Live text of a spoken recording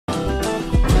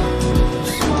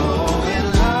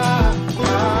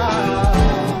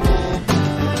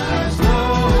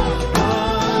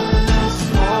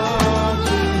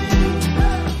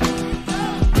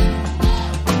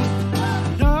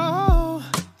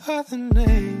other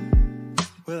name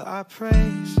will I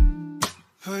praise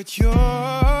but yours?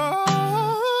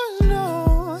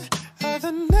 No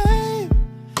other name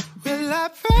will I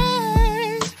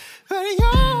praise but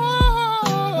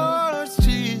yours.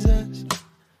 Jesus,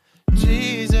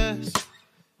 Jesus,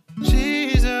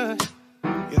 Jesus,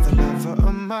 you're the lover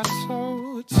of my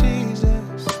soul.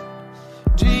 Jesus,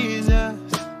 Jesus,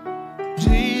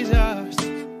 Jesus,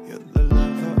 you're the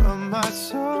lover of my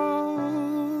soul.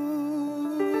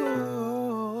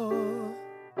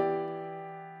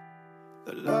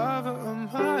 The lover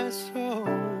of my soul.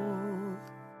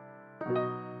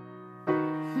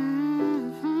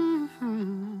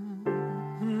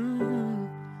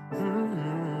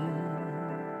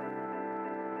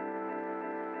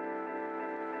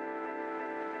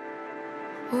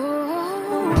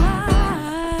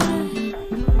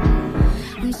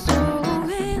 I'm so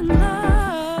in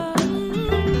love,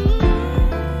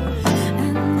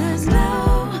 and there's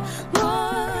no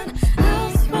one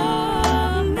else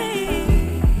for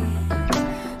me.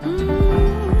 No,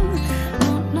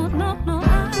 no, no, no.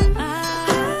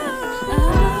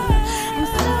 I'm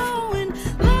so in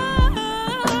love,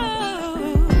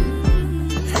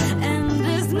 and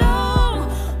there's no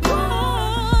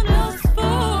one else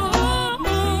for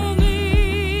me.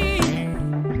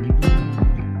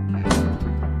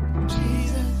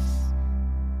 Jesus,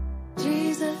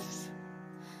 Jesus,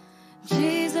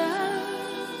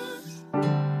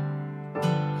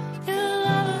 you're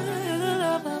the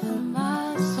love of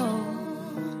my soul.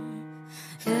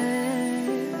 Yeah.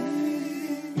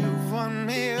 You've won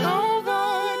me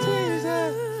over,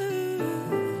 Jesus,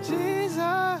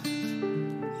 Jesus,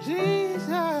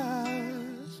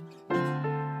 Jesus.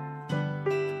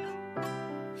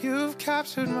 You've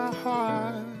captured my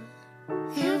heart.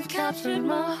 You've captured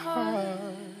my heart.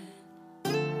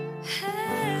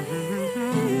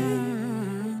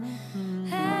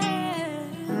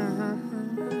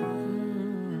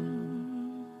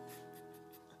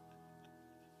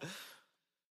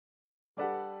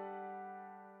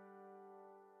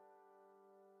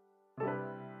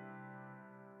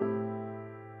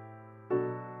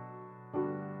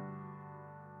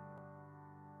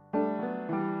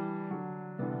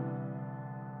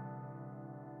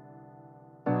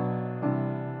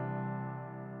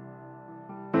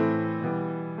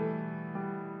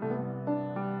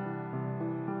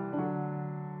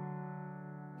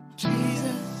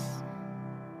 Jesus,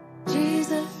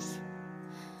 Jesus,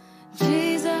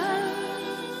 Jesus,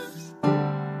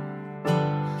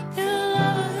 you're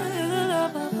the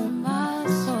love of my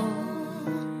soul.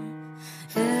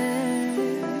 Yeah.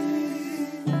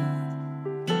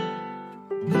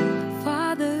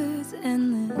 Father's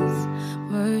endless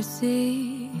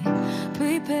mercy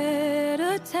prepared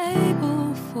a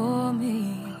table for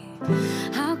me.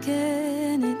 How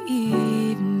can it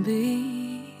even be?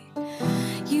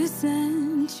 You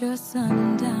sent your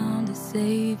son down to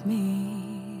save me.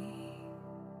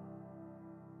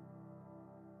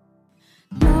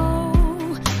 No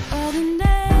other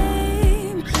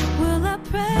name will I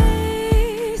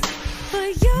praise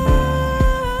but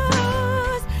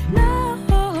yours. No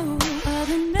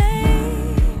other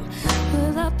name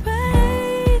will I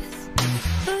praise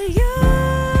but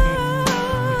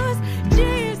yours.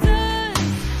 Jesus,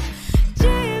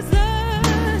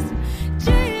 Jesus,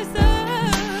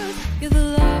 Jesus, you're the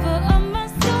lover of my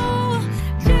soul.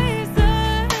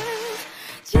 Jesus,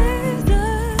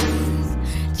 Jesus,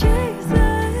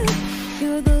 Jesus,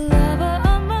 you're the lover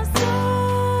of my soul.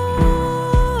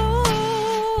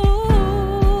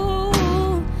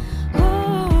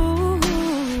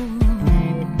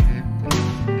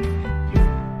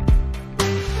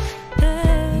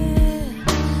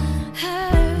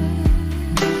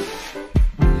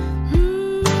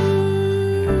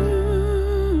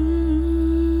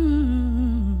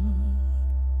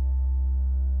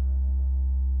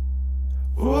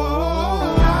 Oh,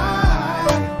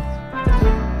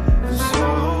 I'm so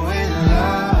in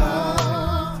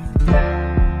love,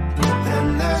 and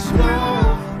there's no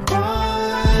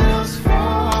one else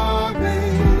for me.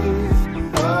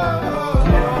 Oh,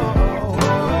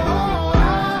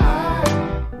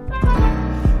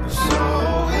 I'm so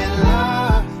in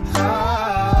love,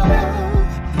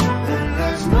 and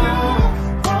there's no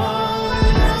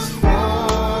one else for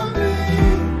me.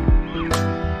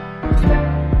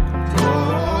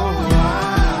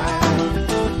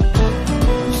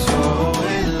 So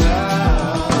in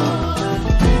love,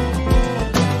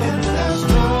 and there's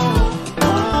no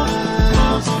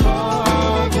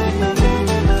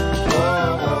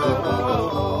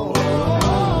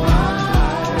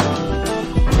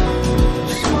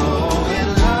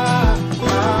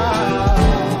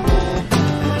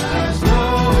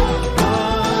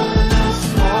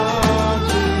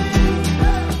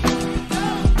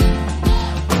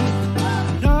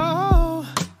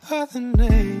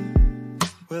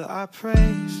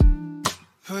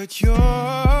but yours,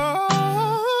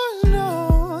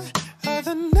 no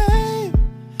other name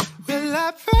will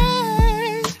I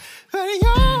praise but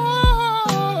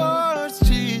yours.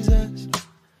 Jesus,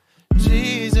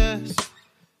 Jesus,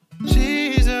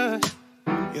 Jesus,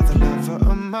 you're the lover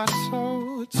of my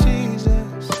soul.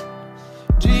 Jesus,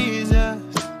 Jesus,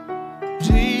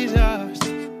 Jesus,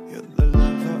 you're the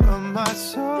lover of my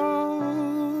soul.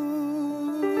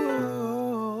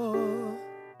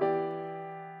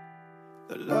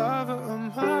 The lover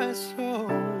of my soul.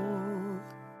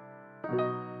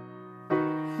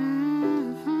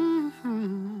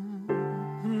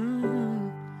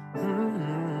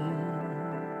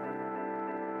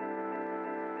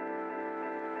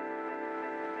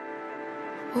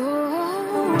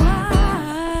 Oh,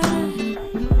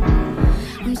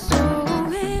 I'm so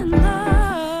in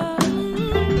love,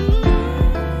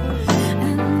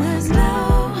 and there's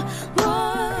no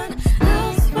one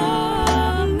else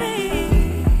for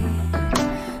me.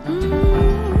 No,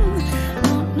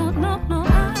 no, no, no.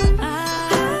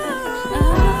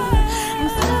 I'm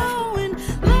so in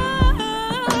love,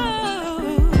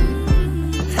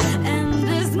 and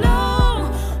there's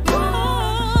no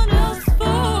one else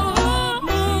for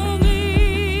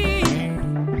me.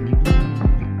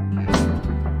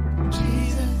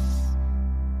 Jesus,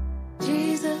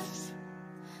 Jesus,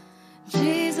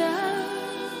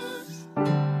 Jesus,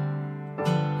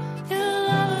 you're the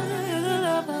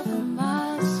love of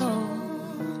my soul.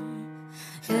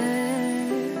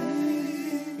 Yeah.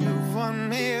 You've won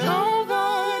me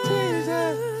over,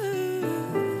 Jesus,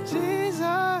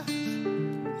 Jesus,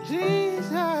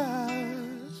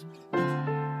 Jesus.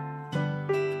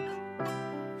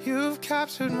 You've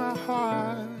captured my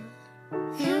heart.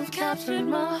 You've captured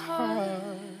my heart.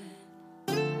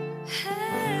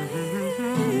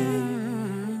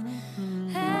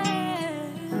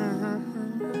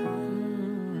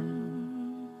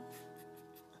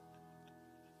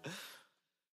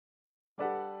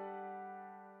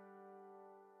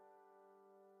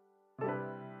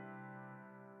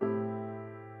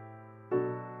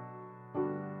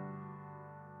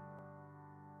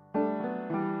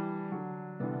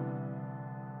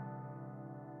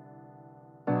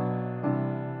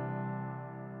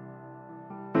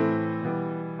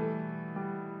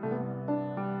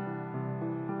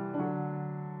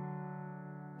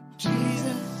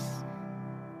 Jesus,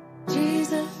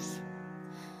 Jesus,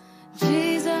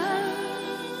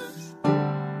 Jesus,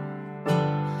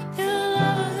 you're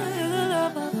the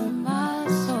love of my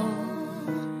soul.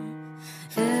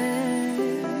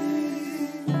 Yeah.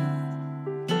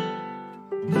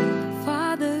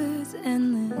 Father's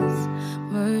endless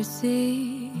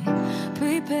mercy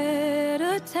prepared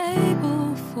a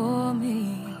table for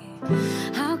me.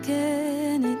 How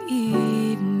can it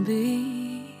even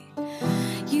be?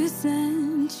 You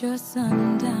sent your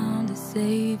son down to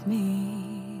save me.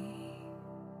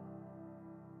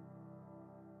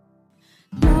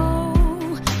 No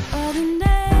other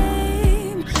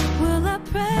name will I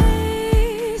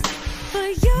praise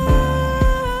but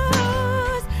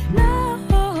yours.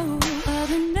 No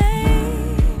other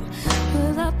name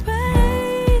will I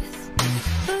praise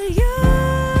but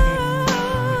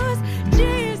yours.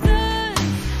 Jesus,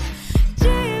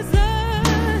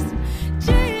 Jesus,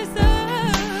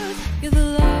 Jesus, you're the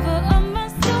lover of my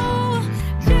soul.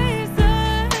 Jesus,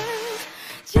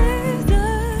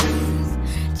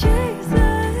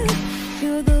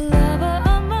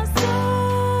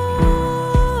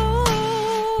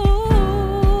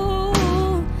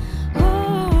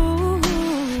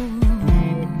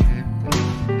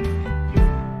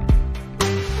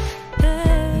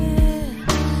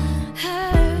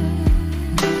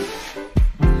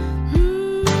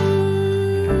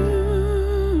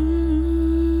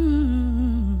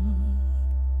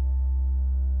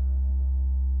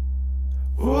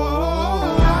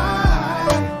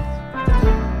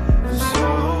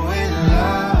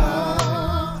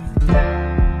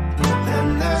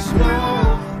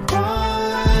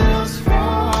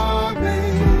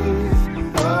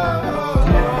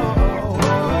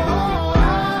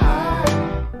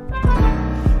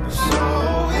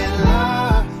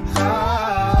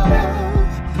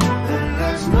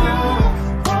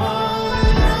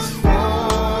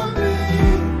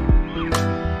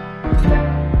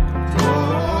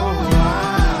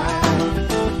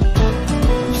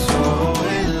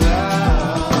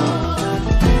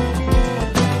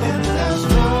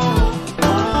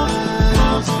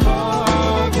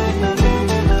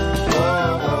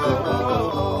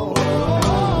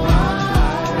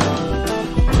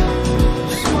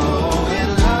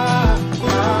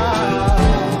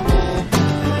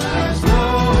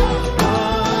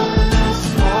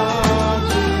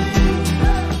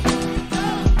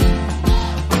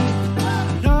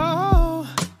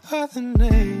 other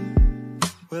name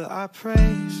will I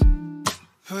praise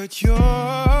but yours?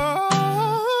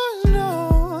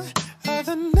 No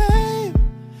other name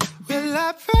will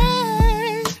I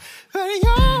praise but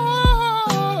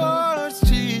yours.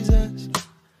 Jesus,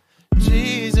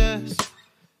 Jesus,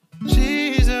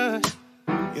 Jesus,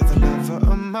 you're the lover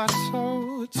of my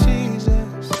soul.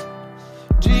 Jesus,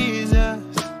 Jesus,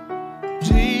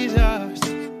 Jesus,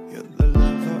 you're the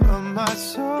lover of my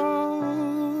soul.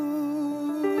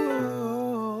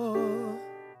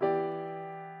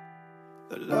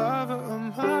 The lover of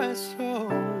my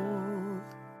soul.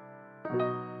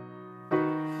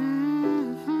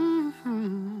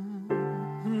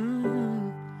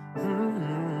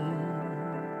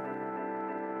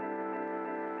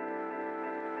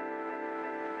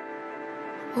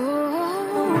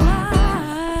 Oh,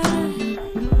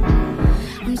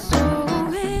 I'm so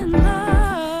in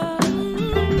love,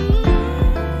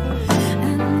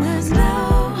 and there's no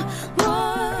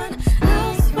one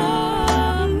else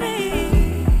for me.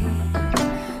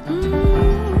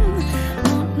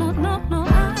 No, no, no, no.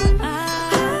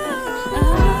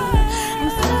 I'm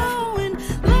so in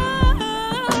love,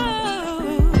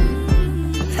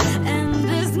 and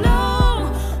there's no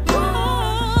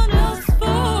one else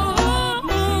for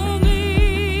me.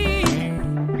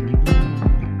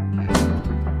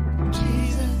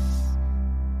 Jesus,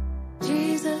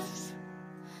 Jesus,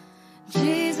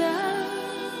 you're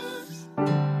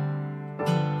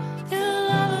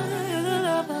the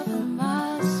love of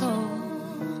my soul.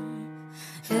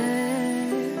 Yeah.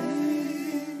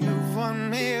 You've won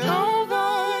me over,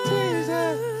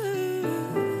 Jesus,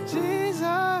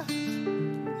 Jesus,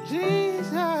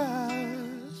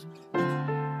 Jesus.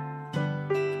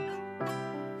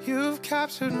 You've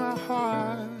captured my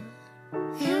heart.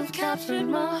 You've captured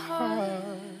my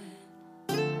heart.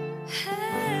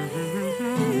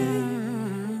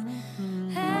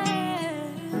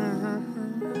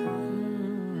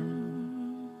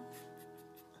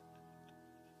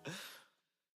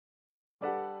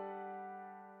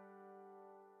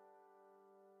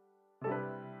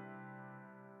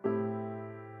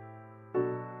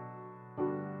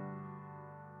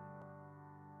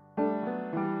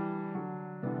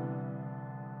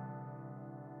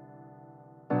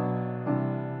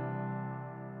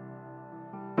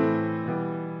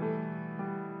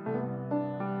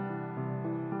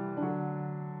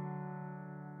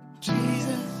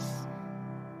 Jesus,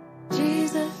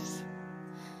 Jesus,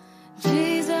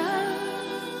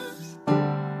 Jesus,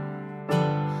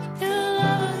 you're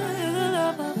the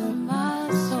love of my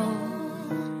soul.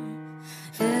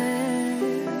 Yeah.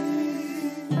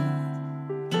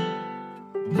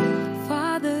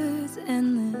 Father's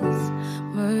endless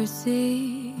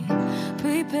mercy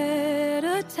prepared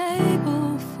a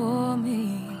table for me.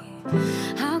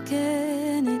 How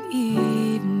can it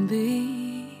even be?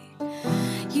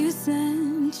 You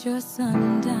sent your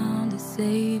son down to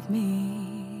save me.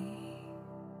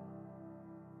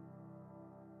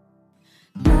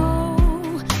 No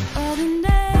other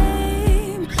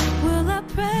name will I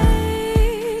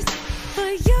praise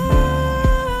but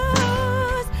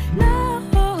yours. No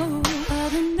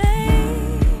other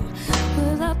name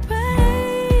will I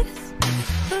praise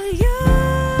but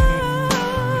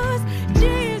yours.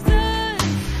 Jesus,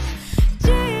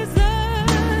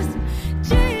 Jesus,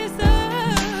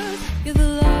 Jesus, you're the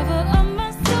lover of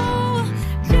my soul.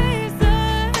 Jesus,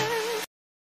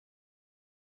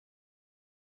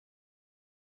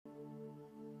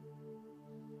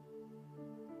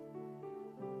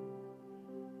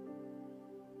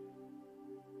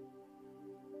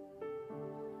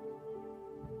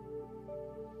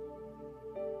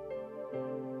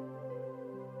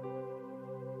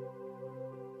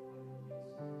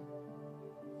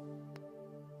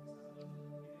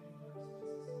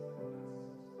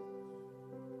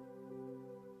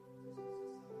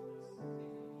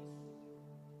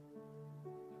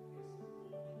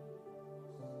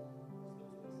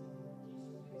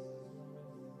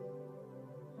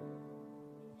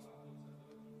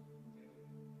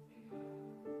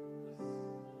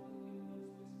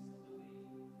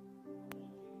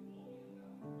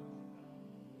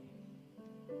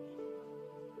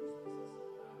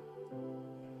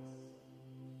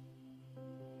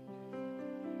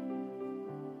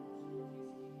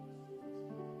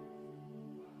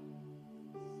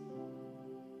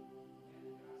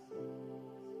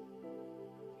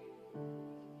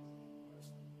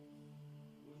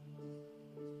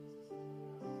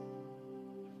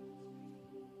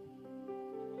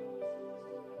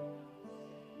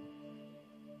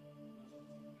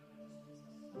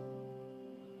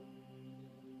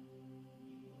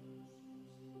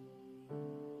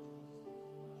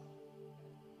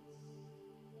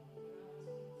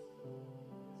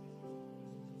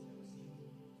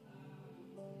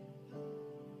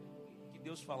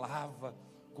 Deus falava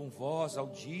com voz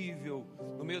audível,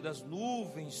 no meio das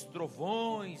nuvens,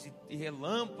 trovões e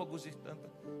relâmpagos e tanta.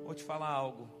 Vou te falar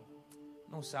algo,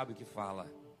 não sabe o que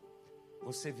fala.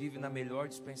 Você vive na melhor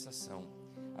dispensação.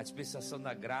 A dispensação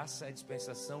da graça é a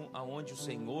dispensação aonde o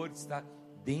Senhor está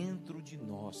dentro de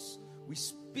nós. O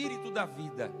Espírito da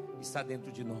vida está dentro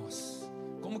de nós.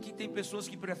 Como que tem pessoas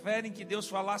que preferem que Deus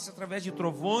falasse através de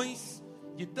trovões,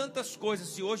 de tantas coisas,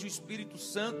 se hoje o Espírito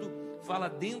Santo fala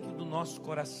dentro do nosso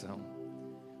coração.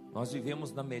 Nós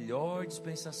vivemos na melhor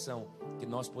dispensação que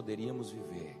nós poderíamos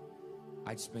viver,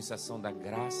 a dispensação da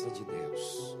graça de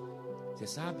Deus. Você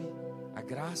sabe, a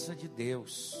graça de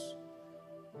Deus,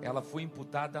 ela foi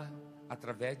imputada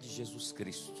através de Jesus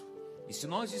Cristo. E se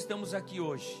nós estamos aqui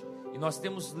hoje e nós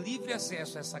temos livre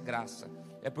acesso a essa graça,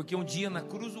 é porque um dia na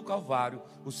cruz do Calvário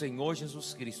o Senhor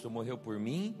Jesus Cristo morreu por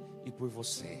mim e por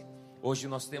você. Hoje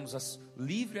nós temos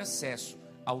livre acesso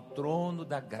ao trono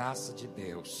da graça de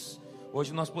Deus.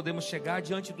 Hoje nós podemos chegar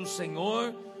diante do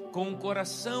Senhor com um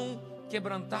coração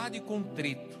quebrantado e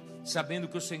contrito, sabendo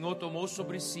que o Senhor tomou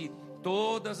sobre si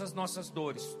todas as nossas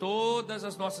dores, todas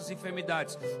as nossas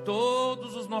enfermidades,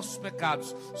 todos os nossos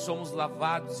pecados. Somos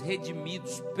lavados,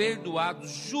 redimidos, perdoados,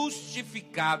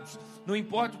 justificados. Não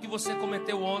importa o que você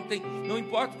cometeu ontem, não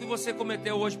importa o que você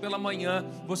cometeu hoje pela manhã,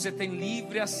 você tem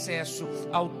livre acesso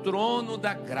ao trono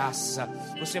da graça.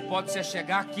 Você pode se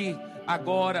chegar aqui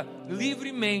agora,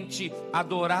 livremente,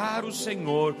 adorar o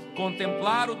Senhor,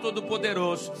 contemplar o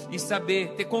Todo-Poderoso e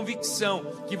saber, ter convicção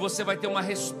que você vai ter uma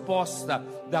resposta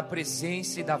da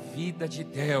presença e da vida de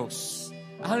Deus.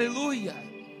 Aleluia!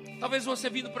 Talvez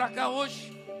você vindo para cá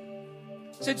hoje,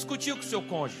 você discutiu com o seu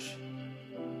cônjuge,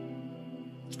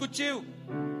 discutiu,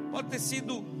 pode ter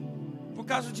sido por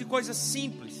causa de coisas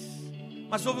simples,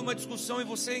 mas houve uma discussão e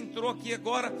você entrou aqui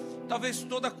agora, talvez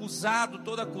todo acusado,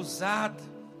 toda acusada,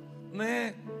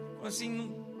 né? Assim,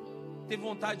 não teve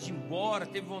vontade de ir embora,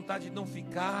 teve vontade de não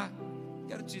ficar.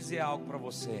 Quero dizer algo para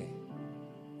você: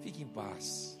 fique em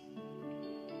paz,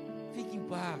 fique em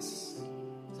paz.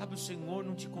 Sabe, o Senhor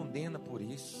não te condena por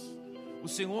isso. O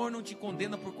Senhor não te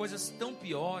condena por coisas tão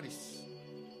piores.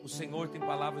 O Senhor tem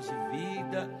palavras de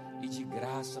vida e de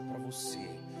graça para você.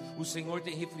 O Senhor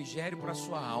tem refrigério para a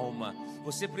sua alma.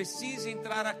 Você precisa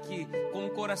entrar aqui com o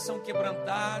coração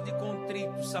quebrantado e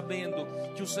contrito, sabendo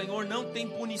que o Senhor não tem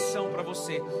punição para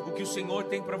você. O que o Senhor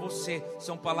tem para você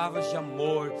são palavras de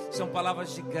amor, são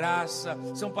palavras de graça,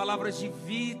 são palavras de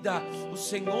vida. O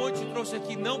Senhor te trouxe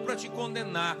aqui não para te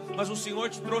condenar, mas o Senhor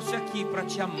te trouxe aqui para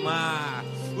te amar.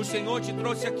 O Senhor te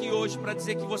trouxe aqui hoje para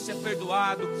dizer que você é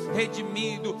perdoado,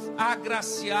 redimido,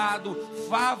 agraciado,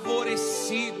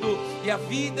 favorecido, e a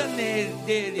vida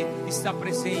dele está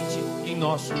presente em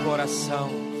nosso coração.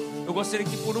 Eu gostaria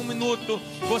que por um minuto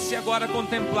você agora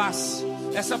contemplasse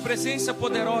essa presença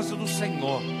poderosa do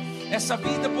Senhor, essa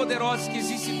vida poderosa que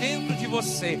existe dentro de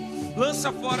você.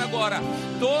 Lança fora agora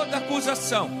toda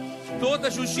acusação,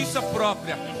 toda justiça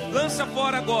própria. Lança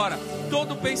fora agora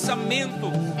todo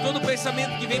pensamento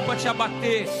que vem para te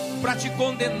abater, para te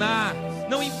condenar.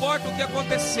 Não importa o que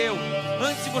aconteceu,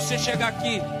 antes de você chegar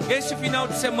aqui, esse final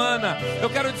de semana, eu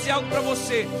quero dizer algo para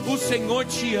você: o Senhor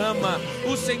te ama,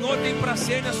 o Senhor tem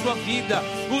prazer na sua vida,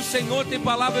 o Senhor tem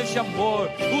palavras de amor,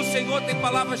 o Senhor tem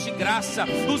palavras de graça,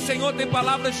 o Senhor tem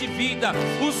palavras de vida,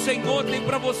 o Senhor tem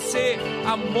para você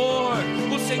amor,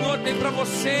 o Senhor tem para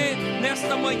você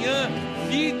nesta manhã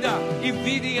vida e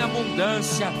vida em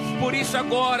abundância. Por isso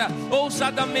agora,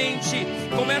 ousadamente,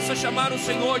 começa a chamar o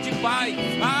Senhor de Pai.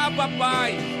 Ah,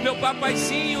 papai, meu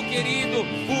papaizinho querido,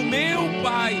 o meu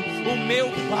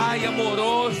Pai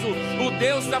amoroso, o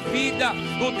Deus da vida,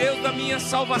 o Deus da minha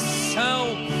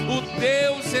salvação, o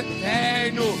Deus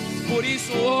eterno. Por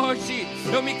isso hoje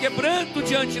eu me quebranto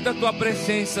diante da tua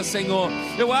presença, Senhor.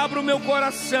 Eu abro o meu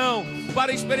coração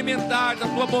para experimentar da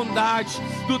tua bondade,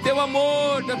 do teu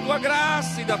amor, da tua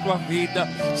graça e da tua vida.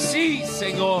 Sim,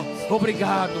 Senhor.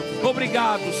 Obrigado,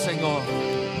 obrigado, Senhor.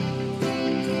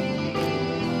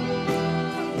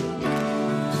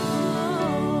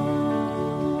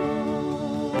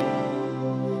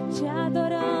 Te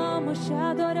adoramos, te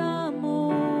adoramos.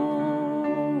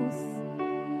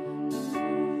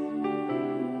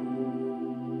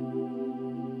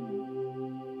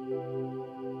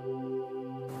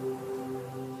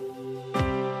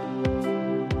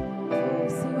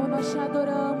 Senhor, nós te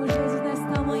adoramos, Jesus,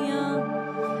 nesta manhã.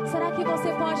 Será que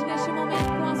você pode, neste momento,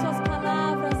 com as suas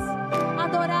palavras,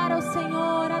 adorar ao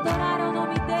Senhor, adorar ao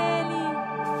nome dEle?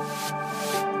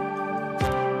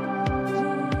 De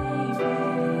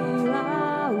meio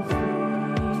ao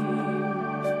fim,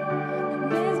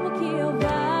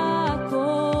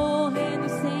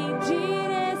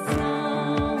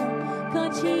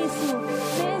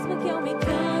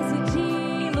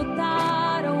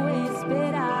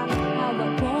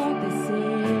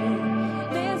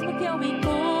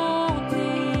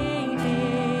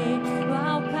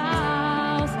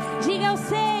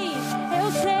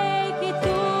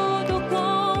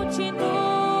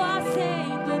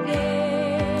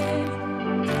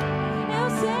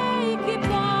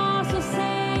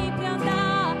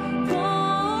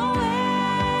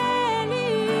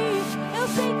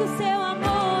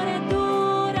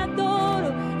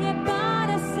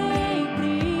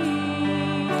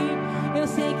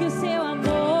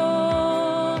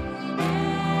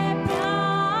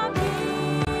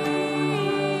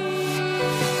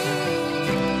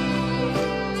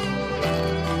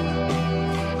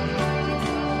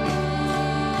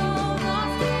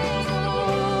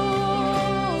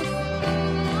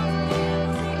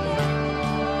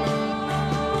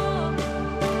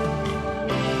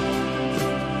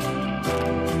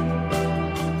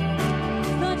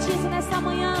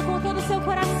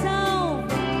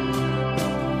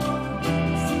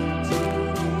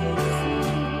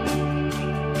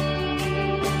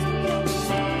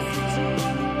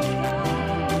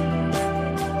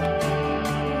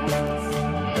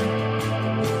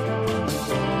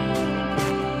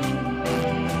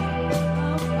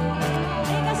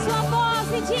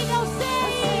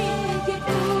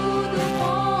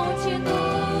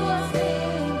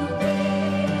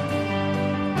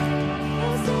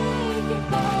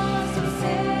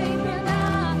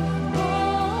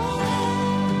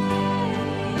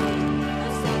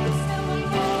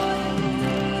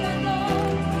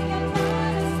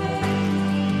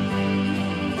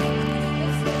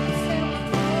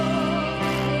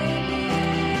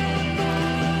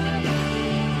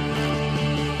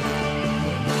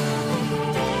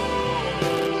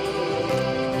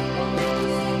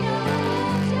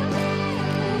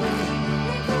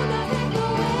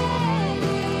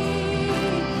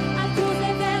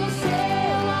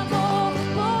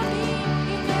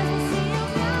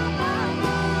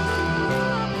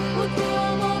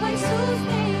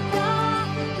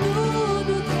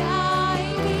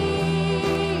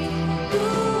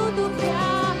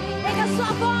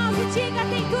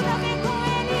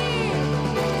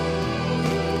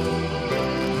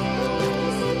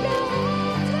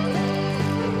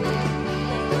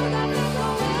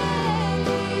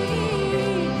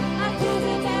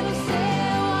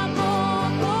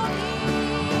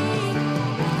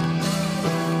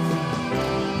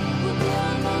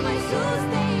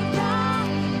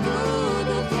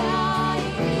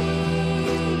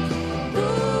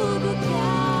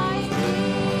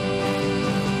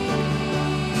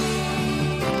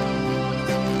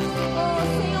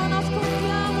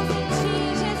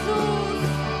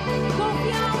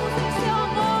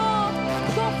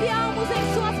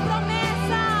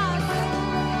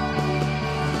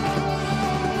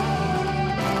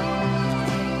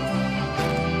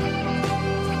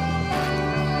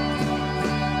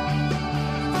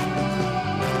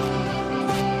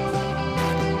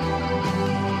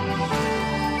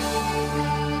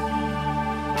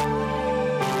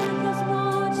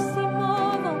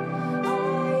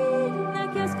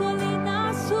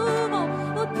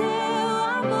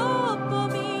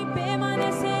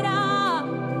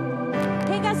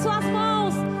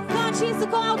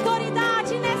 com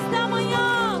autoridade nesta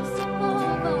manhã.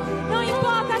 Não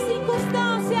importa as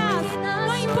circunstâncias,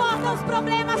 não importa os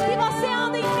problemas que você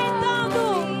anda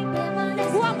enfrentando,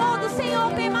 o amor do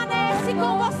Senhor permanece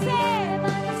com você.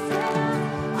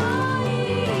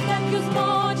 Ainda que os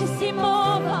montes se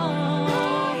movam,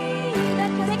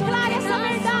 declare essa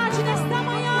verdade nesta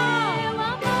manhã. Teu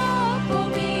amor por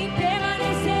mim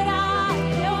permanecerá,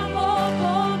 teu amor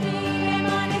por mim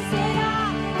permanecerá.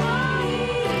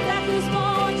 Ainda que os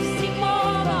montes se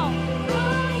movam,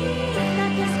 ainda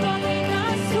que as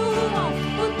colinas subam,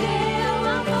 o teu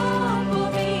amor por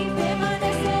mim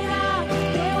permanecerá,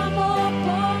 teu amor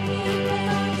por mim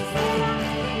permanecerá.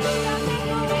 Tudo a ver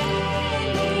com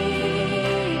Ele,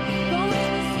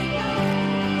 Senhor.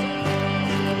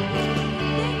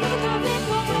 Tem tudo a ver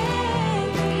com Ele.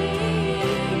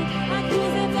 A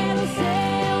cruz revela o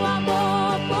seu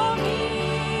amor por mim.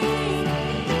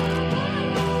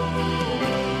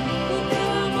 O teu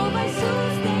amor vai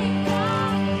sustentar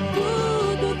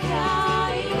tudo que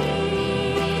há em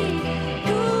mim,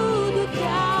 tudo que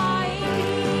há em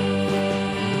mim.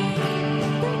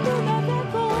 Tem tudo a ver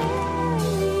com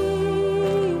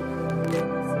Ele.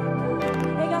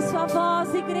 Pega a sua voz,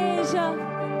 igreja.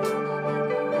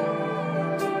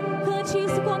 Cante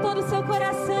isso com todo o seu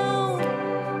coração.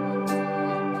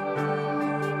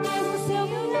 Mesmo se eu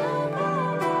me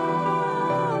amar,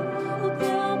 o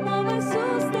teu amor vai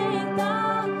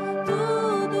sustentar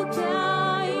tudo que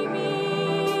há em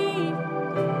mim.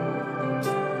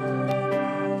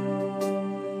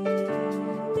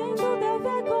 Tem tudo a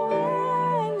ver com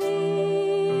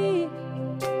Ele.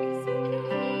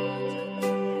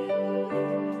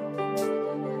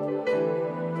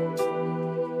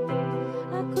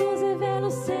 A cruz revela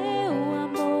o seu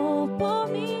amor por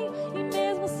mim. E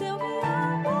mesmo se eu me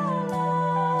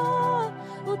abalar,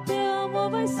 o teu amor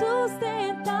vai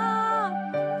sustentar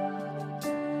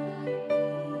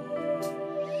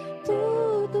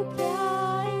tudo que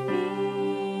há em mim.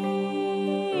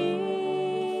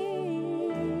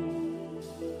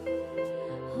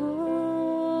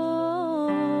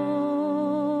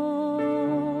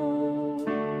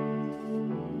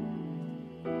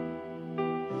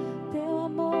 Teu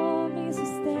amor me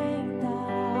sustenta,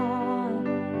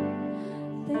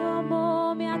 teu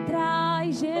amor me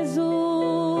atrai, Jesus.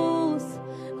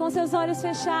 Com seus olhos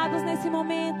fechados nesse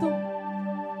momento,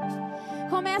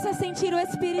 comece a sentir o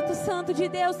Espírito Santo de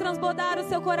Deus transbordar o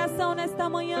seu coração nesta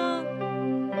manhã.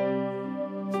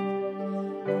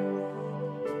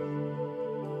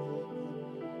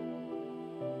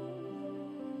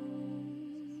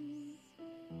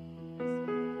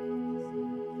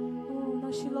 Oh,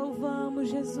 nós te louvamos,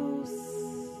 Jesus.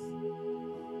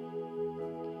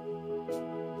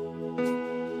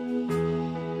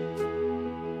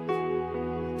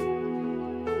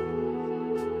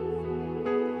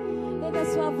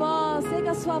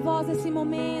 Erga a sua voz nesse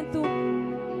momento.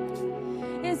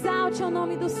 Exalte o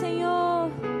nome do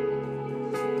Senhor.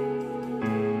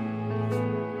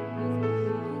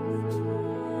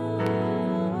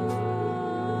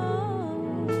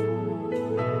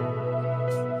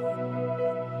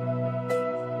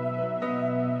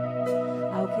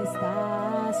 Ao que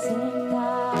está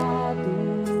sentado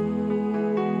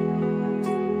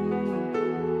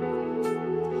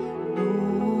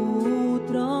no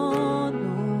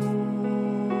trono,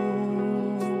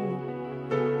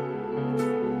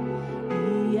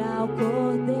 e ao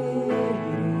Cordeiro,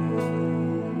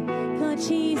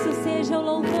 cante isso, seja o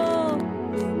louvor,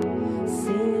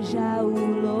 seja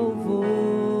o louvor,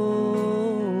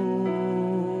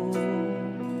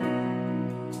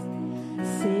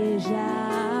 seja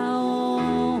a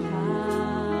honra,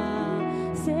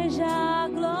 seja a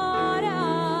glória,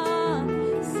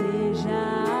 seja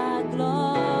a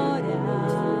glória,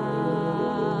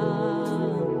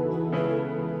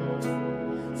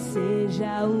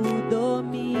 seja o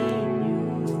domínio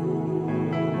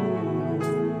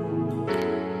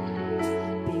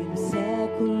pelos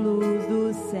séculos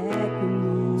dos séculos.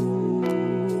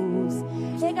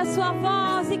 Erga a sua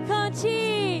voz e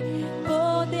cante: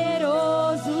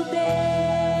 poderoso Deus,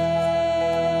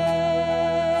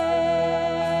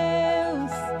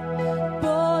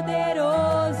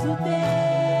 poderoso Deus,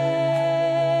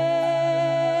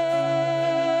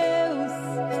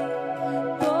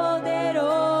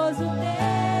 poderoso Deus.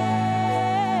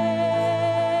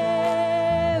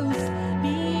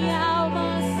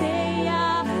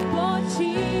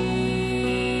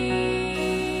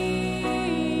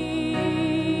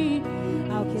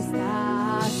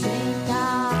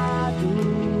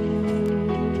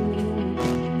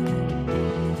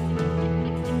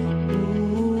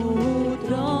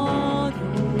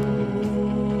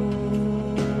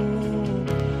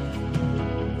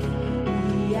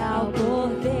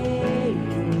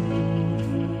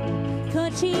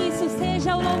 cante isso,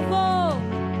 seja o louvor.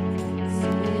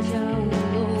 Seja o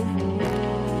louvor,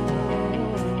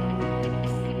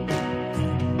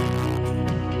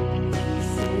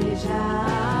 Seja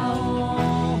a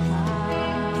honra,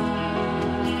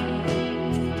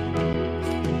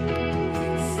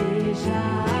 seja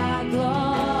a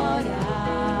glória,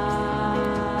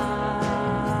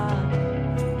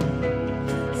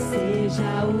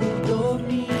 seja o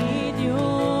domínio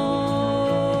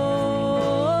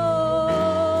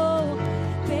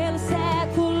pelos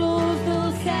séculos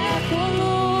dos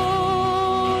séculos.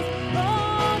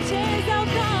 Onde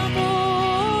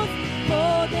exaltamos,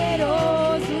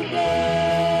 poderoso Deus,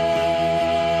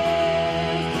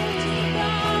 te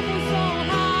damos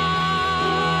honra.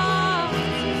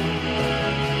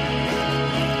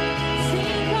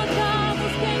 Sim,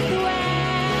 cantamos quem tu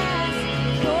és,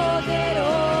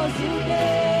 poderoso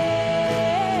Deus.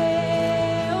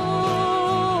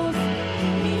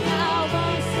 Minha alma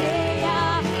anseia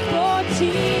por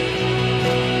ti.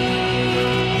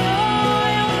 Oh,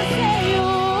 eu anseio,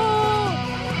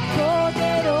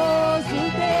 poderoso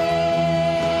Deus.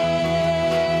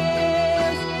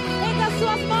 Erga as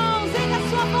suas mãos, erga a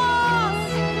sua voz.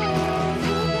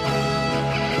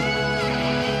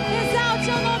 Exalte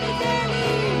o nome dele.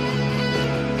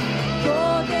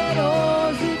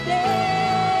 Poderoso Deus,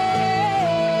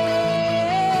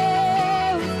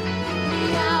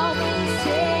 minha alma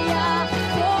anseia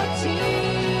por ti.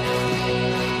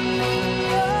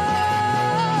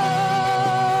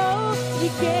 Oh, e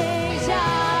quem já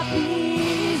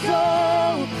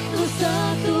pisou no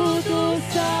santo dos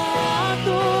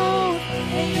santos,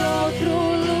 em outro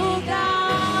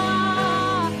lugar,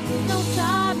 não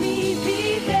sabe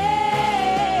viver.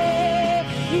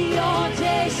 E onde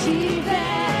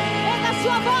estiver, erga a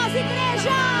sua voz,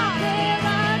 igreja.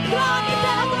 Clame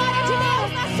pela glória de Deus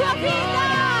na sua vida.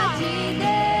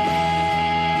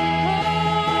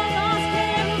 Oh, nós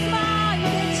queremos mais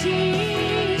de ti.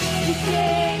 E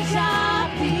quem já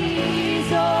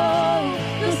pisou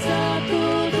no santo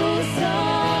dos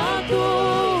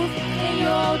santos, em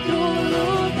outro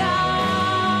lugar,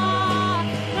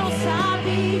 não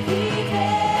sabe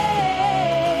viver.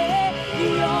 E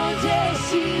onde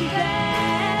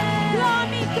estiver,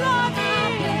 clame, clame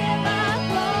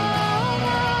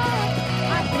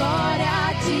a glória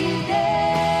de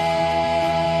Deus.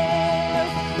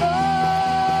 Oh,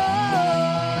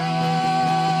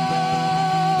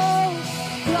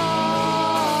 glória.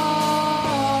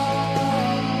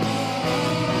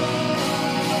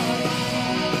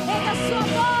 Erga a sua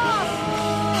voz.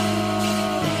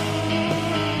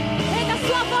 Erga a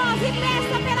sua voz e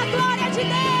presta pela glória de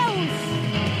Deus.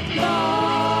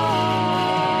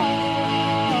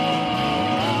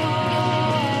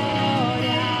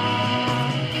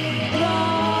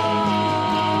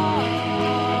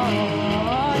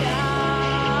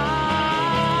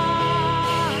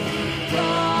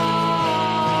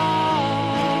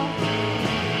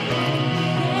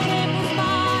 Queremos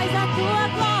mais a tua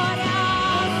glória,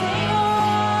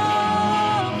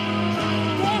 Senhor.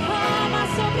 Derrama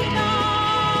sobre nós.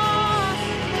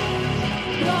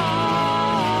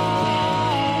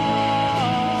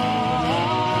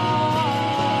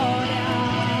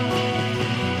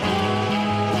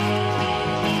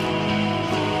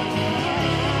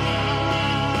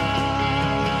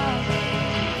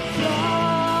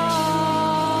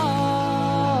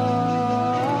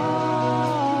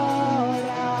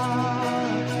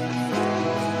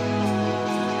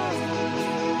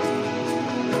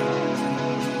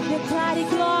 Declare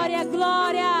glória,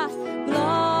 glória,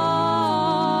 glória.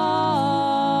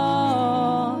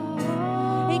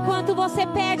 Enquanto você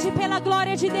pede pela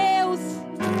glória de Deus,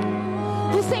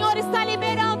 o Senhor está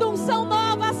liberando unção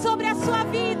nova sobre a sua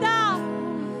vida.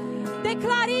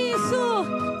 Declare isso.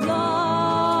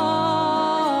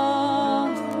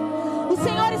 O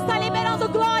Senhor está liberando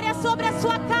glória sobre a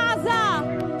sua casa.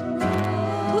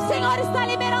 O Senhor está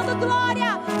liberando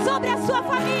glória sobre a sua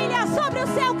família, sobre o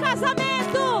seu casamento.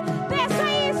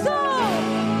 Peça isso.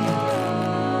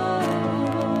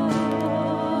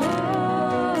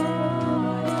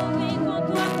 Vem com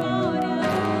tua glória.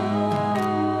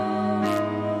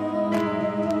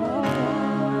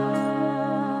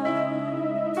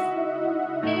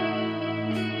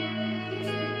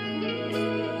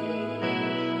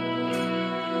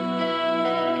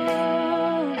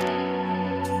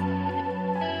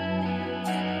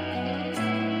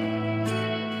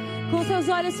 Com seus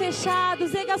olhos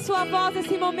fechados, erga a sua voz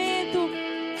nesse momento.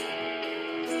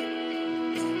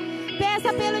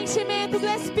 Peça pelo enchimento do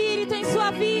Espírito em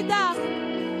sua vida.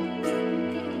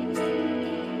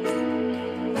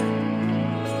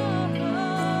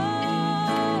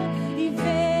 E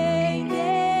vem Deus.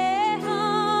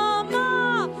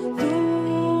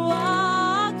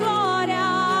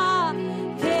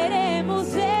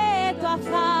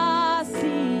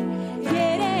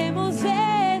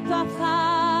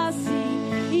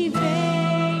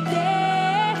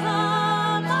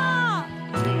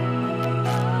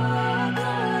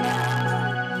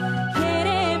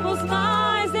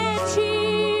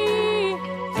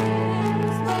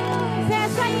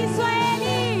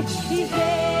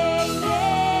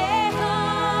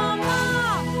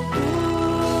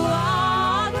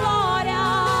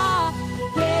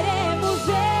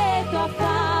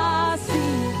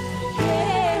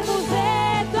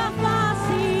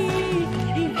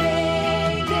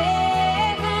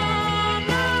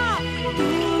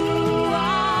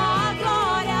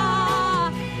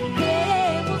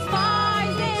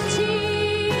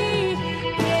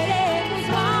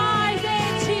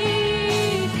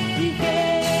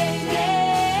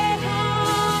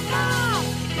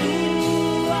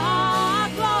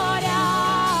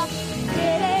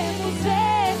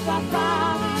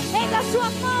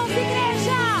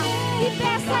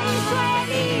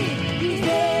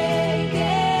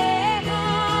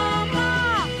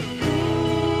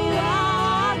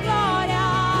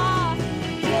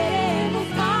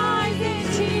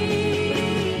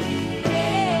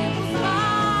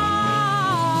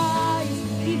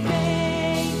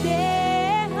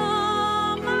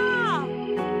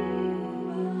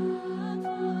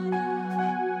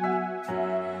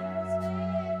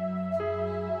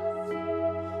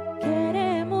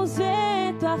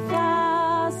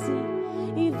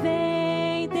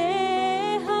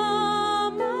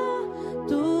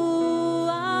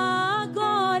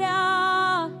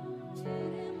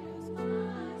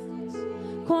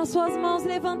 as suas mãos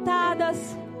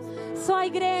levantadas. Só a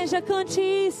igreja cante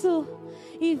isso.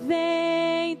 E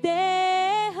vem, derrama.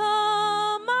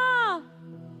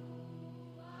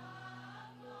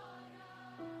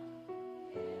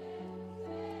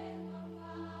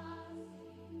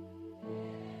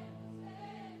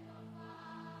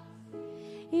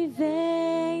 E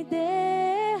vem,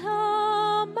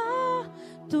 derrama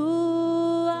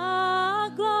tua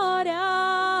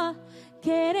glória.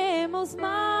 Queremos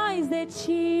mais de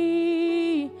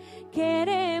ti.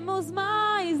 Queremos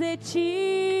mais de ti.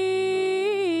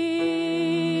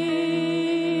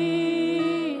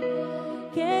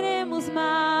 Queremos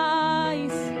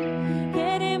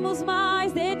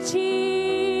mais de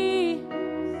ti.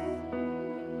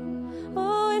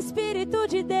 Oh Espírito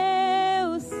de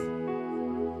Deus.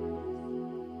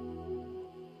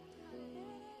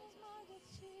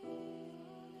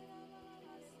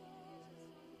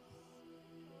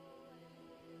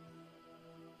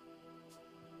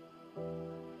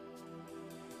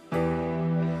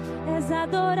 És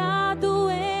adorado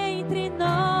entre nós,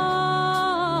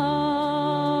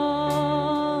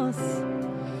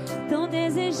 tão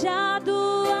desejado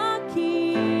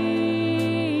aqui,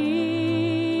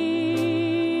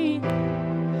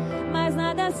 mas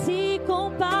nada se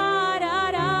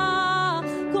comparará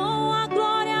com a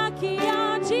glória que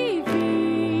há de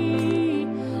vir.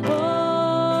 Oh,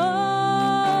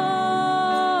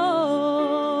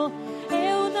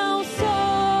 eu não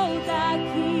sou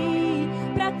daqui,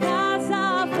 pra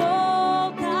casa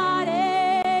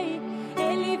voltarei.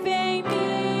 Ele vem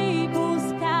me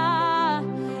buscar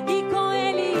e com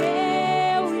ele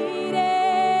eu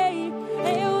irei.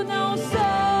 Eu não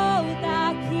sou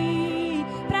daqui,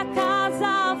 pra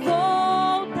casa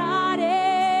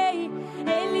voltarei.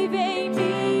 Ele vem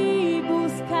me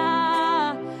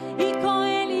buscar e com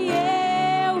ele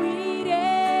eu irei.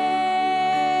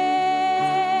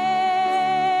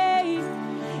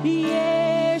 E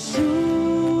Yeshua,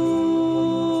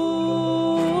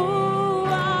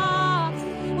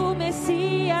 o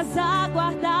Messias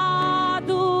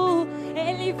aguardado,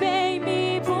 ele vem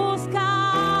me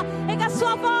buscar. Pega a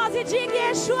sua voz e diga: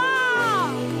 Yeshua.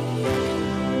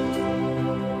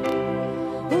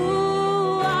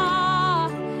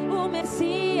 O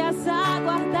Messias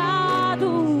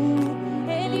aguardado,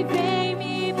 ele vem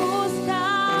me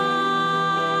buscar.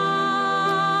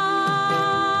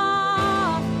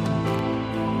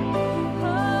 Oh,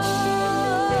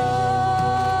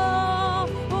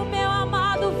 o meu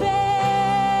amado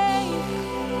vem,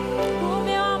 o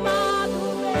meu amado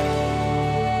vem.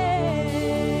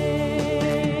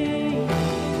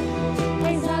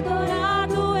 És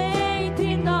adorado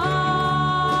entre nós,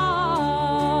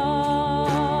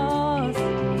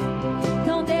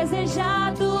 tão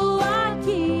desejado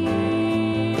aqui.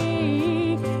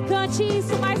 Cante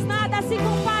isso, mas nada se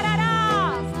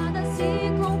comparará. Nada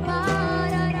se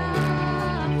comparará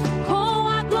com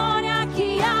a glória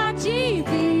que há de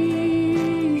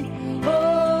vir.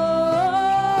 Oh,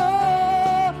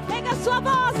 pega a sua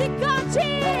voz e cante.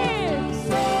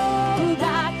 Sou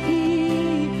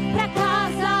daqui, pra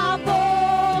casa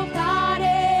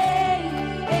voltarei.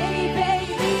 Ele vem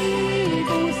me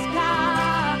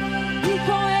buscar e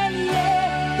com ele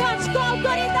cante com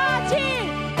autoridade.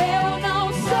 Eu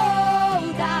não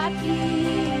sou daqui,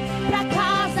 pra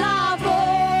casa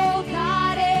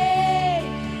voltarei.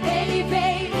 Ele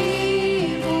vem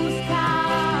me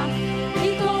buscar e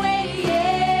com ele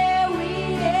eu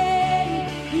irei.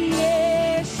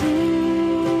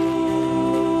 Yeshua.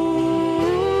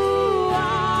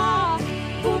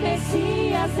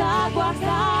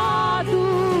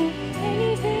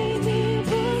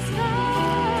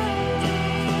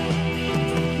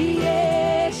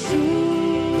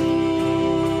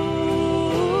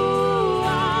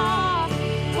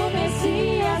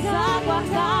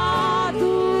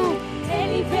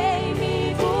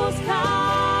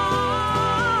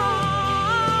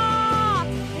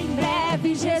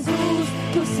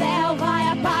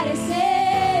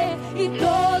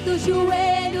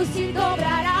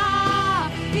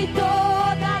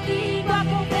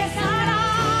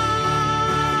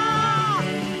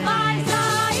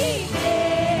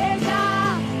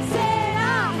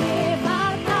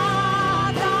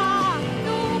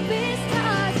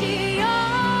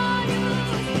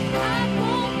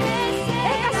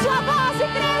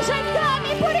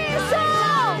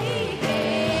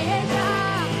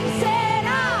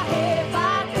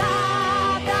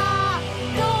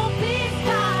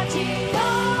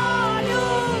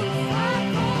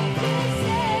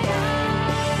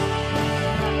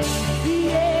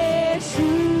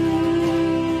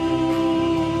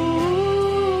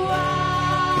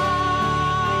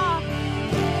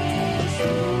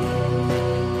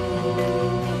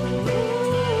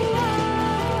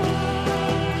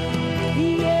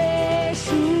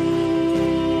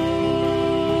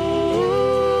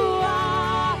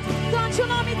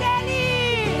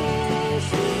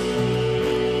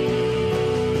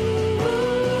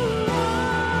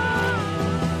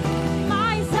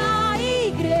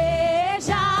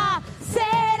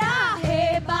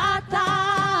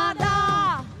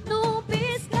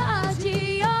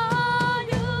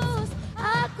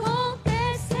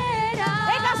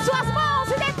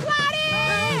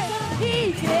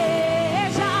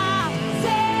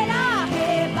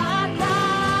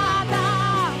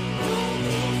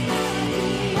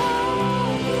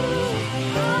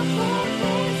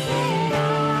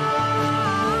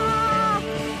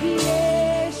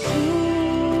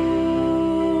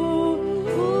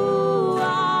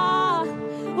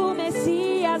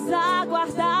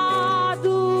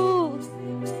 aguardado.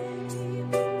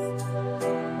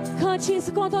 Cante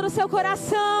isso com todo o seu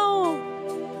coração.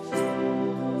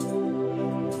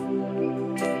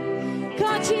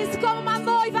 Cante isso como uma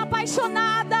noiva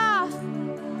apaixonada,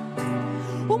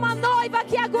 uma noiva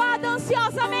que aguarda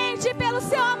ansiosamente pelo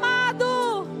seu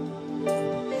amado.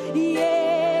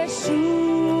 Yeshua,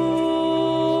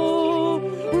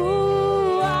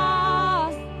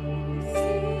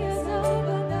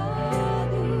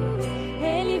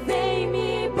 Ele vem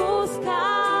me buscar.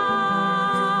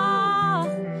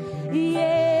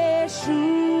 Yeshua,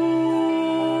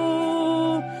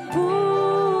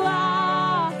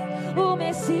 o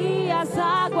Messias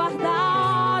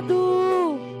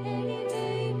aguardado. Ele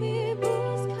vem me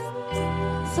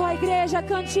buscar. Só a igreja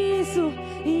cante isso.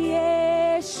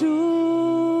 Yeshua.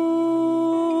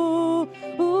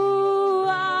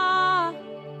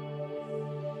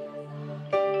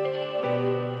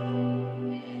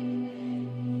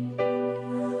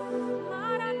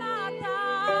 Maranata,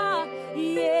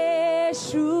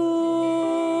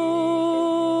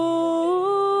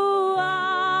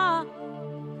 Yeshua.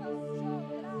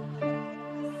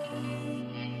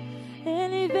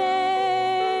 Ele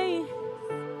vem,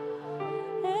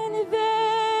 Ele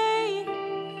vem.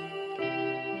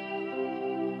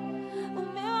 O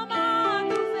meu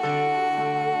amado vem.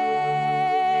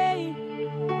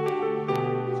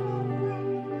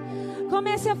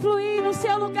 Comece a fluir no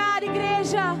seu lugar,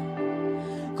 igreja,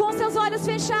 com seus olhos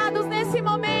fechados nesse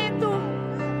momento.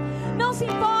 Não se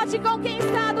importe com quem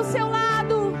está do seu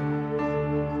lado.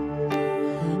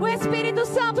 O Espírito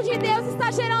Santo de Deus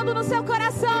está gerando no seu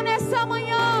coração nessa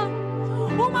manhã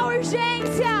uma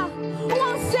urgência,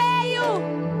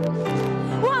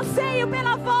 um anseio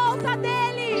pela volta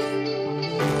dele.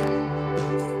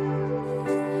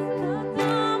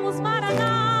 Cantamos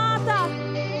Maranata,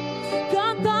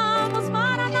 cantamos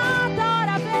Maranata,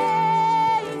 ora vem.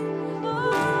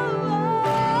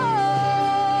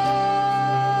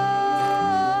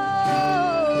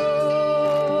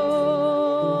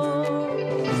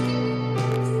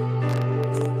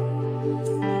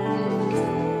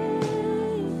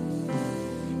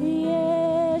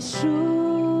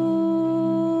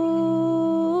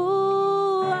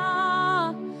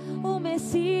 Yeshua, o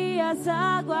Messias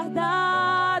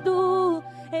aguardado,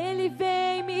 Ele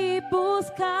vem me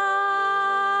buscar.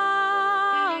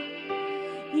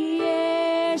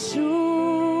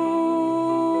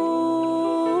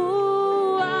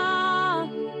 Yeshua,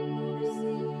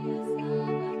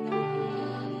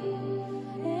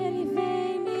 Ele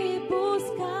vem me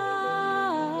buscar.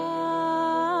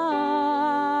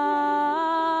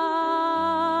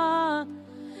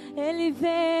 Ele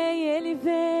vem, Ele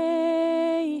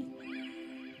vem.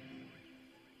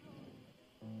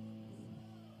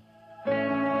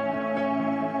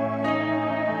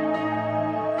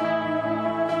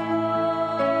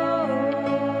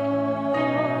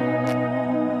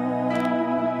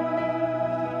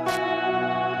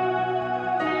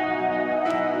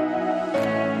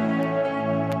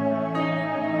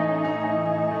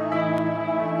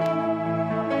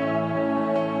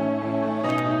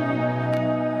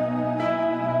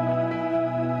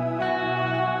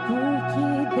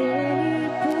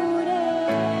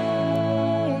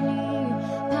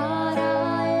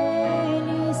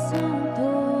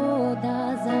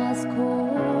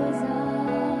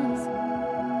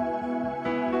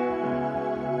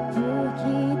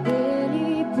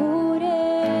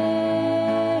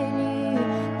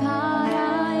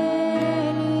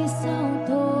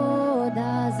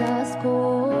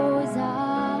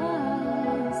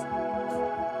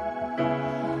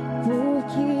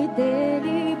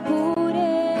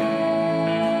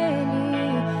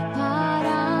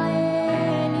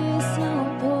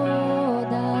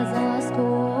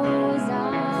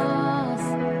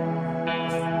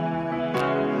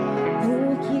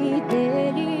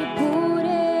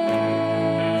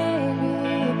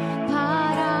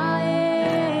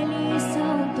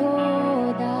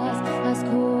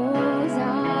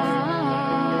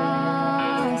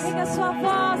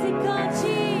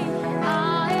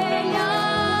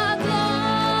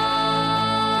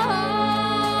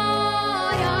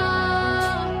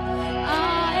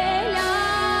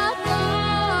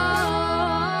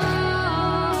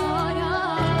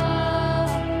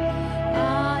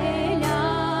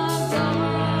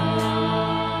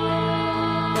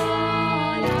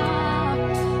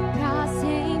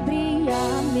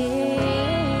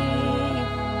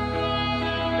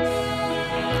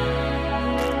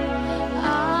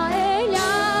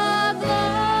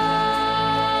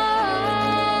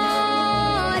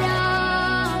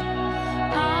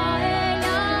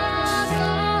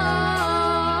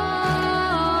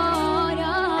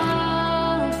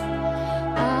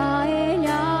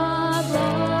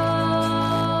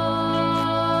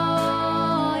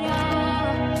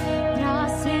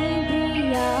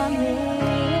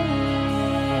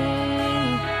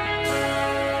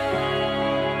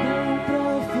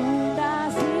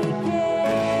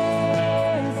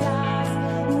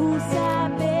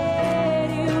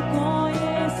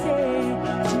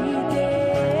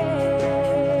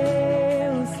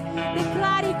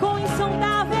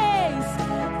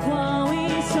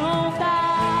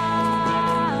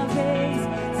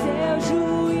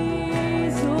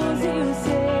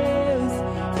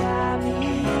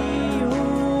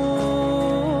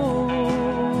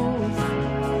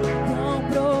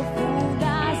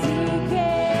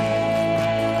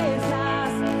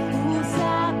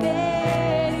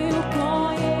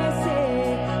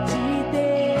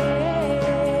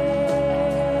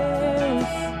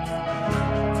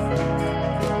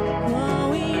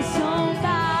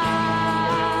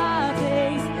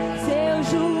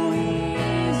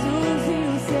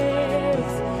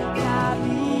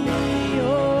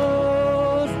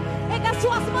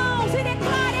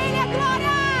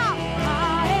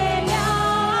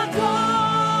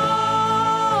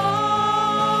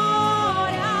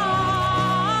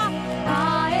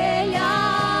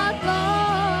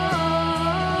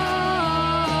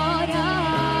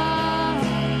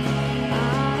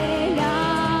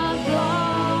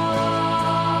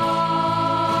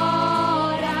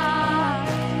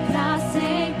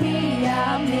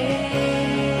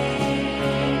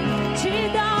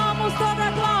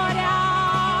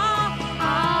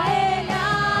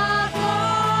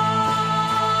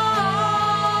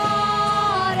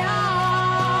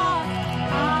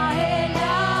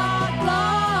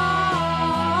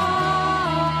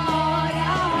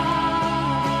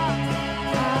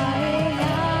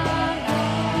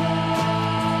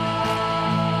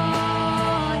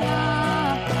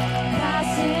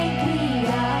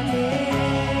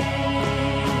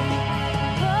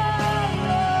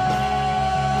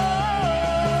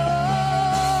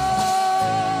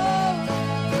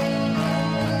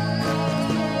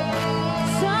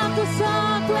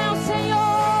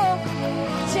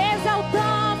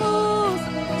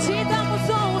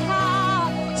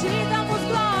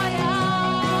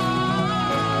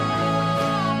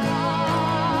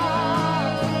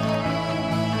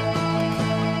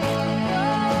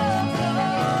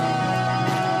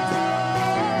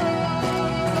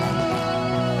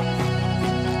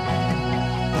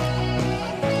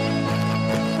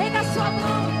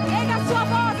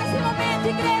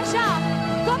 igreja,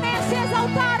 comece a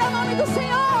exaltar o nome do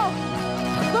Senhor.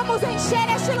 Vamos encher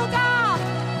este lugar,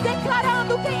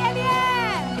 declarando quem Ele é.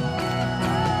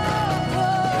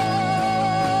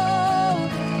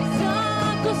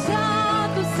 Santo,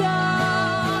 Santo,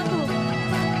 Santo.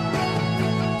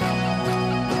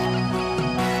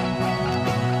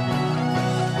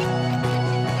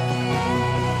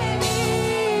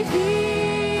 Ele viveu.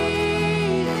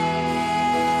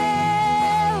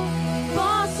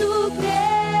 Posso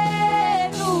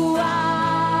crer no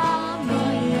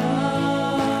amanhã,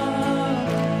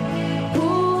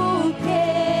 porque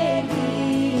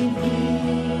Ele vive.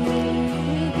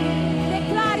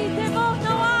 Declare: temor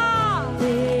não há,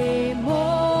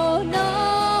 temor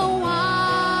não há.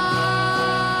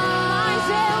 Mas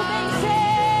eu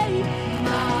vencei,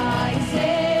 mas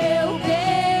eu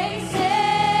vencei.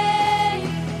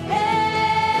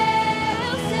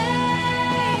 Eu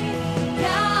sei que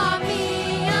a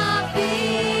minha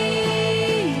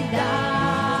vida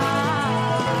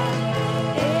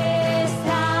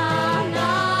está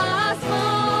nas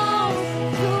mãos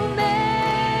do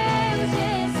meu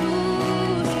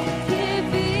Jesus, que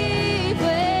vivo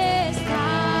está.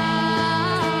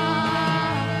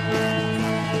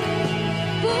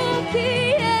 Porque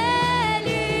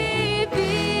Ele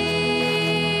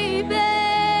vive,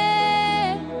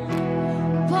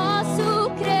 posso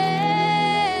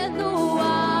crer no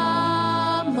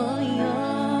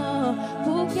amanhã,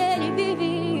 porque Ele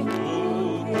vive.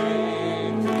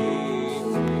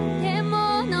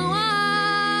 Temor não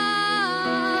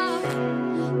há,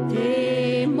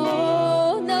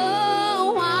 temor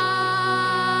não há,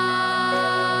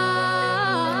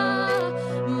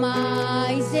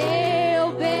 mas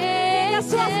eu venci. Nas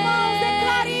suas mãos,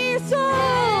 declare isso.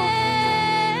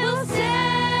 Eu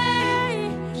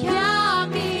sei que a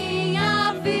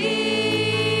minha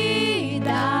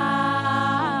vida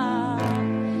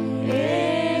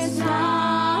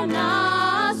está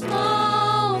nas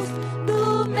mãos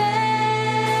do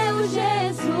meu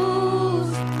Jesus,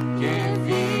 que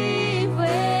vivo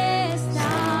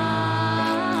está.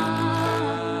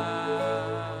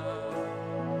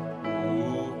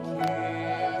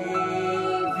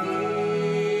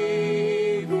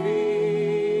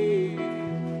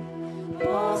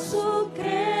 Posso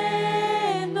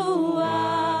crer no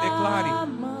amanhã.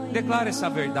 Declare essa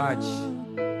verdade.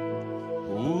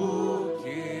 Porque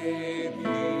Ele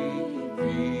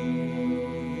vive,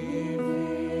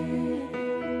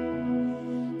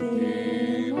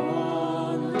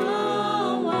 Temor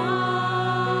não há,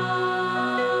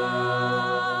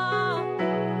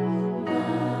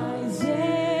 mas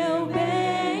eu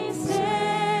bem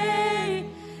sei,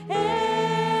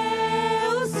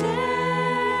 eu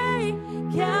sei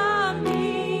que a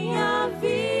minha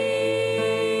vida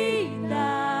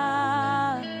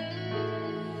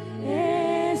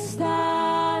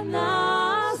está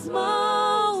nas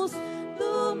mãos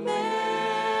do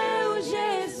meu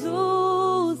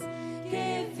Jesus,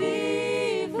 que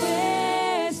vivo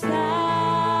está.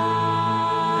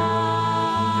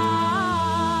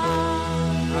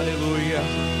 aleluia,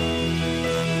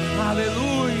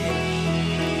 aleluia,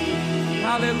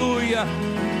 aleluia.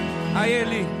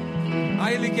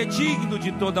 A Ele que é digno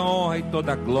de toda honra e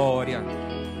toda glória.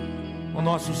 O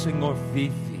nosso Senhor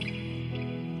vive.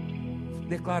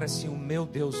 Declara assim: o meu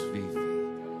Deus vive,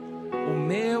 o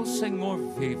meu Senhor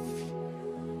vive,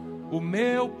 o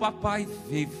meu papai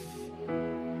vive.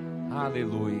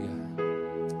 Aleluia.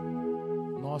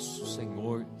 Nosso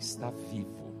Senhor está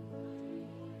vivo.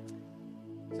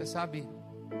 Você sabe,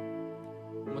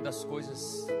 uma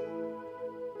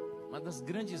das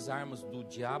grandes armas do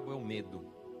diabo é o medo.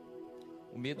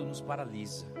 O medo nos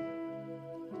paralisa.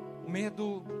 O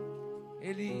medo,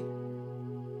 ele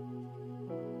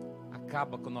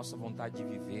acaba com a nossa vontade de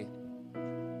viver.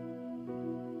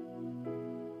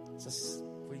 Essa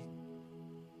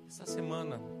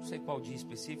semana, não sei qual dia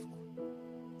específico,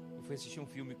 eu fui assistir um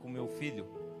filme com meu filho,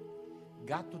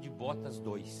 Gato de Botas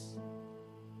 2.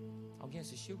 Alguém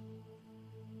assistiu?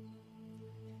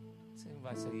 Você não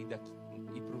vai sair daqui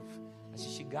e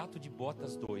assistir Gato de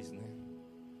Botas 2, né?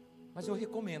 Mas eu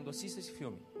recomendo, assista esse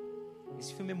filme.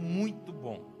 Esse filme é muito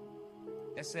bom.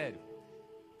 É sério.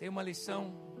 Tem uma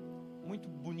lição muito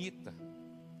bonita.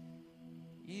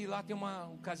 E lá tem uma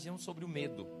ocasião sobre o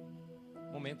medo.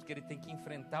 O momento que ele tem que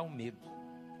enfrentar o medo.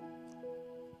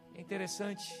 É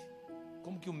interessante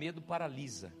como que o medo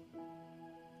paralisa.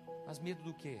 Mas medo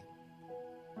do quê?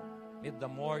 Medo da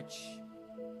morte,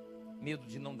 medo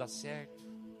de não dar certo,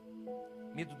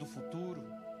 medo do futuro,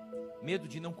 medo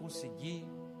de não conseguir,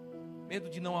 medo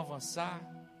de não avançar.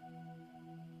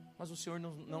 Mas o Senhor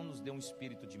não nos deu um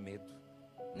espírito de medo,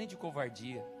 nem de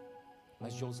covardia,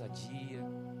 mas de ousadia,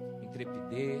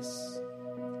 intrepidez.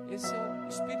 Esse é o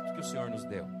espírito que o Senhor nos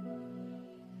deu.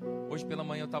 Hoje pela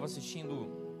manhã eu estava assistindo,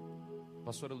 o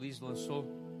pastor Luiz lançou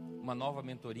uma nova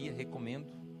mentoria, recomendo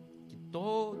que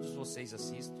todos vocês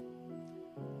assistam.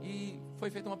 E foi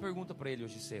feita uma pergunta para ele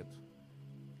hoje cedo: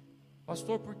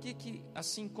 pastor, por que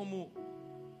assim como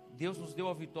Deus nos deu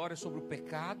a vitória sobre o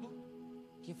pecado,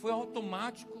 que foi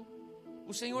automático,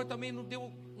 o Senhor também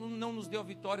não nos deu a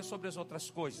vitória sobre as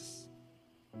outras coisas?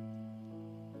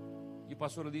 E o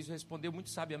pastor Luiz respondeu muito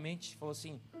sabiamente, falou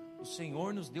assim: o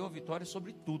Senhor nos deu a vitória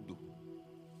sobre tudo.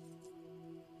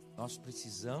 Nós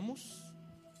precisamos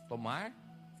tomar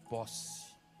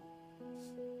posse.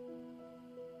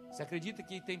 Você acredita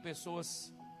que tem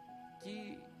pessoas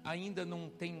que ainda não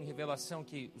têm revelação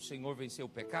que o Senhor venceu o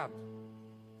pecado?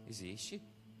 Existe.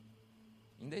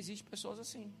 Ainda existe pessoas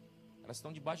assim. Elas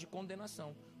estão debaixo de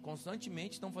condenação.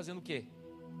 Constantemente estão fazendo o quê?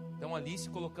 Estão ali se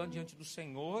colocando diante do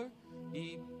Senhor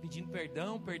e pedindo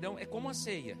perdão. É como a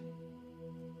ceia.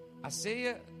 A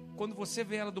ceia, quando você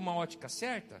vê ela de uma ótica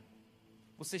certa,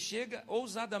 você chega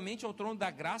ousadamente ao trono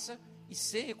da graça e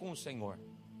ceia com o Senhor.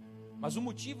 Mas o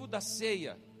motivo da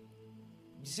ceia,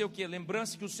 de ser o quê?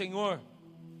 Lembrança que o Senhor,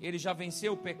 Ele já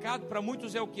venceu o pecado, para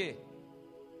muitos é o quê?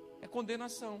 É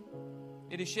condenação.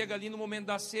 Ele chega ali no momento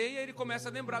da ceia e ele começa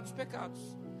a lembrar dos pecados.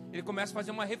 Ele começa a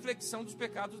fazer uma reflexão dos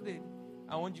pecados dele,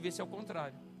 aonde devia ser ao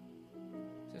contrário.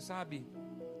 Você sabe,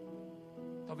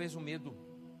 talvez o medo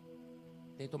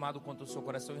tenha tomado conta do seu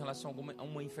coração em relação a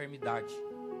uma enfermidade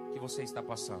que você está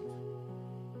passando,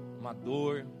 uma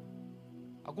dor,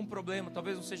 algum problema,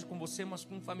 talvez não seja com você, mas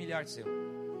com um familiar seu.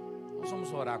 Nós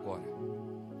vamos orar agora,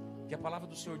 porque a palavra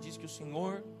do Senhor diz que o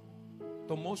Senhor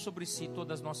tomou sobre si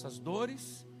todas as nossas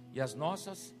dores e as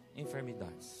nossas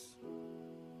enfermidades.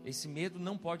 Esse medo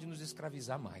não pode nos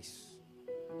escravizar mais.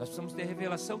 Nós precisamos ter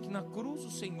revelação que na cruz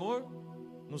o Senhor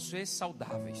nos fez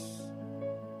saudáveis.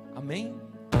 Amém?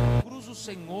 Na cruz o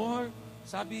Senhor,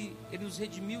 sabe, Ele nos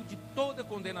redimiu de toda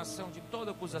condenação, de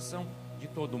toda acusação, de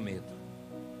todo medo.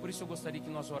 Por isso eu gostaria que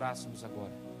nós orássemos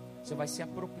agora. Você vai se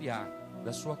apropriar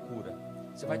da sua cura.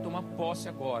 Você vai tomar posse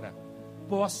agora.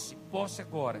 Posse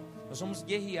agora. Nós vamos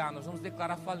guerrear, nós vamos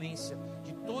declarar falência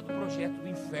de todo projeto do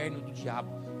inferno, do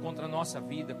diabo, contra a nossa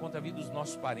vida, contra a vida dos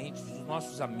nossos parentes, dos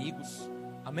nossos amigos.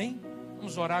 Amém?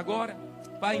 Vamos orar agora.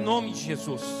 Pai, em nome de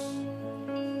Jesus,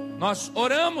 nós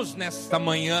oramos nesta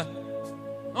manhã.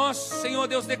 Nós, Senhor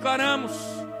Deus, declaramos: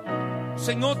 o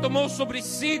Senhor tomou sobre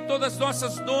si todas as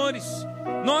nossas dores,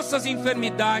 nossas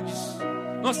enfermidades.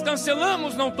 Nós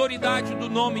cancelamos na autoridade do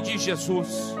nome de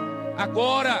Jesus.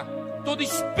 Agora, todo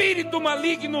espírito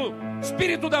maligno,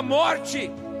 espírito da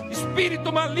morte,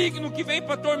 espírito maligno que vem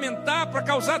para atormentar, para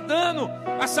causar dano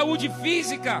à saúde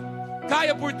física,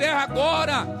 caia por terra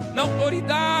agora, na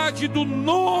autoridade do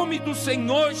nome do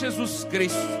Senhor Jesus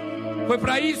Cristo. Foi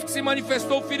para isso que se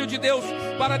manifestou o Filho de Deus,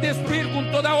 para destruir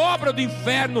com toda a obra do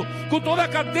inferno, com toda a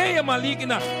cadeia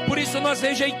maligna. Por isso nós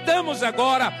rejeitamos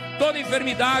agora toda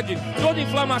enfermidade, toda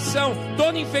inflamação,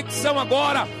 toda infecção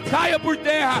agora, caia por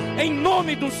terra, em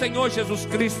nome do Senhor Jesus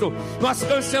Cristo. Nós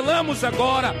cancelamos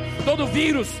agora todo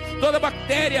vírus, toda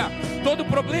bactéria, todo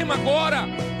problema agora,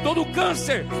 todo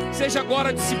câncer, seja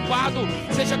agora dissipado,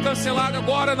 seja cancelado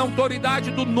agora na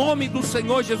autoridade do nome do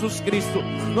Senhor Jesus Cristo.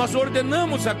 Nós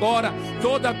ordenamos agora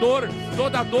toda dor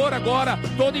agora,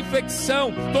 toda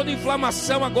infecção, toda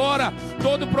inflamação agora,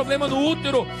 todo problema no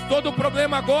útero, todo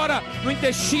problema agora no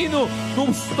intestino, no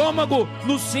estômago,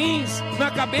 nos rins, na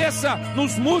cabeça,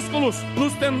 nos músculos,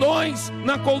 nos tendões,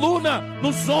 na coluna,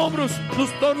 nos ombros,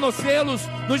 nos tornozelos,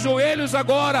 nos joelhos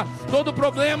agora, todo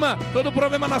problema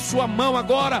na sua mão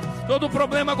agora, todo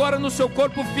problema agora no seu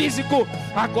corpo físico,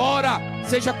 agora,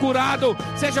 seja curado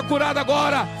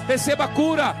agora, receba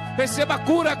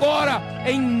cura agora,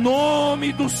 em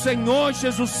nome do Senhor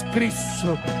Jesus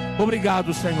Cristo.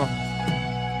 Obrigado, Senhor,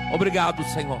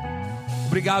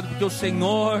 obrigado porque o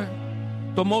Senhor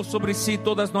tomou sobre si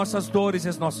todas as nossas dores e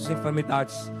as nossas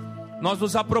enfermidades. Nós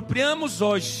nos apropriamos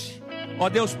hoje, ó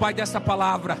Deus Pai, dessa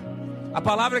palavra, a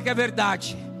palavra que é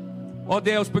verdade, ó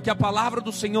Deus, porque a palavra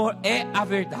do Senhor é a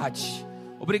verdade.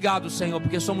 Obrigado, Senhor,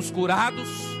 porque somos curados,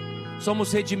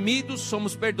 somos redimidos,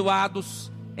 somos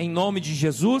perdoados, em nome de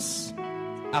Jesus,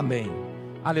 amém.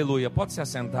 Aleluia, pode se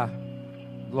assentar.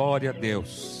 Glória a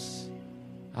Deus,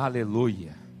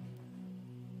 aleluia.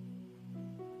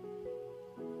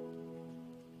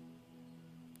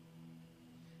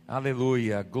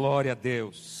 Aleluia, glória a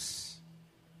Deus,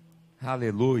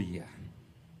 aleluia.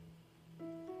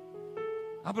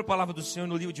 Abra a palavra do Senhor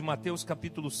no livro de Mateus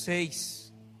capítulo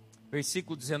 6,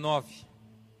 versículo 19.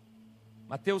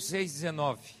 Mateus 6,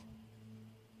 19.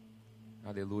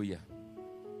 Aleluia.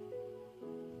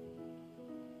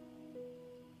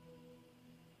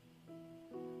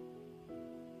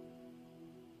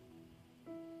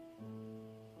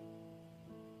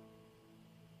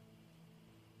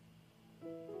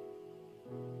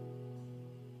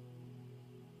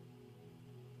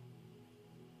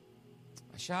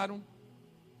 Acharam?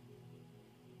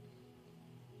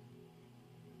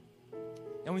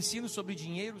 É um ensino sobre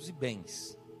dinheiros e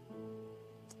bens.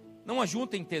 Não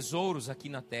ajuntem tesouros aqui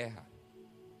na terra,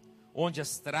 onde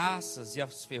as traças e a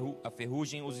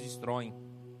ferrugem os destroem,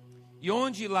 e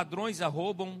onde ladrões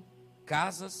arrombam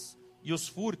casas e os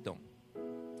furtam.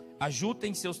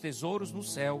 Ajuntem seus tesouros no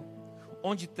céu,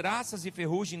 onde traças e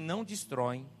ferrugem não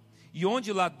destroem, e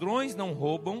onde ladrões não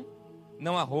roubam,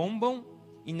 não arrombam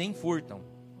e nem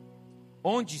furtam.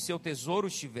 Onde seu tesouro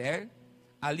estiver,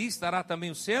 ali estará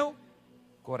também o seu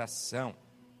coração.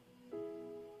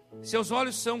 Seus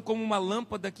olhos são como uma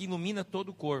lâmpada que ilumina todo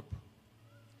o corpo.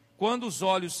 Quando os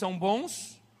olhos são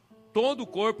bons, todo o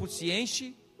corpo se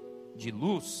enche de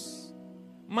luz.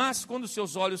 Mas quando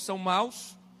seus olhos são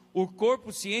maus, o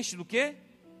corpo se enche do quê?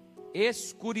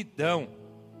 Escuridão.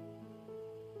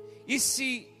 E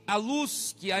se a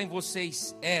luz que há em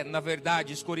vocês é, na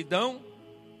verdade, escuridão,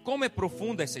 como é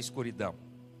profunda essa escuridão?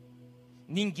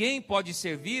 Ninguém pode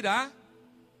servir a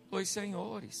dois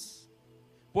senhores,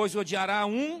 pois odiará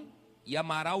um e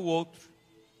amará o outro.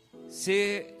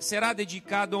 Será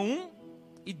dedicado a um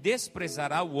e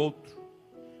desprezará o outro.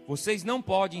 Vocês não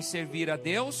podem servir a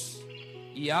Deus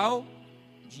e ao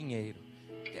dinheiro.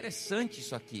 Interessante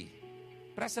isso aqui.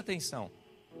 Presta atenção.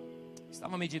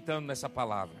 Estava meditando nessa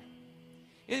palavra.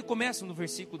 Ele começa no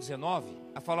versículo 19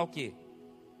 a falar o quê?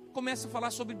 Começa a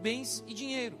falar sobre bens e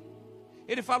dinheiro.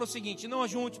 Ele fala o seguinte: não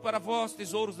ajunte para vós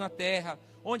tesouros na terra,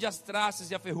 onde as traças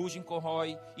e a ferrugem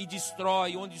corrói e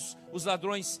destrói, onde os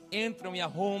ladrões entram e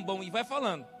arrombam, e vai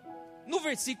falando. No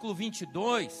versículo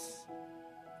 22,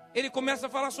 ele começa a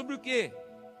falar sobre o quê?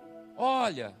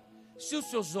 Olha, se os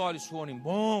seus olhos forem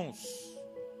bons,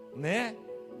 né?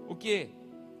 O quê?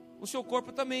 O seu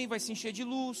corpo também vai se encher de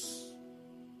luz.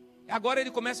 Agora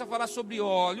ele começa a falar sobre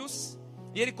olhos,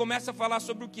 e ele começa a falar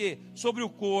sobre o quê? Sobre o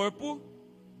corpo.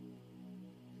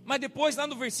 Mas depois, lá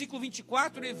no versículo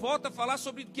 24, ele volta a falar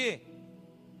sobre o quê?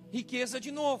 Riqueza de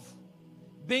novo,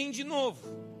 bem de novo.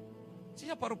 Você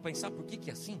já parou para pensar por que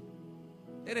é assim?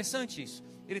 Interessante isso.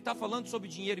 Ele está falando sobre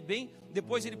dinheiro e bem,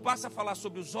 depois ele passa a falar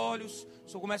sobre os olhos,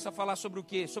 começa a falar sobre o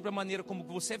quê? Sobre a maneira como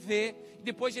você vê, e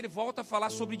depois ele volta a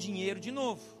falar sobre dinheiro de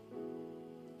novo.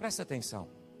 Presta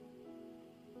atenção.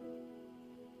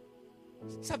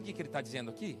 Sabe o que ele está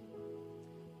dizendo aqui?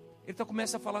 Ele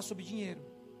começa a falar sobre dinheiro.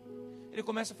 Ele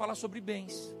começa a falar sobre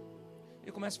bens.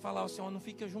 Ele começa a falar assim: ó, não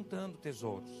fica juntando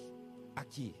tesouros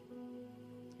aqui.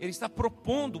 Ele está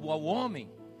propondo ao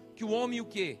homem que o homem o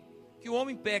quê? Que o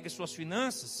homem pegue suas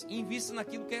finanças e invista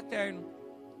naquilo que é eterno.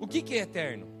 O que é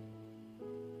eterno?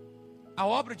 A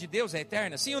obra de Deus é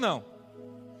eterna, sim ou não?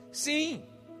 Sim.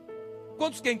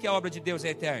 Quantos querem que a obra de Deus é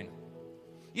eterna?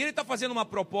 E ele está fazendo uma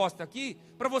proposta aqui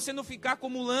para você não ficar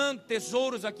acumulando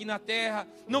tesouros aqui na terra,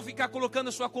 não ficar colocando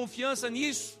a sua confiança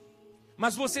nisso,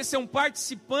 mas você ser um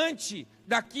participante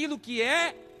daquilo que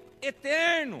é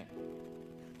eterno.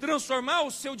 Transformar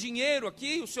o seu dinheiro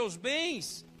aqui, os seus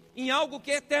bens, em algo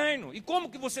que é eterno. E como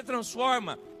que você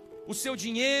transforma o seu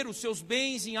dinheiro, os seus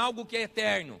bens em algo que é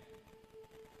eterno?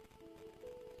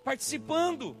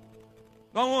 Participando.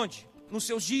 Aonde? Nos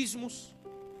seus dízimos,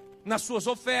 nas suas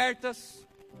ofertas.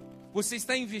 Você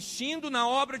está investindo na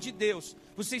obra de Deus.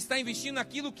 Você está investindo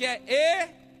naquilo que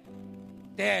é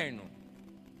eterno.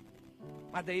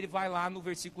 Mas daí ele vai lá no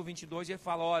versículo 22 e ele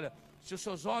fala: olha, se os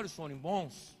seus olhos forem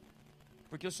bons,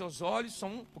 porque os seus olhos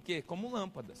são o quê? Como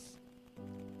lâmpadas.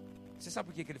 Você sabe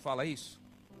por que ele fala isso?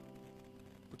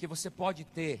 Porque você pode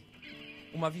ter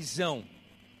uma visão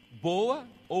boa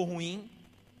ou ruim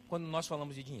quando nós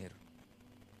falamos de dinheiro.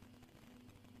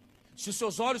 Se os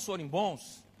seus olhos forem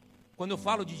bons, quando eu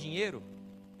falo de dinheiro,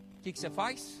 o que você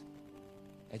faz?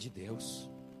 É de Deus.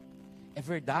 É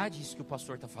verdade isso que o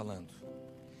pastor está falando.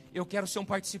 Eu quero ser um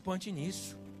participante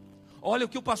nisso. Olha, o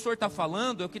que o pastor está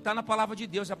falando é o que está na palavra de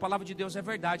Deus. E a palavra de Deus é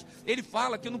verdade. Ele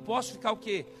fala que eu não posso ficar o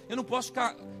quê? Eu não posso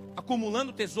ficar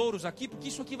acumulando tesouros aqui, porque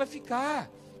isso aqui vai ficar.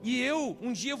 E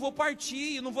um dia eu vou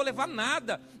partir, eu não vou levar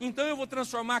nada. Então eu vou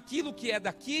transformar aquilo que é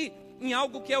daqui em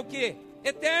algo que é o quê?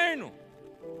 Eterno.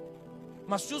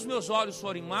 Mas se os meus olhos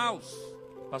forem maus,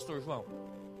 pastor João,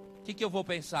 o que eu vou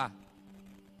pensar?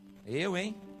 Eu,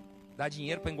 hein? Dar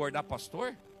dinheiro para engordar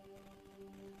pastor?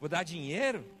 Vou dar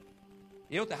dinheiro?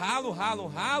 Eu ralo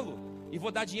e vou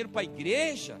dar dinheiro para a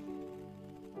igreja?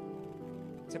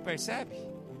 Você percebe?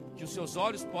 Que os seus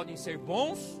olhos podem ser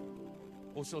bons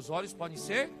ou seus olhos podem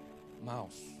ser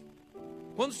maus.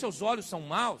 Quando os seus olhos são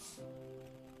maus,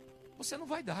 você não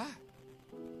vai dar.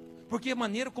 Porque a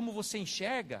maneira como você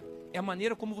enxerga é a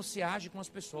maneira como você age com as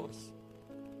pessoas.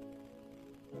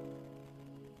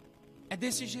 É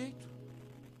desse jeito.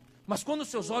 Mas quando os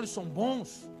seus olhos são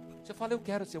bons, Você fala, eu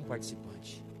quero ser um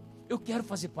participante. Eu quero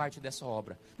fazer parte dessa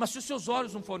obra. Mas se os seus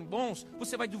olhos não forem bons,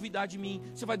 você vai duvidar de mim,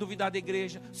 você vai duvidar da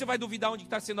igreja, você vai duvidar onde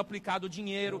está sendo aplicado o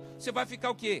dinheiro. Você vai ficar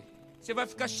o quê? Você vai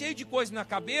ficar cheio de coisa na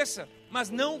cabeça, mas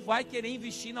não vai querer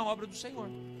investir na obra do Senhor.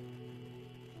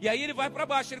 E aí ele vai para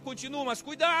baixo, ele continua, mas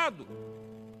cuidado.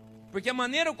 Porque a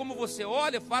maneira como você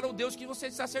olha, fala o Deus que você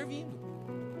está servindo.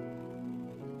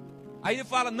 Aí ele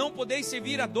fala, não podeis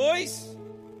servir a dois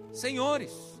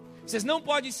senhores. Vocês não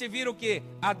podem servir o quê?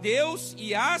 A Deus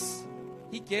e as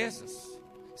riquezas.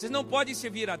 Vocês não podem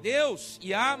servir a Deus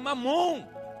e a Mamon.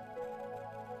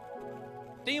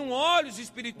 Tenham olhos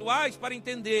espirituais para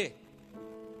entender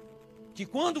que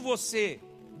quando você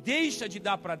deixa de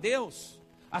dar para Deus,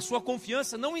 a sua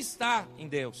confiança não está em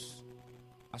Deus.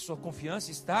 A sua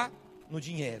confiança está no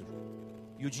dinheiro.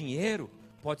 E o dinheiro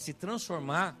pode se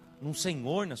transformar num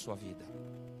senhor na sua vida.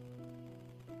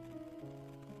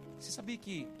 Você sabia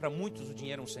que para muitos o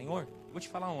dinheiro é um senhor? Vou te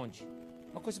falar onde.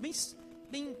 Uma coisa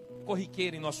bem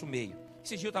corriqueira em nosso meio.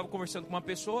 Esse dia eu estava conversando com uma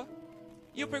pessoa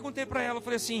e eu perguntei para ela, eu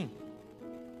falei assim,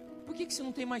 por que você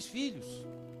não tem mais filhos,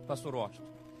 pastor Washington?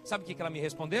 Sabe o que ela me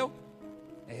respondeu?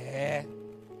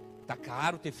 Tá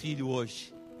caro ter filho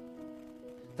hoje.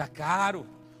 Tá caro.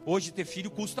 Hoje ter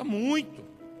filho custa muito.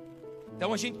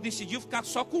 Então a gente decidiu ficar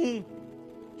só com um.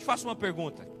 Te faço uma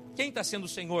pergunta. Quem está sendo o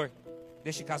senhor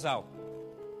deste casal?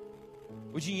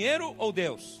 O dinheiro ou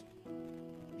Deus?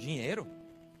 Dinheiro.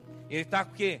 Ele está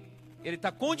o quê? Ele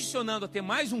está condicionando a ter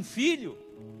mais um filho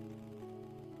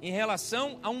em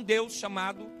relação a um Deus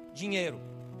chamado dinheiro,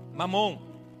 Mamon.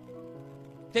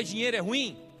 Ter dinheiro é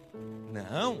ruim?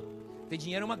 Não. Ter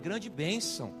dinheiro é uma grande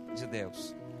bênção de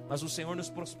Deus. Mas o Senhor nos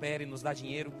prospera e nos dá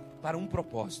dinheiro para um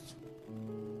propósito,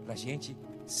 para a gente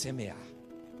semear.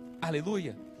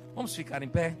 Aleluia. Vamos ficar em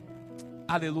pé?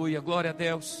 Aleluia, glória a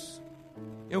Deus.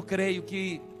 Eu creio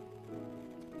que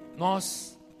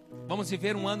nós vamos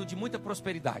viver um ano de muita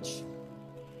prosperidade,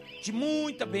 de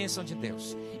muita bênção de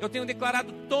Deus. Eu tenho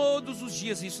declarado todos os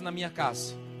dias isso na minha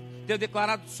casa. Tenho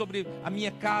declarado sobre a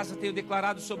minha casa, tenho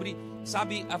declarado sobre,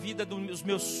 sabe, a vida dos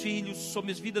meus filhos,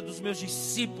 sobre a vida dos meus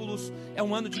discípulos. É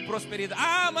um ano de prosperidade.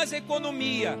 Ah, mas a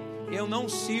economia, eu não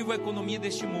sirvo a economia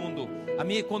deste mundo. A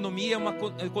minha economia é uma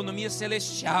economia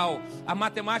celestial. A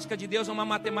matemática de Deus é uma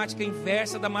matemática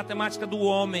inversa da matemática do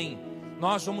homem.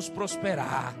 Nós vamos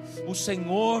prosperar, o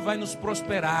Senhor vai nos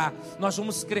prosperar, nós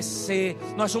vamos crescer,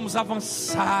 nós vamos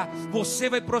avançar, você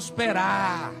vai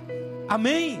prosperar,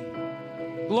 amém?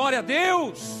 Glória a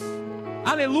Deus,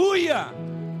 aleluia.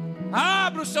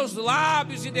 Abra os seus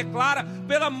lábios e declara,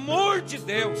 pelo amor de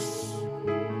Deus,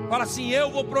 fala assim,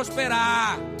 eu vou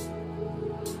prosperar.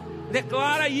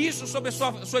 Declara isso sobre a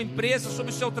sua empresa,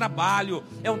 sobre o seu trabalho.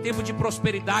 É um tempo de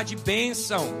prosperidade e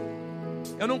bênção.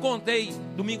 Eu não contei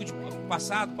domingo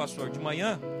passado, pastor, de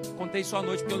manhã, contei só à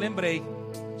noite, porque eu lembrei,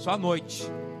 só à noite.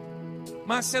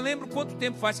 Mas você lembra quanto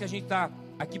tempo faz que a gente está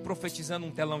aqui profetizando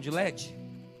um telão de LED?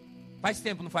 Faz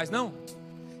tempo, não faz não?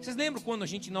 Vocês lembram quando a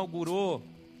gente inaugurou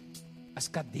as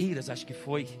cadeiras, acho que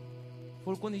foi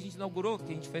quando a gente inaugurou,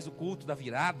 que a gente fez o culto da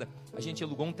virada, a gente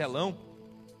alugou um telão,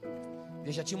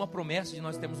 e já tinha uma promessa de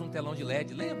nós termos um telão de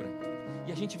LED, lembra?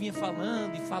 E a gente vinha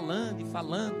falando e falando e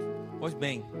falando. Pois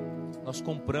bem, nós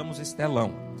compramos esse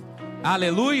telão.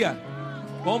 Aleluia!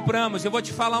 Compramos. Eu vou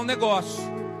te falar um negócio.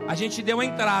 A gente deu a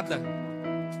entrada,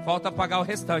 falta pagar o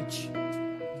restante.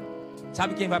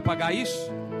 Sabe quem vai pagar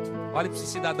isso? Olha para esse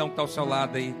cidadão que está ao seu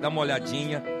lado aí, dá uma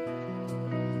olhadinha.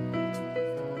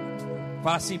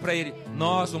 Fala assim para ele: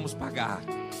 nós vamos pagar.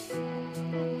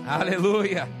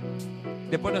 Aleluia!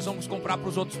 Depois nós vamos comprar para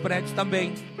os outros prédios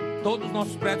também. Todos os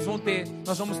nossos prédios vão ter.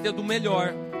 Nós vamos ter do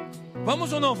melhor.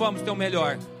 Vamos ou não vamos ter o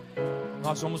melhor?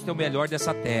 Nós vamos ter o melhor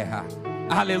dessa terra.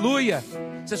 Aleluia!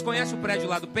 Vocês conhecem o prédio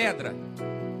lá do Pedra?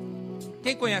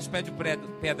 Quem conhece o prédio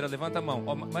Pedra? Levanta a mão.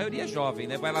 A maioria é jovem,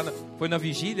 né? Vai lá, foi na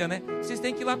vigília, né? Vocês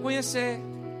têm que ir lá conhecer.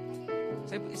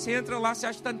 Você entra lá, você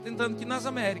acha que está tentando aqui nas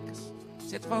Américas.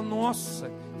 Você fala, nossa,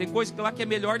 tem coisa lá que é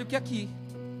melhor do que aqui.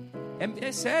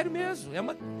 É sério mesmo, é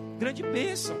uma grande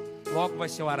bênção. Logo vai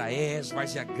ser o Araés, vai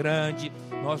ser a Grande.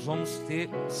 Nós vamos ter,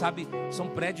 sabe, são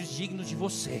prédios dignos de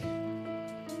você.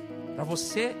 Para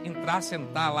você entrar,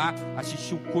 sentar lá,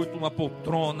 assistir o culto numa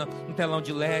poltrona, um telão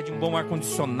de LED, um bom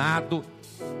ar-condicionado.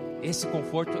 Esse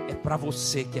conforto é para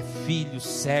você que é filho,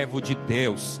 servo de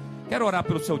Deus. Quero orar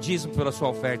pelo seu dízimo, pela sua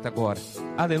oferta agora.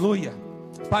 Aleluia.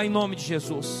 Pai, em nome de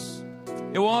Jesus,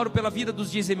 eu oro pela vida dos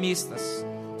dizimistas,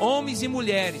 homens e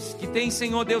mulheres que têm,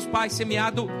 Senhor Deus Pai,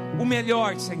 semeado o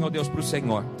melhor, Senhor Deus, para o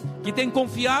Senhor, que têm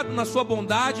confiado na sua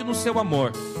bondade e no seu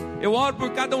amor. Eu oro por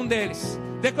cada um deles,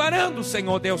 declarando,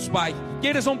 Senhor Deus Pai, que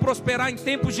eles vão prosperar em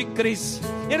tempos de crise.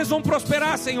 Eles vão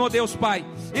prosperar, Senhor Deus Pai.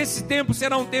 Esse tempo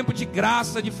será um tempo de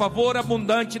graça, de favor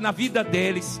abundante na vida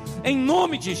deles, em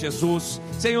nome de Jesus.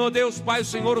 Senhor Deus Pai, o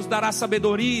Senhor os dará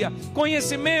sabedoria,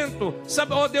 conhecimento,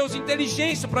 ó Deus,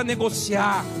 inteligência para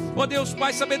negociar, ó Deus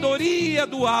Pai, sabedoria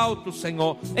do alto,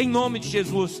 Senhor, em nome de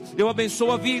Jesus. Eu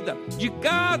abençoo a vida de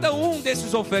cada um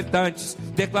desses ofertantes,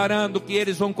 declarando que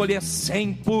eles vão colher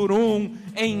 100 por 1,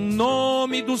 em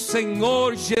nome do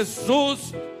Senhor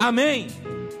Jesus, amém.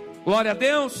 Glória a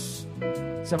Deus.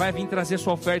 Você vai vir trazer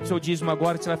sua oferta, seu dízimo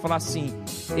agora, que você vai falar assim: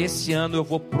 esse ano eu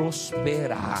vou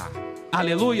prosperar.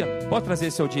 Aleluia. Pode trazer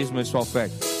seu dízimo e sua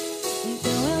oferta.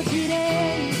 Então eu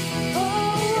direi,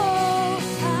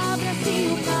 abra-se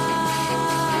o mar,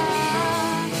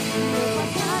 eu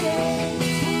passarei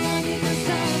pulando e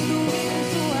dançando em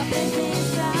sua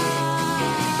presença.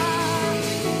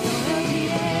 Então eu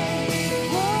direi,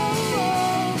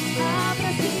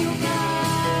 abra-se o mar,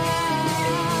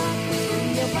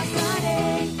 eu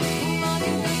passarei pulando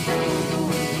e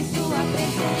dançando em sua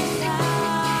presença.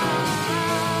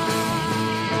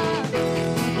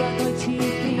 Quando a noite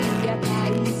fria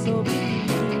cair sobre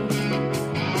mim,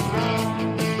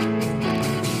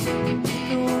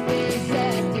 no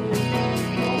deserto eu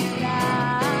vou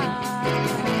encontrar.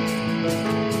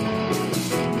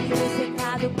 Fui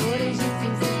secado por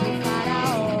egípcios e por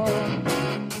faraó,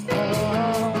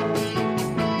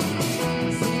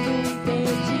 sendo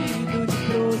impedido de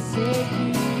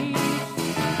prosseguir.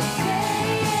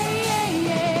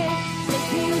 Sei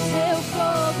que o seu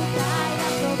fogo cairá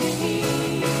sobre mim.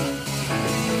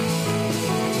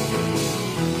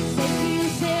 Sei que o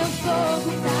seu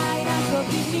fogo cairá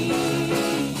sobre mim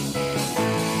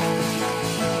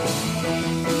e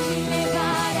me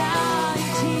levará a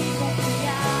te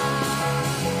confiar.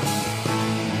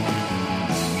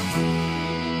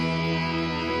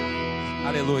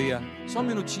 Aleluia. Só um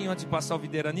minutinho antes de passar o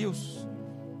Videira News.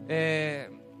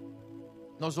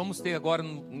 Nós vamos ter agora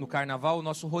no Carnaval o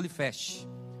nosso Holy Fest.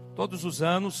 Todos os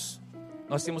anos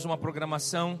nós temos uma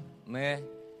programação, né,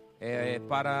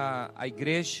 para a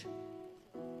igreja.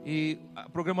 E a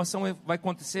programação vai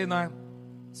acontecer na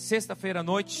sexta-feira à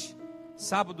noite,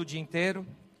 sábado o dia inteiro,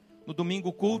 no domingo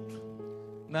o culto.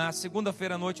 Na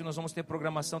segunda-feira à noite nós vamos ter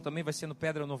programação também, vai ser no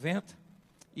Pedra 90.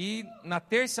 E na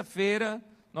terça-feira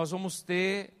nós vamos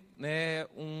ter, né,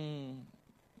 um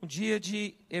dia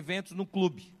de eventos no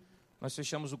clube. Nós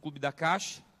fechamos o Clube da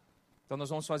Caixa. Então nós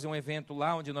vamos fazer um evento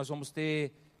lá, onde nós vamos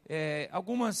ter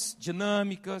algumas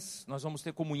dinâmicas, nós vamos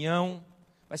ter comunhão.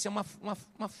 Vai ser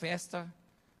uma festa,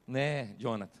 né,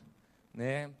 Jonathan?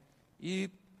 Né? E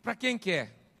para quem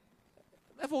quer?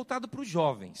 É voltado para os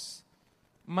jovens.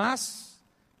 Mas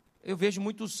eu vejo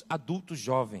muitos adultos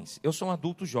jovens. Eu sou um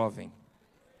adulto jovem.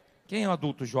 Quem é um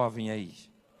adulto jovem aí?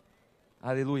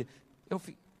 Aleluia.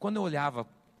 Quando eu olhava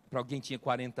para alguém que tinha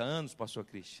 40 anos, pastor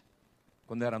Cristian,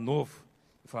 quando eu era novo,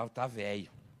 eu falava, tá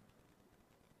velho.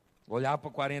 Olhava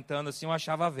para 40 anos assim, eu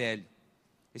achava velho.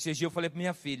 Esse dia eu falei para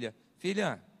minha filha,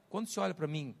 filha, quando você olha para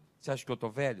mim, você acha que eu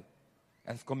estou velho?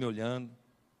 Ela ficou me olhando.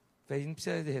 Eu falei, não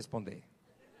precisa de responder.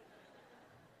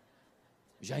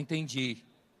 Já entendi.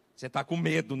 Você está com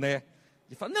medo, né?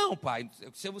 Ele falou, não, pai,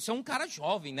 você é um cara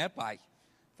jovem, né, pai? Eu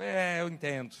falei, eu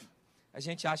entendo. A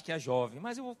gente acha que é jovem,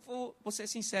 mas eu vou ser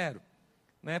sincero.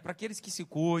 Né? Para aqueles que se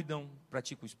cuidam,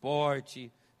 praticam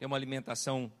esporte, tem uma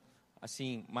alimentação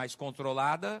assim mais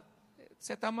controlada,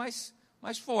 você está mais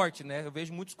forte, né? Eu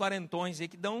vejo muitos quarentões aí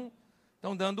que estão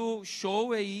dando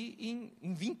show aí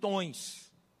em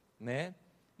vintões, né?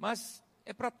 Mas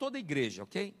é para toda a igreja,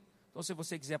 ok? Então, se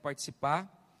você quiser participar,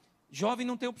 jovem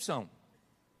não tem opção.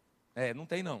 Não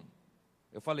tem não.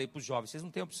 Eu falei para os jovens, vocês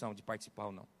não têm opção de participar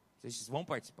ou não. Vocês vão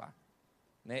participar.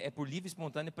 Né? É por livre,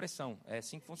 espontânea pressão. É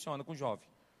assim que funciona com o jovem.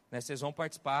 Né? Vocês vão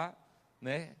participar,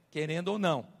 né? Querendo ou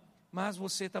não. Mas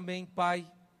você também, pai,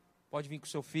 pode vir com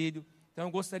seu filho. Então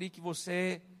eu gostaria que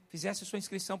você fizesse a sua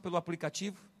inscrição pelo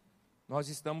aplicativo. Nós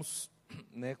estamos,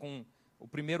 né, com o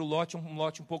primeiro lote, um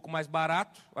lote um pouco mais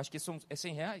barato. Acho que é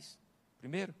R$100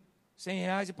 primeiro.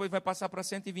 R$100, depois vai passar para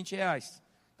R$120.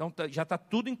 Então já está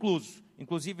tudo incluso.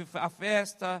 Inclusive a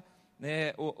festa,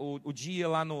 né, o dia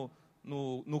lá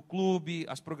no clube,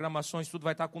 as programações, tudo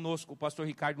vai estar conosco. O pastor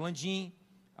Ricardo Landim,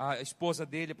 a esposa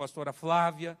dele, a pastora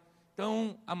Flávia.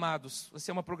 Então, amados, vai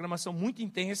ser uma programação muito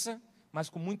intensa, mas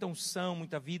com muita unção,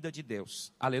 muita vida de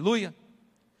Deus. Aleluia.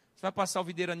 Você vai passar o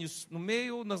Videira News no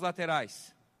meio ou nas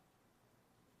laterais?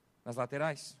 Nas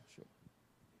laterais? Show.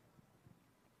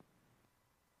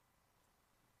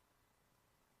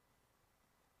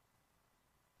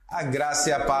 A graça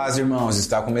e a paz, irmãos,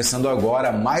 está começando agora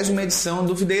mais uma edição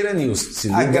do Videira News. Se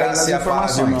liga aí nas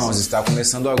informações. Irmãos, está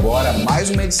começando agora mais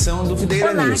uma edição do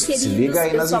Videira News. Se liga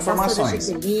aí nas informações.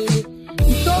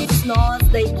 E todos nós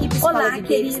da equipe Escola de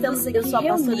Deus estamos aqui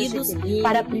reunidos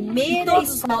para a primeira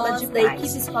escola de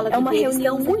paz. É uma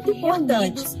reunião muito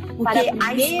importante, porque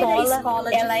a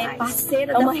escola ela é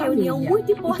parceira da família. É uma reunião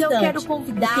muito importante. Então eu quero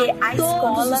convidar a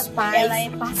escola, ela é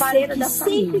parceira da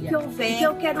família. Sempre que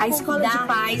houver a escola de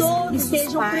paz,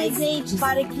 estejam presentes,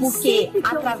 para que porque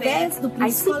através do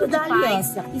princípio da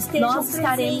aliança nós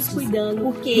estaremos cuidando,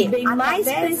 porque bem mais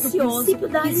precioso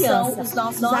da aliança os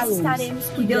nossos alunos. Estaremos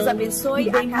cuidando. Deus abençoe.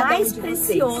 O bem mais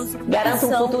precioso. Garanta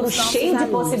um futuro cheio de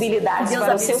possibilidades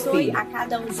para o seu filho.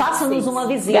 Faça-nos uma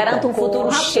visita. Garanta um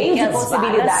futuro cheio de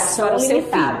possibilidades para o seu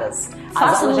filho.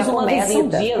 Faça-nos uma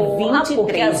visita dia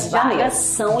 23 de janeiro.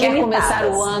 Quer começar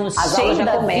o ano cheio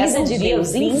da vida de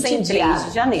Deus incendiado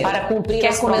de janeiro. Para cumprir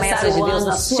as promessas de Deus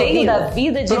na sua vida. Da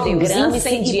vida de Deus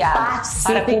incendiado.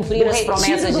 Para cumprir as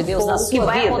promessas de Deus na sua vida. Que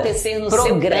vai acontecer no seu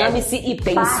programe-se e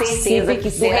tem certeza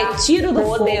que será o retiro do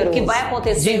fogo que vai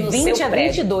acontecer no seu prédio.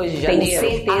 22 de janeiro. Tem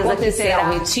certeza que será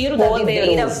o retiro da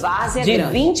videira Várzea Grande.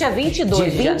 De 20 a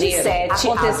 22 de janeiro.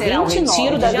 Acontecerá o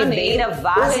retiro da videira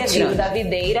Várzea Grande. Da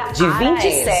videira de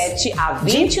 27 a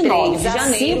 29 de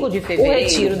janeiro, 5 de fevereiro, o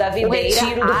retiro da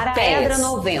videira do Pedra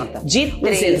 90. De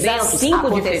 3 a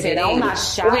 5 de fevereiro, na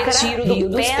chácara, o retiro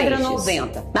do Pedra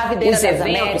 90. Na videira das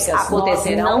Américas,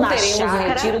 acontecerão na chácara, o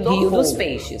retiro do Rio dos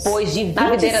Peixes. Pois de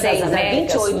 26 a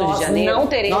 28 de janeiro,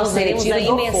 nós teremos a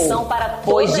imersão para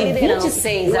toda a liderança.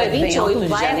 26 a 28 de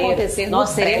janeiro,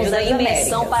 nós teremos a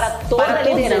imersão para toda a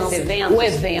liderança. O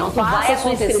evento vai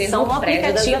acontecer no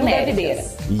aplicativo da videira.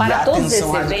 Para todos esses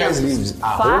eventos,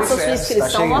 faça sua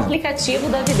inscrição no aplicativo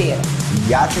da videira.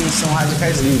 E atenção,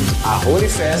 Radicais Livres, a Holy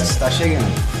Fest está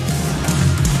chegando.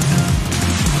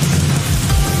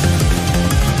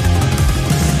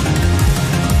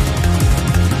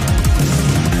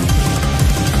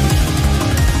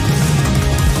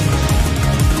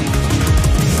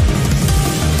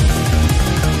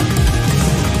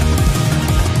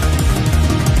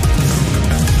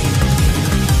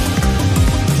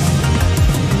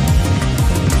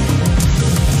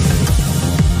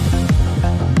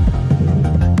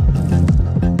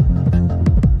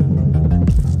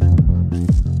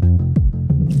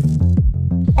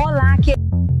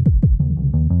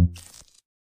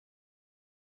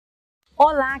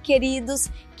 Olá, queridos,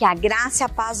 que a graça e a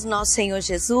paz do nosso Senhor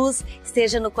Jesus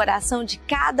esteja no coração de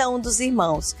cada um dos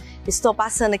irmãos. Estou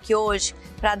passando aqui hoje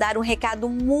para dar um recado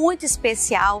muito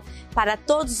especial para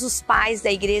todos os pais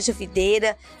da Igreja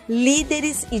Videira,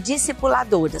 líderes e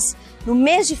discipuladoras. No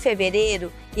mês de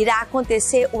fevereiro irá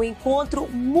acontecer o encontro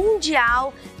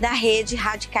mundial da rede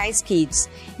Radicais Kids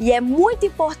e é muito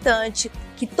importante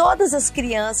que todas as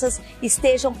crianças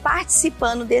estejam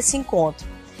participando desse encontro.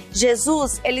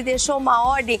 Jesus, ele deixou uma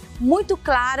ordem muito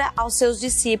clara aos seus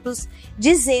discípulos,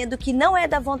 dizendo que não é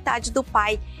da vontade do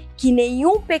Pai que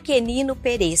nenhum pequenino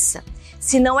pereça.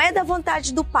 Se não é da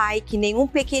vontade do Pai que nenhum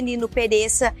pequenino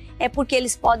pereça, é porque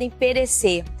eles podem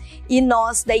perecer. E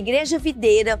nós, da Igreja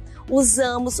Videira,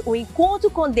 usamos o encontro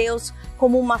com Deus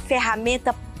como uma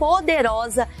ferramenta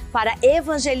poderosa para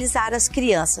evangelizar as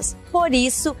crianças. Por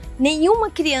isso,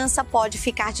 nenhuma criança pode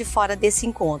ficar de fora desse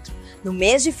encontro. No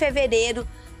mês de fevereiro,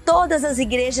 todas as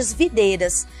igrejas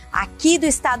videiras, aqui do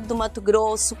estado do Mato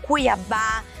Grosso,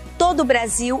 Cuiabá, todo o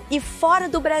Brasil e fora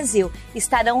do Brasil,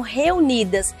 estarão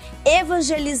reunidas,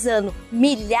 evangelizando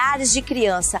milhares de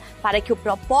crianças para que o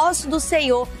propósito do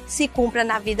Senhor se cumpra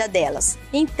na vida delas.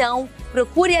 Então,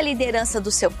 procure a liderança do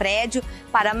seu prédio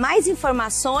para mais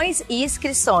informações e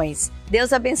inscrições.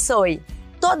 Deus abençoe!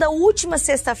 Toda última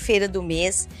sexta-feira do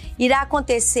mês irá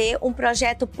acontecer um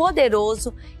projeto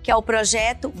poderoso, que é o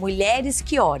projeto Mulheres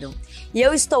que Oram. E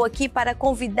eu estou aqui para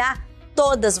convidar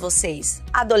todas vocês,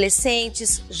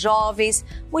 adolescentes, jovens,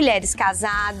 mulheres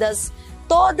casadas,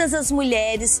 todas as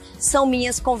mulheres são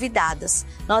minhas convidadas.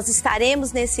 Nós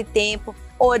estaremos nesse tempo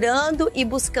orando e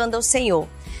buscando ao Senhor.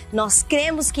 Nós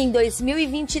cremos que em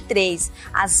 2023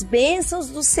 as bênçãos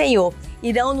do Senhor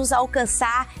irão nos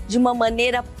alcançar de uma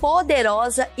maneira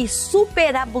poderosa e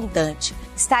superabundante.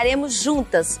 Estaremos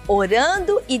juntas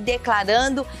orando e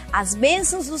declarando as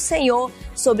bênçãos do Senhor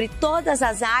sobre todas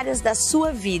as áreas da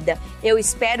sua vida. Eu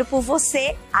espero por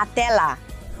você. Até lá!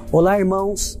 Olá,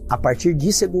 irmãos! A partir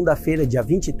de segunda-feira, dia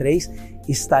 23,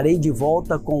 estarei de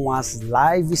volta com as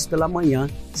lives pela manhã,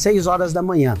 6 horas da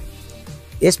manhã.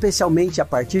 Especialmente a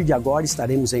partir de agora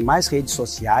estaremos em mais redes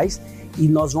sociais e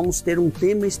nós vamos ter um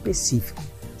tema específico: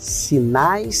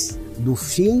 sinais do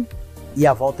fim e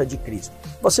a volta de Cristo.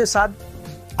 Você sabe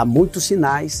Há muitos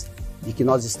sinais de que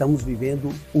nós estamos vivendo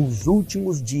os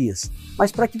últimos dias.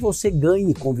 Mas para que você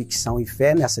ganhe convicção e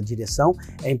fé nessa direção,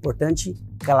 é importante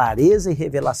clareza e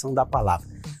revelação da palavra.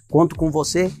 Conto com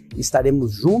você,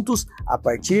 estaremos juntos a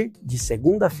partir de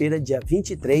segunda-feira, dia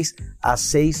 23, às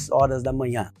 6 horas da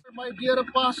manhã. My dear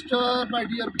pastor, my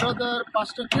dear brother,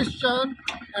 Pastor Christian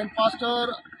and Pastor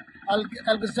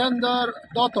Alexander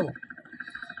Dotto.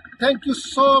 Thank you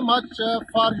so much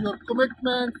for your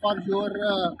commitment, for your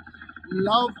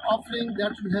love offering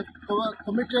that you have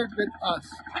committed with us.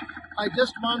 I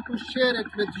just want to share it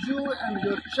with you and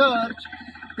your church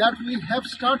that we have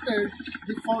started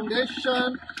the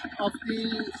foundation of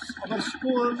our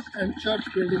school and church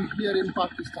building here in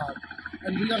Pakistan.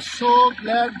 And we are so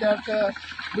glad that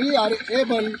we are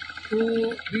able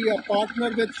to be a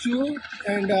partner with you.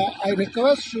 And I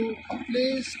request you,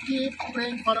 please keep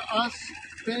praying for us,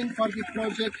 praying for the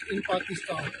project in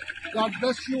Pakistan. God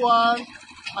bless you all.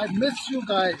 I miss you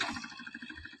guys.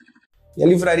 E a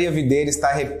Livraria Videira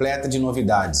está repleta de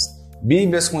novidades.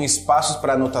 Bíblias com espaços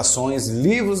para anotações,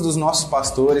 livros dos nossos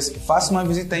pastores. Faça uma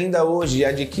visita ainda hoje e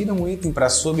adquira um item para a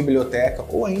sua biblioteca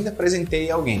ou ainda presenteie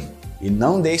alguém. E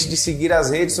não deixe de seguir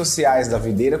as redes sociais da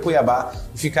Videira Cuiabá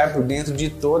e ficar por dentro de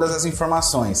todas as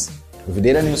informações. O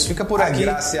Videira News fica por aqui.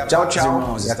 Tchau, tchau,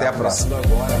 irmãos, e até a próxima.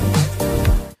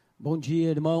 Bom dia,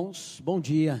 irmãos. Bom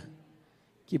dia.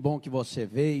 Que bom que você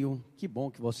veio, que bom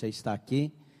que você está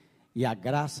aqui e a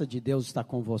graça de Deus está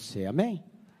com você, amém?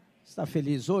 Está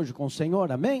feliz hoje com o Senhor,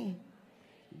 amém?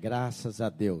 Graças a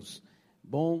Deus.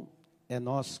 Bom é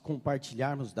nós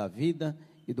compartilharmos da vida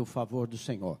e do favor do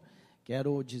Senhor.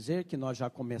 Quero dizer que nós já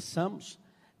começamos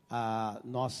a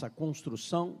nossa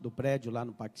construção do prédio lá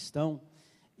no Paquistão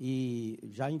e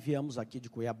já enviamos aqui de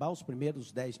Cuiabá os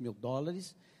primeiros $10 mil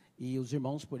e os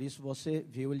irmãos, por isso você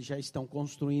viu, eles já estão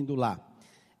construindo lá.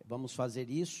 Vamos fazer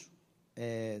isso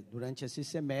durante esse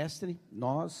semestre,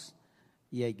 nós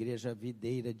e a Igreja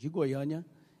Videira de Goiânia,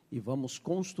 e vamos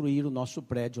construir o nosso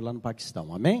prédio lá no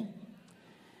Paquistão, amém?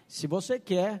 Se você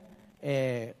quer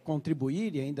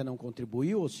contribuir e ainda não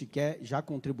contribuiu, ou se já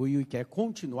contribuiu e quer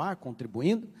continuar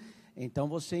contribuindo, então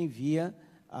você envia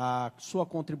a sua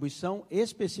contribuição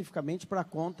especificamente para a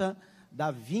conta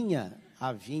da Vinha.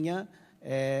 A Vinha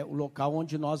é o local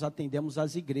onde nós atendemos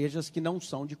as igrejas que não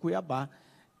são de Cuiabá,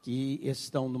 que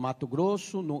estão no Mato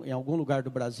Grosso, em algum lugar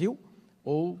do Brasil,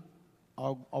 ou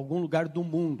algum lugar do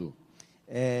mundo.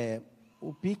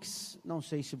 O Pix, não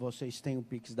sei se vocês têm o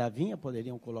Pix da Vinha,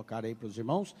 poderiam colocar aí para os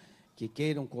irmãos que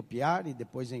queiram copiar e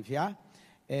depois enviar.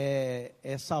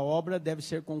 Essa obra deve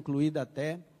ser concluída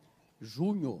até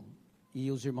junho, e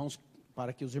os irmãos,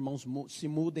 para que os irmãos se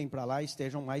mudem para lá e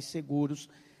estejam mais seguros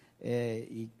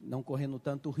e não correndo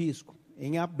tanto risco.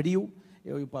 Em abril,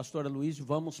 eu e o pastor Aloysio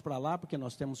vamos para lá, porque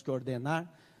nós temos que ordenar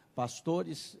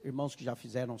pastores, irmãos que já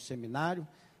fizeram seminário.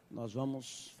 Nós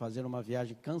vamos fazer uma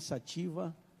viagem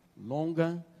cansativa,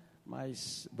 longa,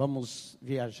 mas vamos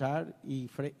viajar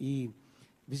e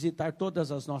visitar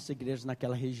todas as nossas igrejas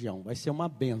naquela região. Vai ser uma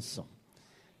bênção.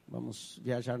 Vamos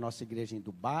viajar nossa igreja em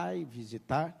Dubai,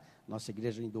 visitar nossa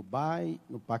igreja em Dubai,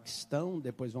 no Paquistão,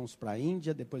 depois vamos para a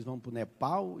Índia, depois vamos para o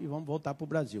Nepal e vamos voltar para o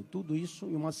Brasil. Tudo isso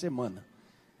em uma semana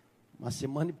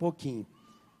e pouquinho.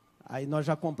 Aí nós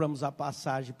já compramos a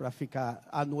passagem para ficar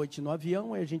à noite no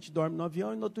avião, aí a gente dorme no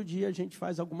avião e no outro dia a gente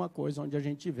faz alguma coisa onde a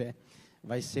gente estiver.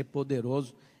 Vai ser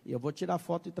poderoso. E eu vou tirar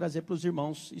foto e trazer para os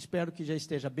irmãos. Espero que já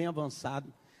esteja bem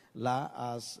avançado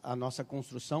lá a nossa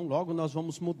construção. Logo nós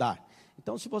vamos mudar.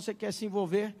 Então, se você quer se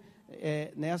envolver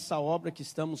nessa obra que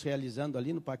estamos realizando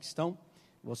ali no Paquistão,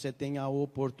 você tem a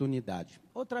oportunidade.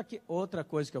 Outra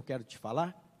coisa que eu quero te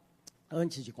falar,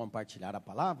 antes de compartilhar a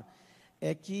palavra,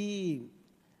 é que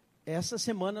essa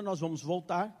semana nós vamos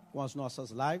voltar com as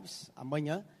nossas lives.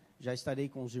 Amanhã já estarei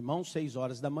com os irmãos, 6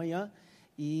 horas da manhã,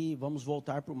 e vamos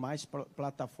voltar por mais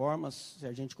plataformas. Se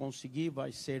a gente conseguir,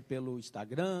 vai ser pelo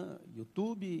Instagram,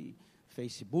 YouTube,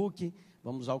 Facebook.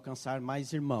 Vamos alcançar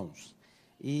mais irmãos.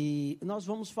 E nós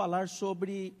vamos falar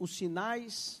sobre os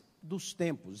sinais dos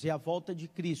tempos e a volta de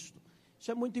Cristo.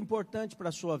 Isso é muito importante para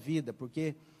a sua vida,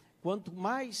 porque quanto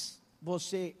mais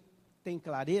você tem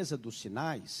clareza dos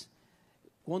sinais,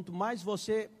 quanto mais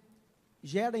você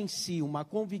gera em si uma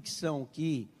convicção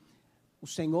que o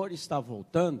Senhor está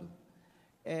voltando,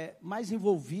 mais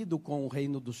envolvido com o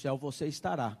reino do céu você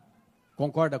estará.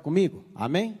 Concorda comigo?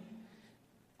 Amém?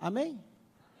 Amém?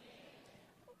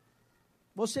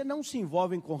 Você não se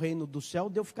envolve com o reino do céu,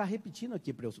 de eu ficar repetindo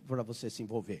aqui para você se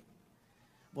envolver.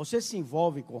 Você se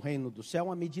envolve com o reino do céu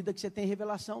à medida que você tem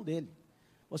revelação dele.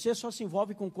 Você só se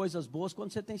envolve com coisas boas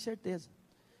quando você tem certeza.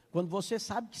 Quando você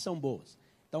sabe que são boas.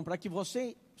 Então, para que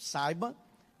você saiba,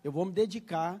 eu vou me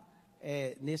dedicar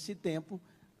nesse tempo,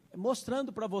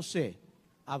 mostrando para você,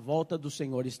 a volta do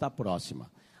Senhor está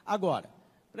próxima. Agora,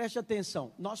 preste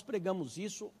atenção, nós pregamos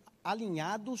isso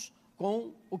alinhados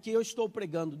com o que eu estou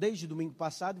pregando desde domingo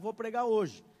passado e vou pregar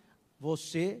hoje.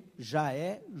 Você já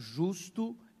é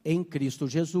justo em Cristo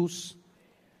Jesus.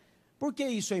 Por que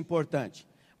isso é importante?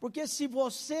 Porque se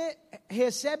você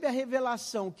recebe a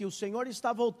revelação que o Senhor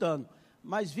está voltando,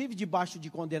 mas vive debaixo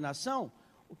de condenação,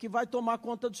 o que vai tomar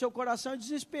conta do seu coração é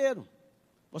desespero.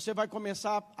 Você vai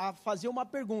começar a fazer uma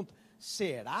pergunta: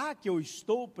 será que eu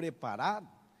estou preparado?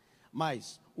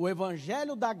 Mas o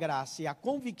Evangelho da Graça e a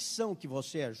convicção que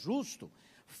você é justo,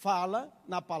 fala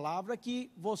na palavra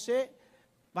que você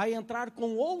vai entrar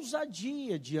com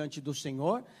ousadia diante do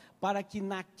Senhor, para que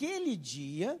naquele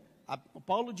dia,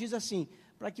 Paulo diz assim,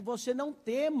 para que você não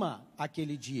tema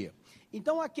aquele dia.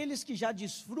 Então aqueles que já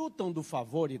desfrutam do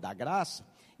favor e da graça,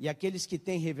 e aqueles que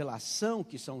têm revelação,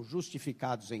 que são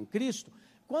justificados em Cristo,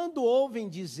 quando ouvem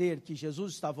dizer que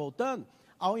Jesus está voltando,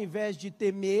 ao invés de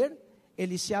temer,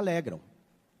 eles se alegram.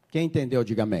 Quem entendeu,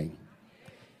 diga amém.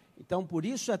 Então, por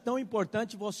isso é tão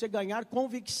importante você ganhar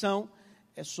convicção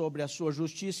sobre a sua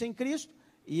justiça em Cristo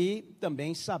e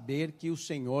também saber que o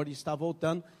Senhor está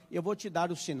voltando. Eu vou te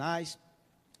dar os sinais,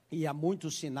 e há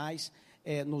muitos sinais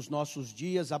nos nossos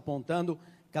dias apontando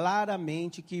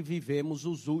claramente que vivemos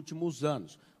os últimos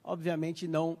anos. Obviamente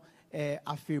não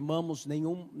afirmamos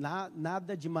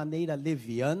nada de maneira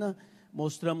leviana,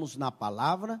 mostramos na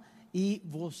palavra e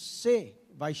você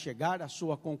vai chegar à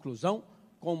sua conclusão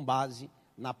com base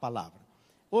na palavra.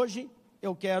 Hoje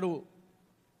eu quero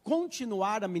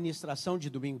continuar a ministração de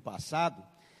domingo passado,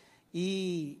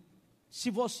 e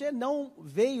se você não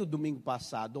veio domingo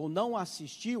passado ou não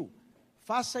assistiu,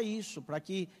 faça isso para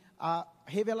que a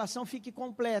revelação fique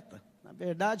completa. Na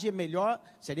verdade,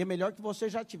 seria melhor que você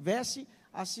já tivesse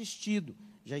assistido,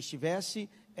 já estivesse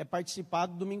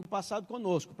participado domingo passado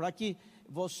conosco, para que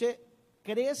você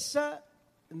cresça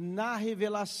na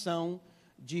revelação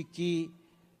de que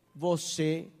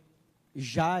você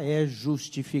já é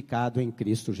justificado em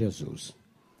Cristo Jesus.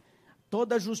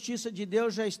 Toda a justiça de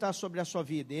Deus já está sobre a sua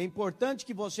vida, e é importante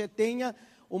que você tenha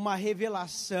uma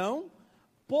revelação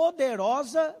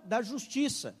poderosa da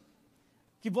justiça,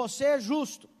 que você é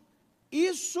justo.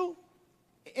 Isso,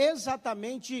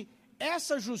 exatamente,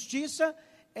 essa justiça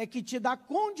é que te dá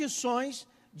condições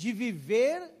de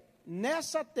viver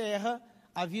nessa terra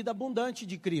a vida abundante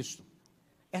de Cristo.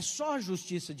 É só a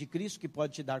justiça de Cristo que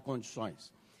pode te dar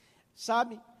condições.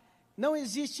 Sabe, não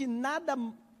existe nada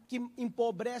que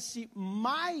empobrece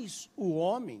mais o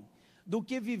homem do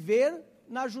que viver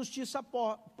na justiça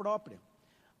própria.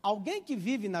 Alguém que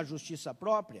vive na justiça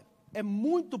própria é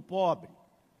muito pobre,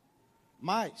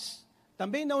 mas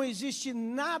também não existe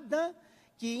nada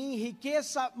que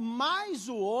enriqueça mais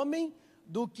o homem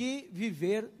do que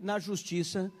viver na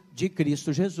justiça de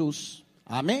Cristo Jesus.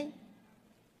 Amém?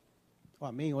 O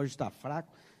amém hoje está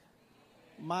fraco,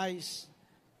 mas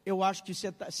eu acho que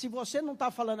se você não está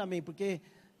falando amém, porque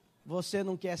você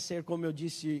não quer ser, como eu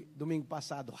disse domingo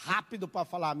passado, rápido para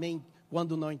falar amém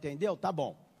quando não entendeu, tá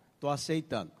bom, estou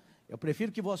aceitando. Eu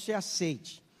prefiro que você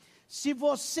aceite. Se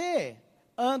você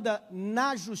anda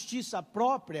na justiça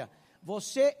própria,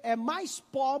 você é mais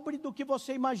pobre do que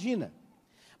você imagina.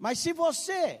 Mas se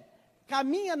você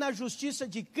caminha na justiça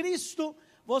de Cristo,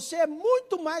 você é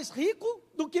muito mais rico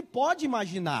do que pode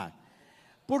imaginar.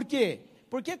 Por quê?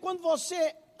 Porque quando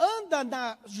você anda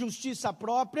na justiça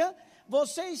própria,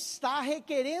 você está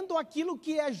requerendo aquilo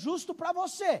que é justo para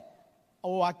você,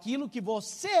 ou aquilo que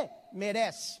você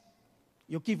merece.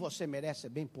 E o que você merece é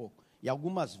bem pouco. E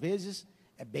algumas vezes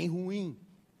é bem ruim,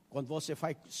 quando você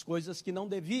faz coisas que não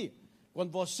devia,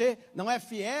 quando você não é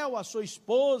fiel à sua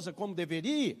esposa como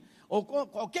deveria, ou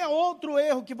qualquer outro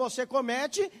erro que você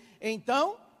comete.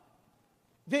 Então,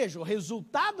 veja, o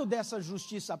resultado dessa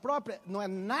justiça própria não é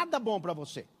nada bom para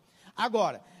você.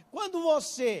 Agora, quando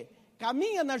você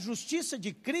caminha na justiça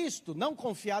de Cristo, não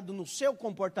confiado no seu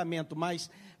comportamento, mas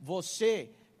você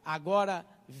agora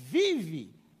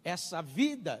vive essa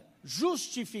vida,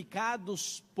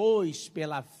 justificados, pois,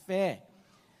 pela fé,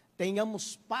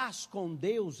 tenhamos paz com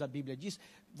Deus, a Bíblia diz.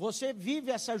 Você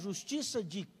vive essa justiça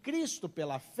de Cristo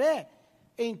pela fé,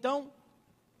 então,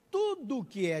 tudo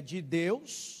que é de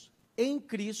Deus, em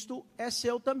Cristo, é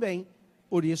seu também.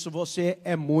 Por isso você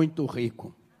é muito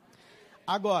rico.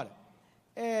 Agora,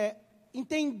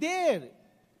 entender,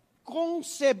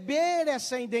 conceber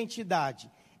essa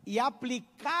identidade e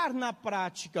aplicar na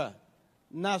prática,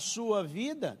 na sua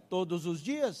vida, todos os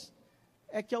dias,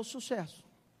 é que é o sucesso.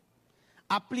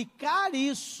 Aplicar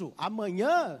isso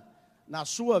amanhã na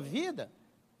sua vida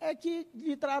é que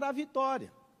lhe trará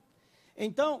vitória.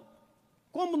 Então,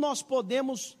 como nós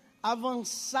podemos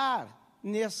avançar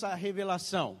nessa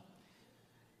revelação?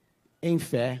 Em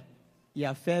fé. E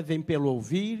a fé vem pelo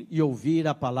ouvir e ouvir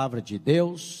a palavra de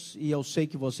Deus. E eu sei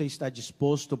que você está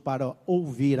disposto para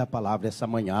ouvir a palavra essa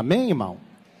manhã. Amém, irmão?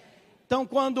 Então,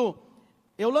 quando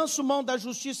eu lanço mão da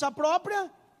justiça própria,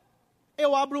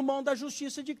 eu abro mão da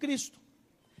justiça de Cristo.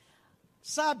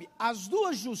 Sabe, as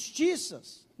duas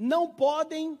justiças não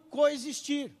podem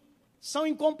coexistir. São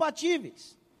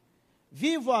incompatíveis.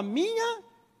 Vivo a minha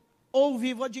ou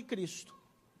vivo a de Cristo?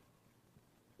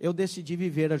 Eu decidi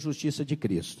viver a justiça de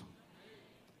Cristo.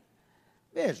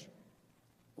 Veja,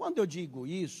 quando eu digo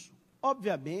isso,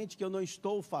 obviamente que eu não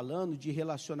estou falando de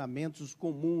relacionamentos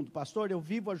com o mundo. Pastor, eu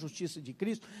vivo a justiça de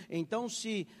Cristo, então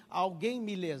se alguém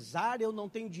me lesar, eu não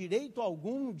tenho direito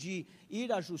algum de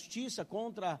ir à justiça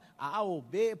contra a A ou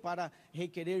B para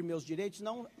requerer meus direitos.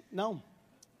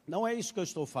 Não é isso que eu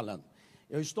estou falando.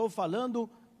 Eu estou falando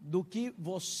do que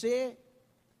você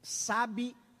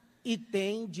sabe e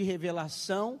tem de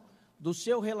revelação do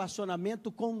seu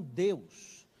relacionamento com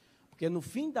Deus. Porque no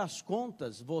fim das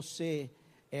contas, você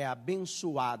é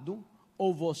abençoado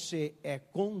ou você é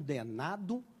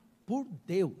condenado por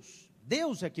Deus.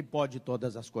 Deus é que pode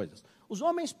todas as coisas. Os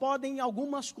homens podem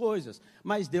algumas coisas,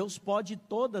 mas Deus pode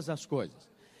todas as coisas.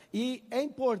 E é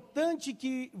importante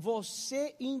que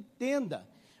você entenda,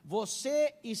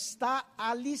 você está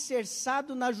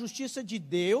alicerçado na justiça de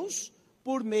Deus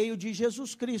por meio de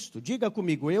Jesus Cristo. Diga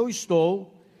comigo, eu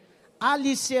estou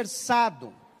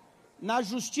alicerçado na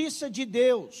justiça de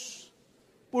Deus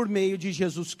por meio de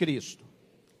Jesus Cristo.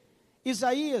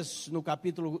 Isaías, no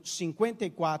capítulo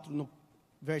 54, no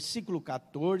versículo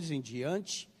 14 em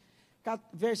diante,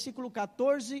 versículo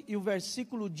 14 e o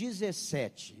versículo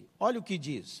 17, olha o que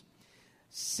diz: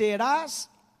 serás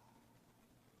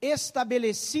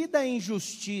estabelecida em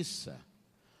justiça,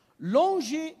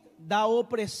 longe da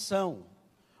opressão,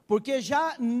 porque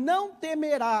já não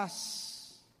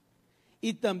temerás,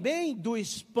 e também do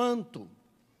espanto,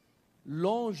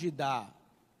 longe da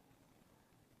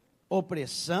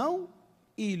opressão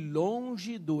e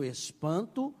longe do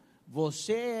espanto,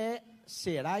 você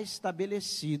será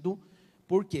estabelecido.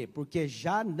 Por quê? Porque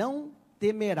já não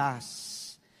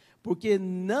temerás, porque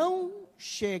não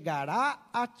chegará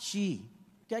a ti.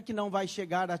 O que é que não vai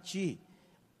chegar a ti?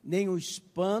 Nem o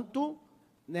espanto,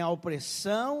 nem a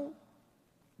opressão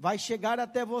vai chegar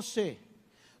até você.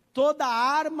 Toda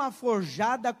arma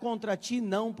forjada contra ti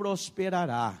não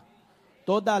prosperará.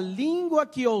 Toda língua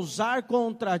que ousar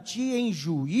contra ti em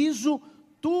juízo,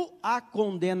 tu a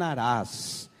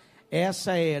condenarás.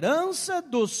 Essa é a herança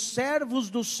dos servos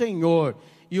do Senhor,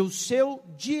 e o seu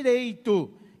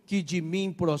direito que de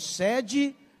mim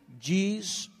procede,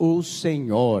 diz o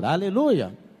Senhor.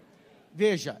 Aleluia.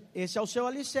 Veja, esse é o seu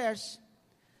alicerce.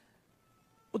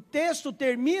 O texto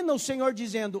termina o Senhor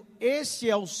dizendo: esse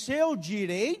é o seu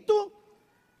direito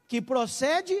que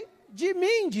procede de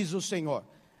mim, diz o Senhor.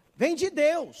 Vem de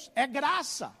Deus, é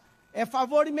graça, é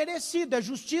favor imerecido, é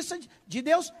justiça de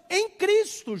Deus em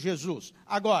Cristo Jesus.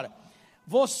 Agora,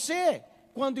 você,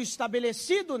 quando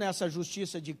estabelecido nessa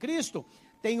justiça de Cristo,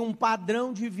 tem um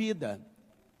padrão de vida.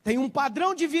 Tem um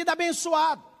padrão de vida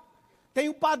abençoado. Tem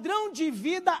um padrão de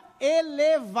vida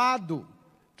elevado.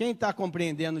 Quem está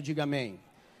compreendendo, diga amém.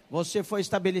 Você foi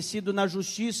estabelecido na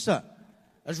justiça,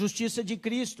 a justiça de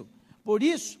Cristo. Por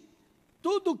isso,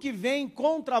 tudo que vem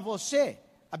contra você,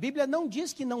 a Bíblia não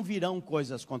diz que não virão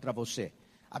coisas contra você.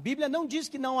 A Bíblia não diz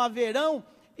que não haverão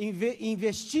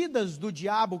investidas do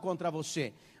diabo contra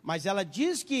você. Mas ela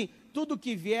diz que tudo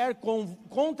que vier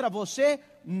contra você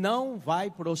não vai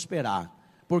prosperar.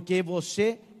 Porque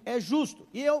você é justo.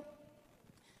 E eu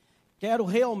quero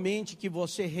realmente que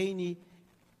você reine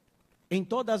em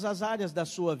todas as áreas da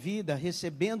sua vida,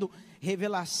 recebendo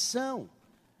revelação,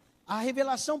 a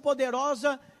revelação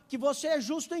poderosa que você é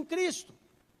justo em Cristo,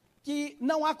 que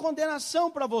não há condenação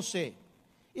para você,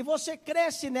 e você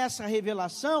cresce nessa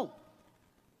revelação,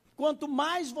 quanto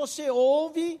mais você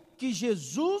ouve que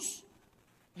Jesus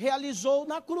realizou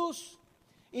na cruz.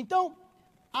 Então,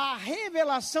 a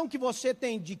revelação que você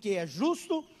tem de que é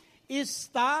justo,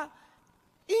 está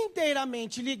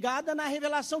inteiramente ligada na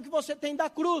revelação que você tem da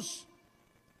cruz.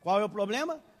 Qual é o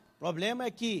problema? O problema é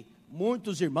que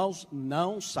muitos irmãos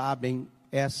não sabem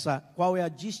qual é a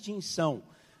distinção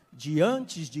de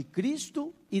antes de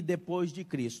Cristo e depois de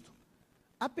Cristo.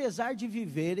 Apesar de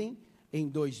viverem em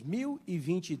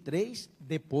 2023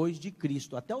 depois de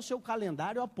Cristo. Até o seu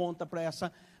calendário aponta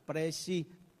para esse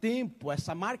tempo,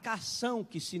 essa marcação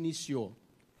que se iniciou.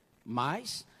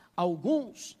 Mas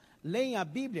alguns leem a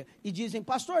Bíblia e dizem,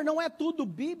 pastor, não é tudo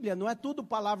Bíblia, não é tudo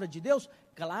palavra de Deus?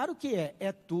 Claro que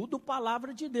é tudo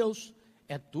palavra de Deus,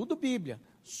 é tudo Bíblia.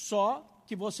 Só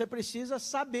que você precisa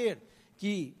saber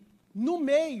que no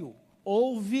meio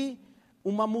houve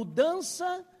uma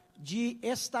mudança de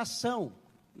estação,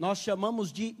 nós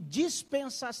chamamos de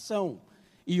dispensação,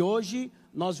 e hoje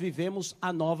nós vivemos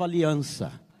a nova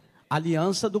aliança, a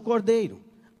aliança do Cordeiro,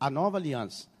 a nova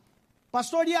aliança.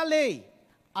 Pastor, e a lei?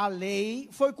 A lei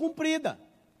foi cumprida,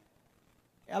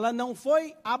 ela não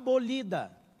foi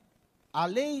abolida, a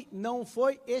lei não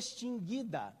foi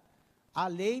extinguida, a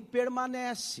lei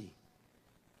permanece,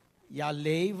 e a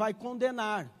lei vai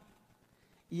condenar,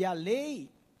 e a lei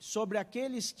sobre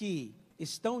aqueles que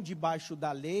estão debaixo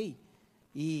da lei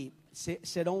e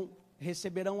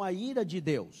receberão a ira de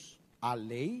Deus. A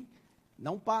lei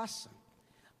não passa.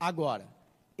 Agora,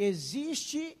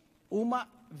 existe uma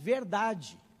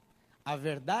verdade. A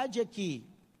verdade é que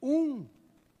um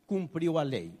cumpriu a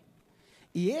lei.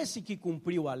 E esse que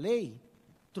cumpriu a lei,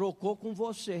 trocou com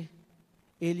você.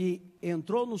 Ele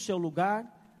entrou no seu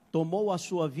lugar, tomou a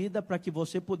sua vida para que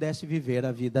você pudesse viver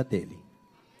a vida dele.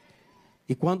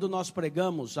 E quando nós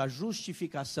pregamos a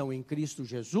justificação em Cristo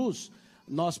Jesus,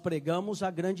 nós pregamos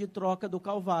a grande troca do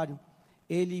Calvário.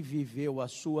 Ele viveu a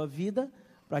sua vida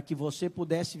para que você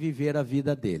pudesse viver a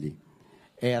vida dele.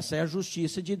 Essa é a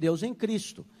justiça de Deus em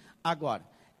Cristo. Agora,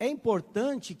 é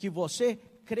importante que você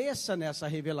cresça nessa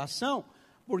revelação,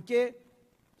 porque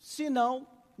senão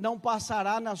não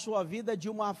passará na sua vida de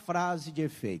uma frase de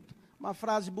efeito. Uma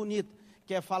frase bonita,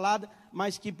 que é falada,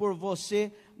 mas que por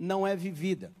você não é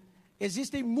vivida.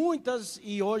 Existem muitas,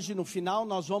 e hoje no final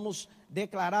nós vamos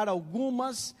declarar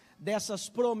algumas dessas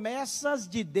promessas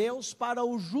de Deus para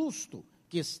o justo,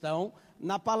 que estão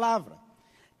na palavra.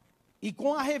 E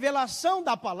com a revelação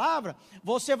da palavra,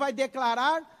 você vai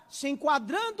declarar se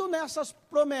enquadrando nessas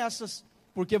promessas,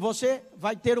 porque você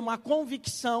vai ter uma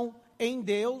convicção em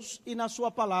Deus e na sua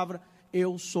palavra.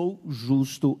 Eu sou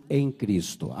justo em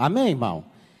Cristo. Amém, irmão?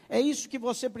 É isso que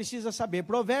você precisa saber.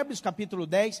 Provérbios capítulo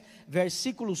 10,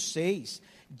 versículo 6,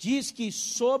 diz que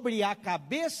sobre a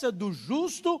cabeça do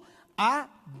justo há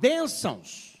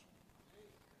bênçãos.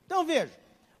 Então veja,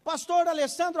 pastor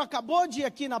Alessandro acabou de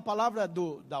aqui na palavra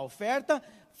da oferta,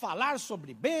 falar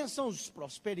sobre bênçãos,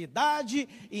 prosperidade,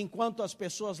 enquanto as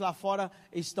pessoas lá fora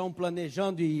estão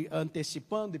planejando e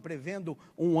antecipando e prevendo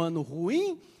um ano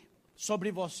ruim,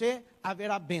 sobre você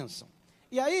haverá bênção.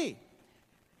 E aí,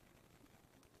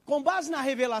 com base na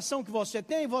revelação que você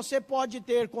tem, você pode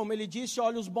ter, como ele disse,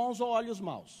 olhos bons ou olhos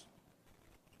maus.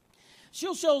 Se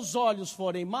os seus olhos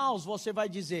forem maus, você vai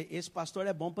dizer, esse pastor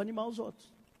é bom para animar os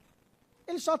outros.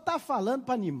 Ele só está falando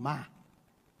para animar.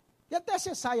 E até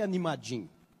você sai animadinho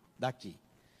daqui.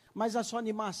 Mas a sua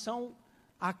animação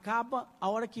acaba a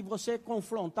hora que você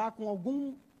confrontar com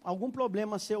algum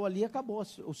problema seu ali, acabou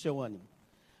o seu ânimo.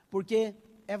 Porque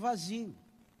é vazio.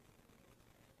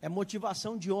 É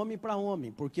motivação de homem para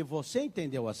homem, porque você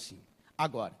entendeu assim.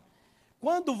 Agora,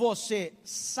 quando você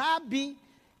sabe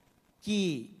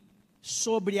que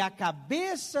sobre a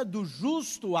cabeça do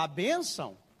justo a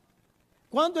bênção,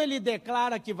 quando ele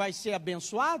declara que vai ser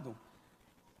abençoado,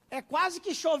 é quase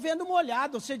que chovendo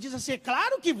molhado. Você diz assim,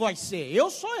 claro que vai ser, eu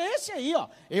sou esse aí, ó.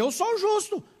 Eu sou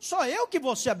justo, sou eu que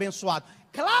vou ser abençoado.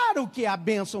 Claro que é a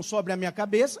bênção sobre a minha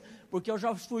cabeça, porque eu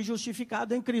já fui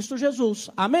justificado em Cristo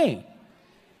Jesus. Amém?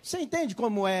 Você entende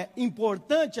como é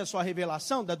importante a sua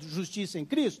revelação da justiça em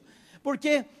Cristo?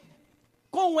 Porque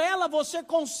com ela você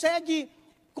consegue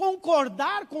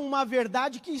concordar com uma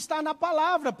verdade que está na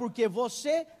palavra, porque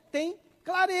você tem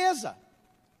clareza,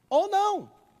 ou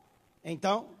não.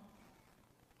 Então,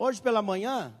 hoje pela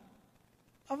manhã,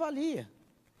 avalia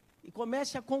e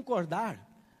comece a concordar.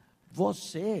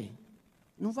 Você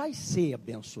não vai ser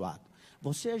abençoado,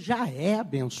 você já é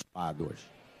abençoado hoje.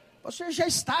 Você já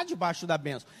está debaixo da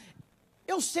bênção.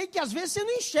 Eu sei que às vezes você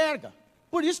não enxerga.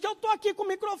 Por isso que eu estou aqui com o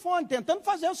microfone, tentando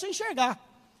fazer você enxergar.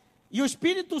 E o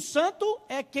Espírito Santo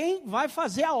é quem vai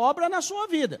fazer a obra na sua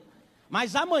vida.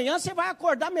 Mas amanhã você vai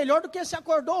acordar melhor do que você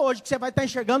acordou hoje, que você vai estar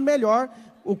enxergando melhor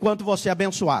o quanto você é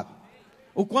abençoado.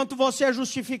 O quanto você é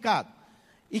justificado.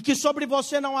 E que sobre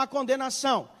você não há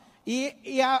condenação.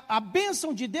 E a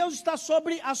bênção de Deus está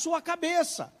sobre a sua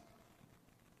cabeça.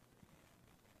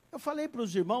 Eu falei para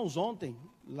os irmãos ontem,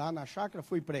 lá na chácara,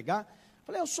 fui pregar,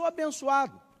 falei, eu sou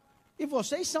abençoado, e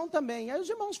vocês são também. Aí os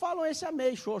irmãos falam, esse é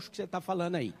meio xoxo que você está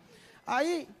falando aí.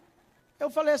 Aí, eu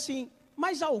falei assim,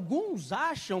 mas alguns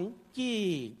acham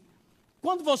que,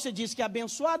 quando você diz que é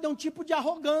abençoado, é um tipo de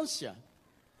arrogância.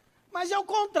 Mas é o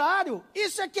contrário,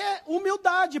 isso é que é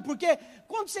humildade, porque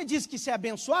quando você diz que você é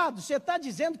abençoado, você está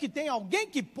dizendo que tem alguém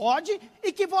que pode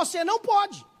e que você não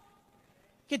pode.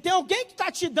 Que tem alguém que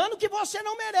está te dando que você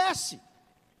não merece.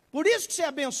 Por isso que você é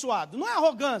abençoado, não é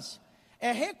arrogância,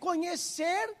 é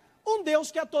reconhecer um Deus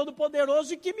que é todo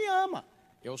poderoso e que me ama.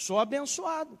 Eu sou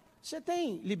abençoado. Você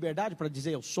tem liberdade para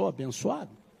dizer eu sou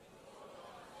abençoado?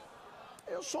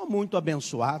 Eu sou muito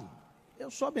abençoado, eu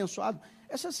sou abençoado.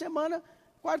 Essa semana,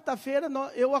 quarta-feira,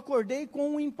 eu acordei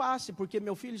com um impasse, porque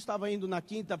meu filho estava indo na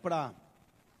quinta para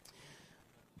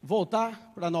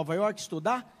voltar para Nova York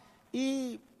estudar,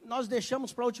 e nós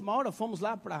deixamos para a última hora, fomos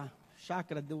lá para a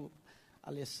chácara do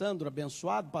Alessandro,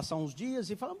 abençoado, passar uns dias,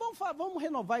 e falamos, vamos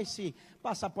renovar esse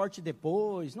passaporte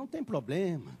depois, não tem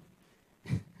problema.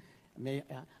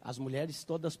 As mulheres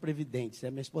todas previdentes,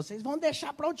 minha esposa, vocês vão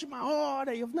deixar para a última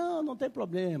hora, e eu, não tem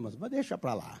problema, vai deixar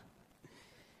para lá.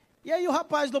 E aí o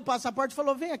rapaz do passaporte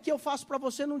falou, vem aqui, eu faço para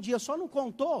você num dia. Só não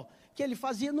contou que ele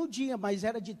fazia no dia, mas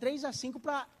era de 3 a 5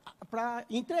 para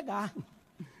entregar.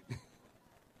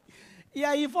 E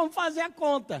aí vamos fazer a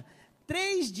conta.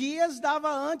 3 dias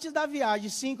dava antes da viagem,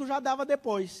 5 já dava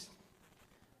depois.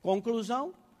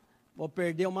 Conclusão, vou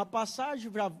perder uma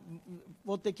passagem, já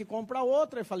vou ter que comprar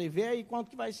outra. Eu falei, vê aí quanto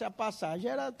que vai ser a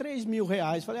passagem. Era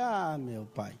R$3.000. Falei, meu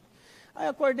pai. Aí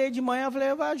acordei de manhã, falei,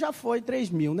 já foi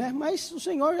 3.000, né? Mas o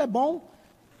Senhor é bom,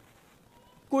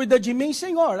 cuida de mim,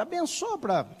 Senhor, abençoa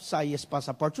para sair esse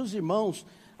passaporte. Os irmãos,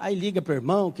 aí liga para o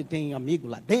irmão, que tem amigo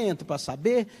lá dentro, para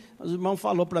saber. Os irmãos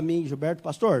falou para mim, Gilberto,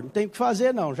 pastor, não tem o que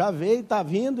fazer não, já veio, está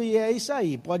vindo e é isso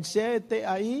aí. Pode ser,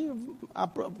 aí,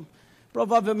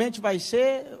 provavelmente vai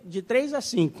ser de 3 a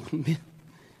 5.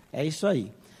 É isso aí.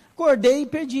 Acordei e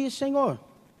pedi, Senhor,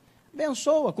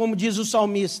 abençoa, como diz o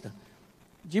salmista.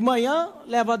 De manhã,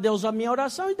 levo a Deus a minha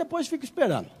oração e depois fico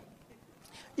esperando.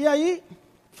 E aí,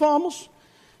 fomos.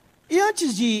 E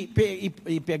antes de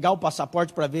pegar o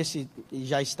passaporte para ver se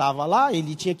já estava lá,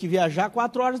 ele tinha que viajar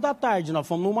 4 horas da tarde. Nós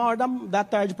fomos 1 hora da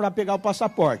tarde para pegar o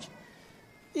passaporte.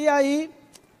 E aí,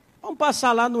 vamos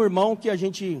passar lá no irmão que a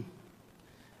gente...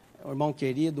 O irmão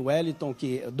querido, Wellington,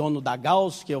 que é dono da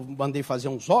Gauss, que eu mandei fazer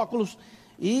uns óculos...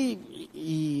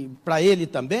 E para ele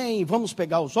também, vamos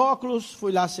pegar os óculos,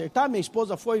 fui lá acertar, minha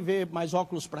esposa foi ver mais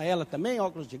óculos para ela também,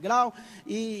 óculos de grau,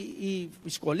 e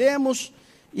escolhemos,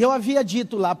 e eu havia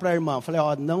dito lá para a irmã, falei,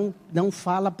 não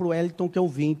fala para o Wellington que eu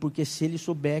vim, porque se ele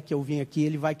souber que eu vim aqui,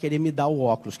 ele vai querer me dar o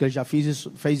óculos, que ele já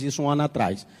fez isso 1 ano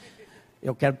atrás.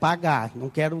 Eu quero pagar, não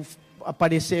quero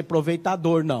aparecer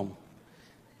aproveitador, não.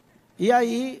 E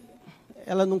aí,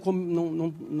 ela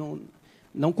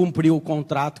não cumpriu o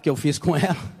contrato que eu fiz com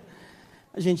ela.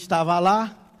 A gente estava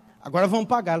lá, agora vamos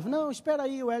pagar. Ela falou, não, espera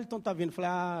aí, o Wellington está vindo. Eu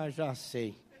falei, já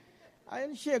sei. Aí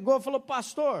ele chegou e falou,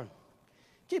 pastor,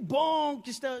 que bom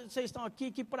que vocês estão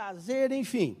aqui, que prazer,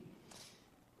 enfim.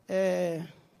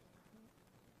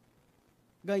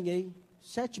 Ganhei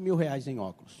R$7.000 em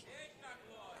óculos.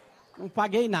 Não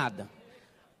paguei nada.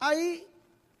 Aí,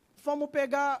 fomos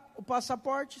pegar o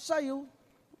passaporte, saiu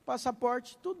o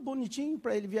passaporte, tudo bonitinho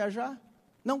para ele viajar.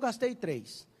 Não gastei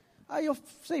 3. Aí eu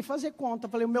sei fazer conta.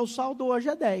 Falei, o meu saldo hoje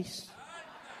é 10.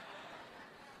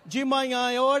 De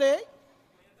manhã eu orei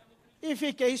e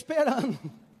fiquei esperando.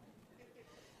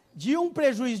 De um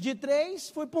prejuízo de 3,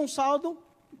 fui para um saldo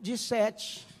de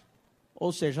 7.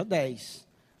 Ou seja, 10.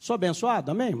 Sou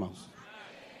abençoado, amém, irmãos?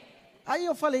 Aí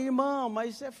eu falei, irmão,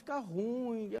 mas vai ficar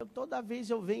ruim. Toda vez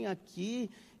eu venho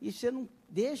aqui e você não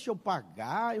deixa eu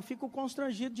pagar, eu fico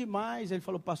constrangido demais. Ele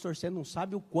falou, pastor, você não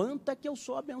sabe o quanto é que eu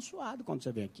sou abençoado quando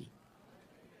você vem aqui.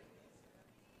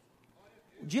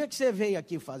 O dia que você veio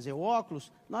aqui fazer o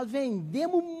óculos, nós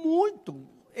vendemos muito.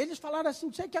 Eles falaram assim,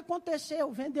 não sei o que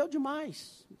aconteceu, vendeu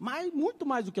demais, muito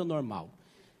mais do que o normal.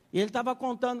 E ele estava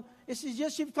contando, esses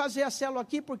dias tive que fazer a célula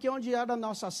aqui, porque onde era a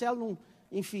nossa célula,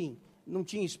 enfim, não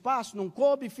tinha espaço, não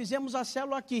coube, fizemos a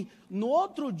célula aqui. No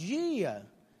outro dia,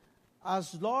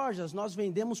 as lojas nós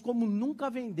vendemos como nunca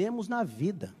vendemos na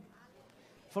vida.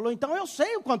 Falou, então eu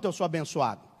sei o quanto eu sou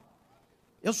abençoado.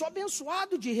 Eu sou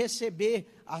abençoado de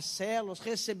receber as células,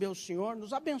 receber o Senhor,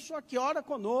 nos abençoa que ora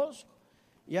conosco.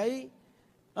 E aí,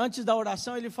 antes da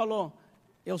oração, ele falou,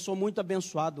 eu sou muito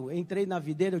abençoado. Entrei na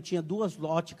videira, eu tinha 2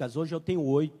 óticas, hoje eu tenho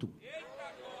 8.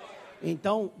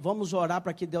 Então, vamos orar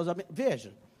para que Deus abençoe.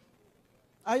 Veja,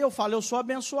 aí eu falo, eu sou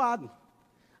abençoado.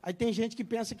 Aí tem gente que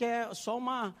pensa que é só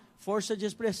uma força de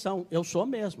expressão. Eu sou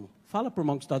mesmo. Fala para o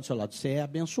irmão que está do seu lado, você é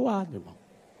abençoado, irmão.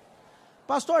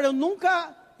 Pastor, eu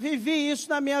nunca vivi isso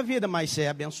na minha vida, mas você é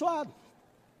abençoado.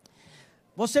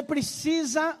 Você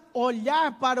precisa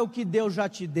olhar para o que Deus já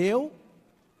te deu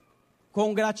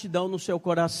com gratidão no seu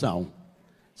coração.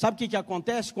 Sabe o que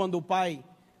acontece quando o pai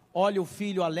olha o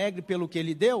filho alegre pelo que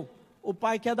ele deu, o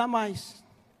pai quer dar mais.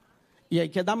 E aí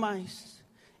quer dar mais.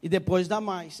 E depois dá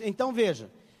mais. Então veja,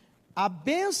 a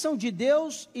bênção de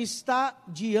Deus está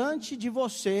diante de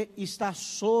você, está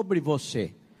sobre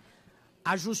você.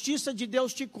 A justiça de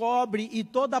Deus te cobre e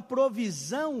toda a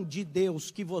provisão de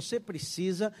Deus que você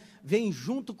precisa vem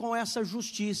junto com essa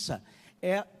justiça.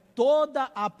 Toda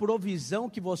a provisão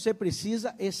que você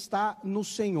precisa está no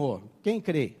Senhor. Quem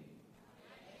crê?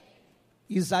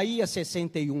 Isaías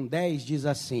 61:10 diz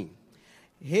assim: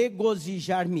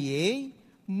 regozijar-me-ei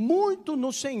muito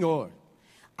no Senhor,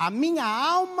 a minha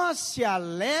alma se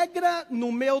alegra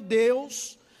no meu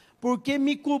Deus, porque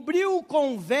me cobriu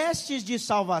com vestes de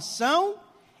salvação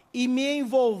e me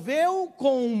envolveu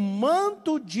com um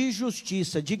manto de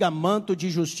justiça. Diga, manto de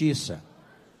justiça.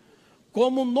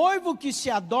 Como noivo que se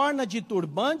adorna de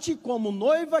turbante, como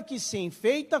noiva que se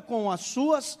enfeita com as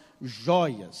suas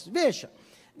joias. Veja,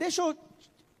 deixa eu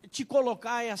te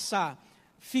colocar essa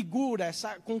figura,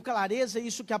 com clareza,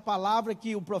 isso que a palavra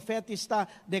que o profeta está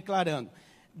declarando.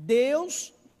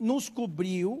 Deus nos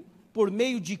cobriu por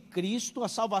meio de Cristo, a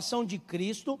salvação de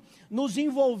Cristo, nos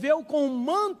envolveu com um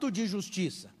manto de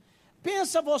justiça.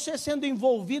 Pensa você sendo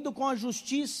envolvido com a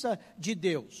justiça de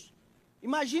Deus.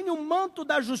 Imagine um manto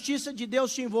da justiça de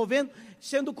Deus te envolvendo,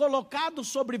 sendo colocado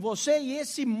sobre você, e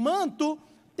esse manto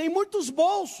tem muitos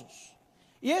bolsos.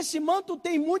 E esse manto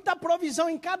tem muita provisão,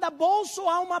 em cada bolso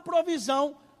há uma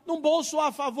provisão. Num bolso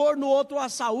há favor, no outro há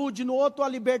saúde, no outro há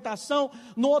libertação,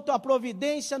 no outro há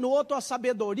providência, no outro há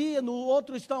sabedoria, no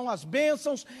outro estão as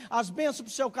bênçãos para o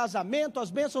seu casamento, as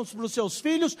bênçãos para os seus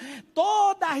filhos.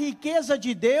 Toda a riqueza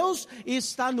de Deus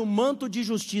está no manto de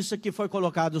justiça que foi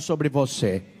colocado sobre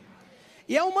você.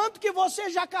 E é um manto que você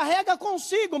já carrega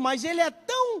consigo, mas ele é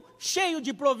tão cheio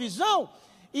de provisão,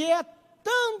 e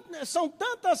são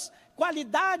tantas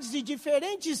qualidades e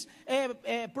diferentes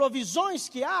provisões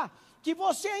que há, que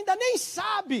você ainda nem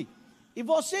sabe, e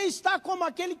você está como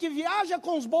aquele que viaja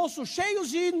com os bolsos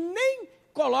cheios e nem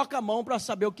coloca a mão para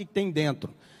saber o que tem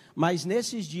dentro. Mas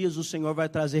nesses dias o Senhor vai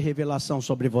trazer revelação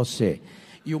sobre você.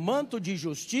 E o manto de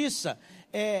justiça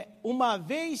uma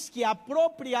vez que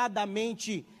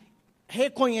apropriadamente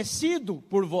reconhecido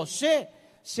por você,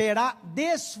 será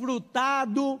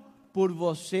desfrutado por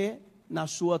você na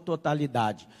sua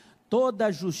totalidade. Toda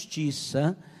a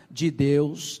justiça de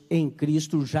Deus em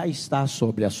Cristo já está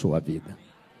sobre a sua vida.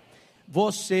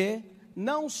 Você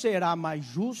não será mais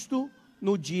justo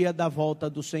no dia da volta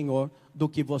do Senhor do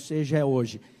que você já é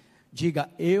hoje. Diga,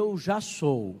 eu já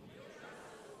sou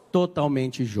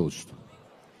totalmente justo.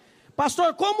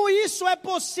 Pastor, como isso é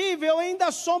possível? Eu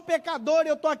ainda sou um pecador,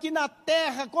 eu estou aqui na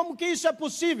terra, como que isso é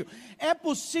possível? É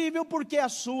possível porque a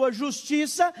sua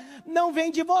justiça não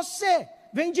vem de você,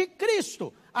 vem de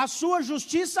Cristo. A sua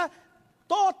justiça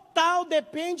total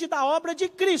depende da obra de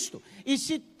Cristo. E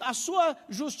se a sua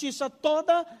justiça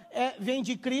toda vem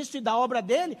de Cristo e da obra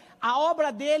dele, a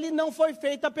obra dele não foi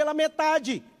feita pela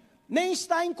metade, nem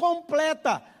está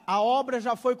incompleta. A obra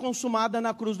já foi consumada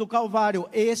na cruz do Calvário.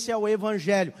 Esse é o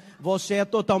Evangelho. Você é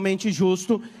totalmente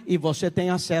justo e você tem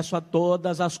acesso a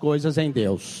todas as coisas em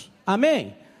Deus.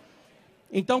 Amém?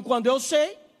 Então, quando eu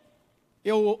sei,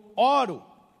 eu oro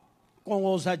com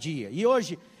ousadia. E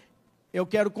hoje eu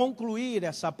quero concluir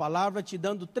essa palavra te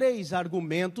dando 3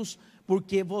 argumentos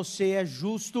porque você é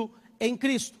justo em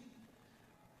Cristo.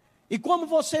 E como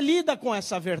você lida com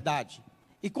essa verdade?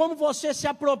 E como você se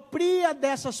apropria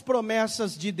dessas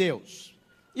promessas de Deus?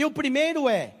 E o primeiro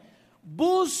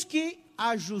busque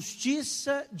a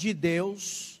justiça de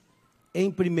Deus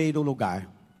em primeiro lugar.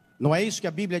 Não é isso que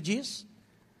a Bíblia diz?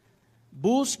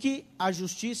 Busque a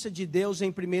justiça de Deus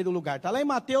em primeiro lugar. Está lá em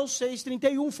Mateus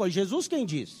 6,31, foi Jesus quem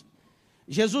disse.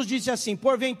 Jesus disse assim,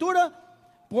 portanto,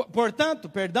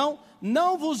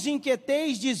 não vos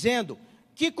inquieteis dizendo,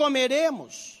 que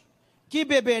comeremos, que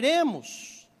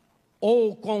beberemos,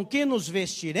 ou com que nos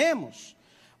vestiremos?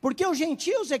 Porque os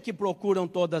gentios é que procuram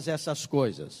todas essas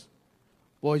coisas.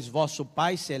 Pois vosso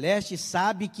Pai Celeste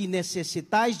sabe que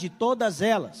necessitais de todas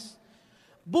elas.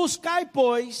 Buscai,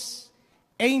 pois,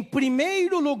 em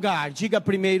primeiro lugar, diga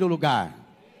primeiro lugar,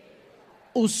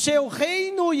 o seu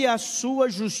reino e a sua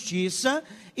justiça,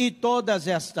 e todas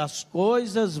estas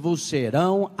coisas vos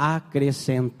serão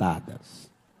acrescentadas.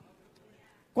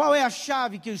 Qual é a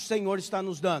chave que o Senhor está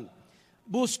nos dando?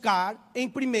 Buscar em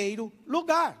primeiro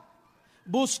lugar.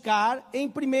 Buscar em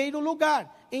primeiro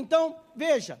lugar. Então,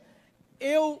 veja,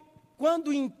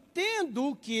 quando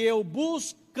entendo que eu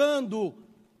buscando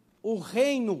o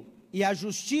reino e a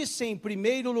justiça em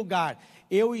primeiro lugar,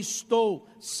 eu estou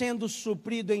sendo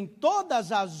suprido em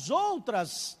todas as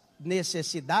outras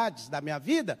necessidades da minha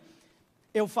vida,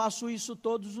 Eu faço isso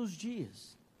todos os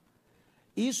dias.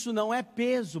 Isso não é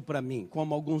peso para mim,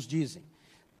 como alguns dizem.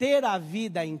 Ter a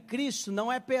vida em Cristo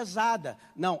não é pesada.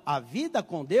 Não, a vida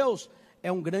com Deus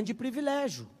é um grande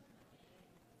privilégio.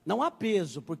 Não há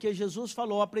peso, porque Jesus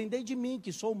falou: aprendei de mim,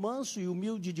 que sou manso e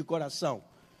humilde de coração,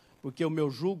 porque o meu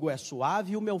jugo é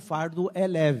suave e o meu fardo é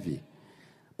leve.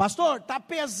 Pastor, está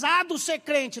pesado ser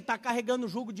crente, está carregando o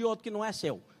jugo de outro que não é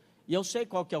seu. E eu sei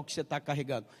qual que é o que você está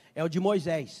carregando. É o de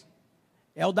Moisés,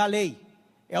 é o da lei,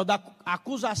 é o da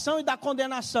acusação e da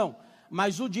condenação.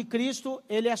 Mas o de Cristo,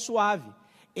 ele é suave,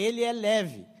 ele é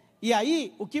leve. E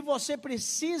aí, o que você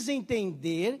precisa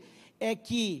entender é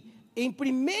que, em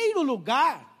primeiro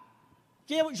lugar, o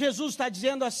que Jesus está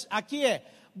dizendo aqui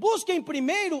é: busquem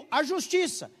primeiro a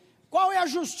justiça. Qual é a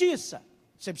justiça?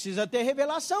 Você precisa ter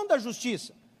revelação da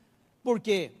justiça.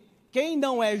 Porque quem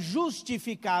não é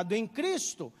justificado em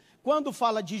Cristo, quando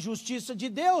fala de justiça de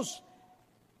Deus,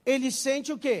 ele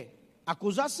sente o quê?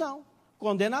 Acusação,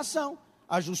 condenação.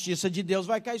 A justiça de Deus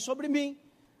vai cair sobre mim.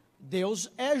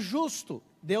 Deus é justo,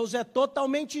 Deus é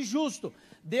totalmente justo.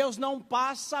 Deus não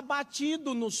passa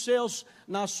batido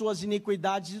nas suas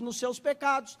iniquidades e nos seus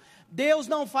pecados. Deus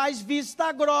não faz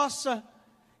vista grossa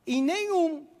em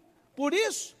nenhum. Por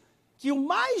isso que o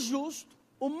mais justo,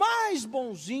 o mais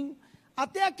bonzinho,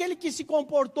 até aquele que se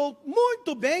comportou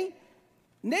muito bem,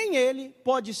 nem ele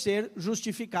pode ser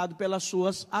justificado pelas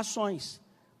suas ações.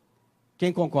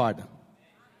 Quem concorda?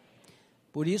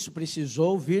 Por isso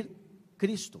precisou vir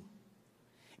Cristo.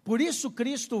 Por isso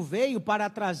Cristo veio para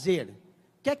trazer.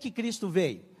 O que é que Cristo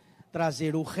veio?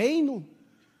 Trazer o reino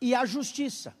e a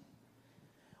justiça.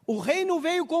 O reino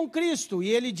veio com Cristo, e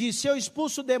ele disse: eu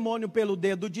expulso o demônio pelo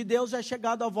dedo de Deus, é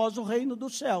chegado a vós o reino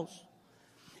dos céus.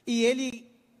 E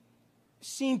ele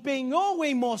se empenhou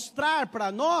em mostrar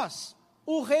para nós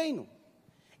o reino.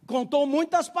 Contou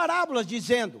muitas parábolas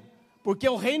dizendo, porque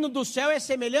o reino do céu é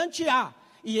semelhante a,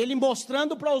 e ele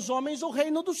mostrando para os homens o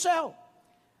reino do céu.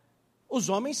 Os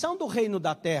homens são do reino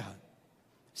da terra.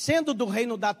 Sendo do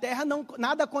reino da terra,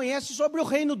 nada conhece sobre o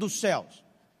reino dos céus.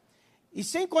 E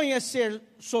sem conhecer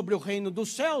sobre o reino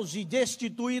dos céus e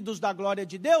destituídos da glória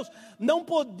de Deus, não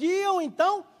podiam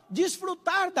então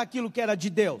desfrutar daquilo que era de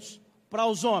Deus para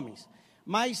os homens.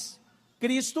 Mas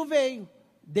Cristo veio,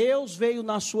 Deus veio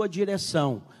na sua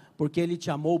direção, porque Ele te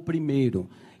amou primeiro,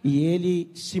 e Ele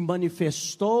se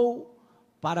manifestou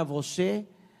para você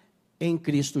em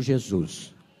Cristo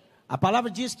Jesus. A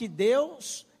palavra diz que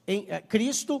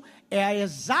Cristo é a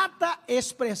exata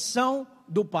expressão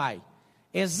do Pai.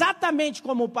 Exatamente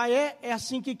como o Pai é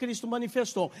assim que Cristo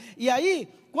manifestou. E aí,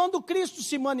 quando Cristo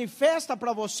se manifesta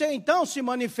para você, então se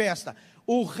manifesta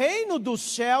o reino do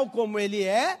céu como ele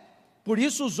é. Por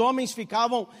isso os homens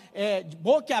ficavam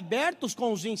boquiabertos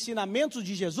com os ensinamentos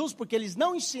de Jesus, porque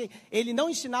ele não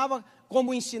ensinava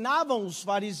como ensinavam os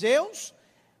fariseus,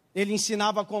 ele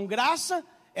ensinava com graça,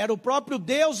 era o próprio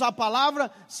Deus, a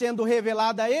palavra sendo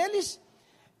revelada a eles,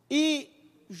 e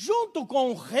junto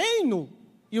com o reino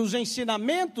e os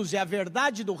ensinamentos e a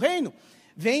verdade do reino,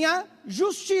 vem a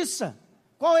justiça.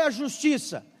 Qual é a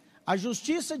justiça? A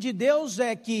justiça de Deus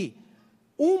é que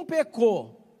um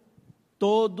pecou,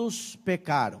 todos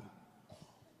pecaram.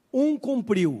 Um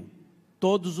cumpriu,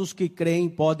 todos os que creem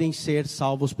podem ser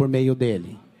salvos por meio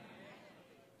dele.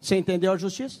 Você entendeu a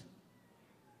justiça?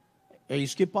 É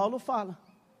isso que Paulo fala.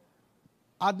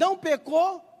 Adão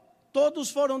pecou, todos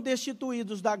foram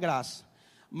destituídos da graça.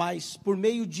 Mas por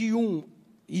meio de um,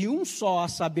 e um só, a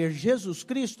saber, Jesus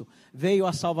Cristo, veio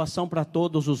a salvação para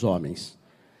todos os homens.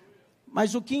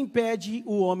 Mas o que impede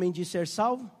o homem de ser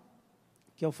salvo?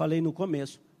 Que eu falei no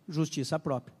começo, justiça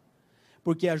própria.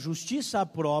 Porque a justiça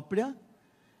própria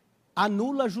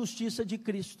anula a justiça de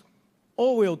Cristo.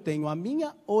 Ou eu tenho a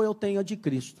minha, ou eu tenho a de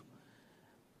Cristo.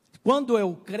 Quando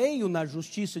eu creio na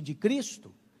justiça de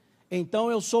Cristo,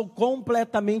 então eu sou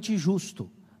completamente justo.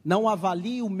 Não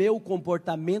avalio o meu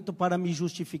comportamento para me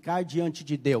justificar diante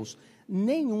de Deus.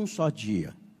 Nem um só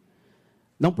dia.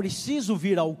 Não preciso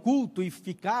vir ao culto e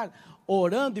ficar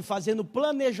orando e fazendo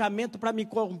planejamento para me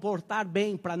comportar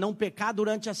bem, para não pecar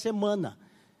durante a semana.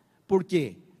 Por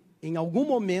quê? Em algum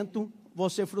momento,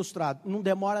 você frustrado, não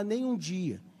demora nem um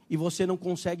dia e você não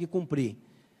consegue cumprir.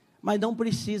 Mas não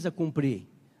precisa cumprir.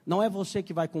 Não é você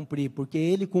que vai cumprir, porque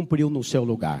Ele cumpriu no seu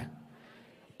lugar.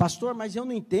 Pastor, mas eu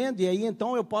não entendo, e aí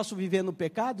então eu posso viver no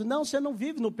pecado? Não, você não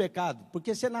vive no pecado,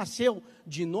 porque você nasceu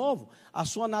de novo, a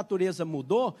sua natureza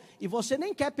mudou, e você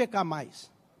nem quer pecar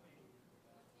mais.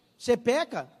 Você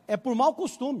peca, é por mau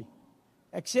costume,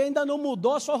 é que você ainda não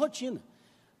mudou a sua rotina.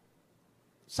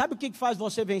 Sabe o que faz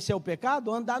você vencer o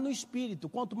pecado? Andar no Espírito.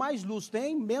 Quanto mais luz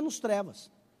tem, menos trevas.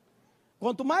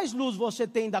 Quanto mais luz você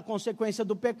tem da consequência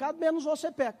do pecado, menos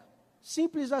você peca.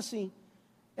 Simples assim.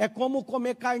 É como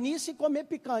comer carniça e comer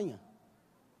picanha.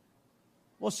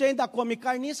 Você ainda come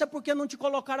carniça porque não te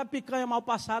colocaram a picanha mal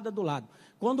passada do lado.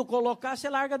 Quando colocar, você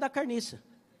larga da carniça.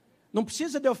 Não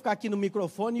precisa de eu ficar aqui no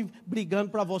microfone brigando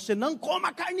para você, não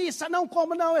coma carniça, não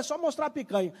coma, não, é só mostrar a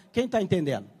picanha. Quem está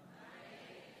entendendo?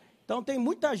 Então tem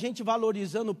muita gente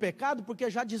valorizando o pecado porque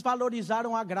já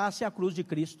desvalorizaram a graça e a cruz de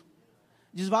Cristo.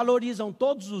 Desvalorizam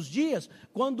todos os dias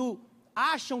quando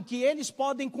acham que eles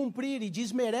podem cumprir e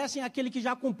desmerecem aquele que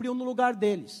já cumpriu no lugar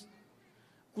deles.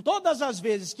 Todas as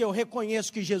vezes que eu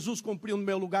reconheço que Jesus cumpriu no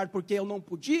meu lugar porque eu não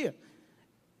podia,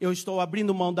 eu estou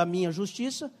abrindo mão da minha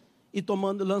justiça e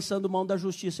lançando mão da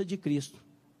justiça de Cristo.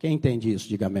 Quem entende isso,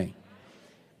 diga amém.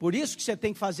 Por isso que você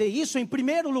tem que fazer isso em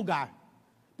primeiro lugar,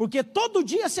 porque todo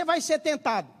dia você vai ser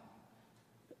tentado.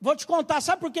 Vou te contar,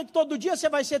 sabe por que todo dia você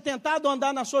vai ser tentado a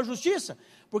andar na sua justiça?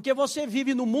 Porque você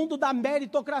vive no mundo da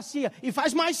meritocracia, e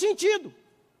faz mais sentido,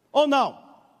 ou não?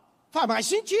 Faz mais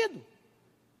sentido.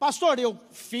 Pastor, eu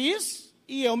fiz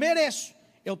e eu mereço,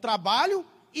 eu trabalho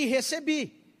e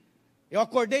recebi. Eu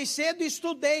acordei cedo e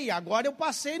estudei, agora eu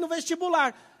passei no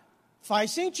vestibular.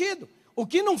 Faz sentido. O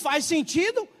que não faz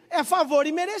sentido é favor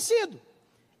imerecido.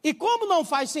 E como não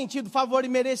faz sentido favor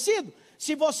imerecido,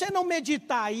 se você não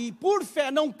meditar e por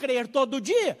fé não crer todo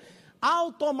dia,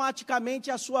 automaticamente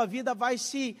a sua vida vai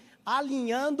se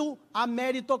alinhando à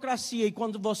meritocracia. E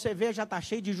quando você vê, já está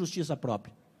cheio de justiça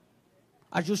própria.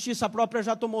 A justiça própria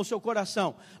já tomou o seu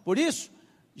coração. Por isso,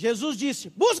 Jesus disse,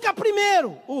 busca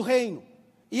primeiro o reino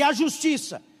e a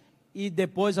justiça, e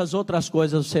depois as outras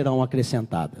coisas serão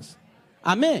acrescentadas.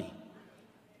 Amém?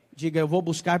 Diga, eu vou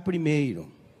buscar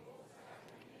primeiro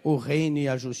o reino e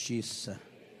a justiça.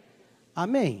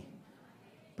 Amém?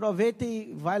 Aproveita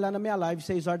e vai lá na minha live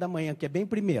 6 horas da manhã, que é bem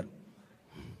primeiro.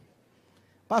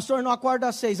 Pastor, não acorda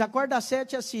às 6, acorda às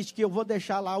 7 e assiste, que eu vou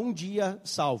deixar lá um dia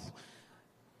salvo.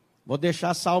 Vou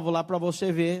deixar salvo lá para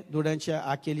você ver durante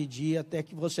aquele dia, até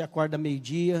que você acorda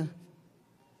meio-dia.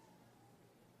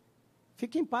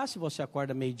 Fique em paz se você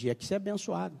acorda meio-dia, que você é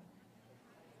abençoado.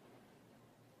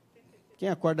 Quem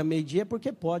acorda meio-dia é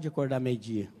porque pode acordar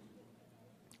meio-dia.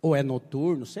 Ou é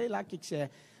noturno, sei lá o que você é.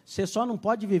 Você só não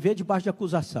pode viver debaixo de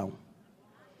acusação.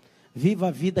 Viva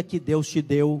a vida que Deus te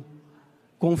deu,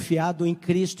 confiado em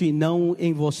Cristo e não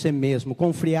em você mesmo.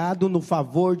 Confiado no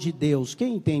favor de Deus.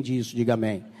 Quem entende isso, diga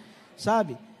amém.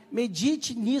 Sabe?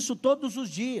 Medite nisso todos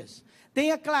os dias.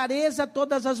 Tenha clareza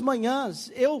todas as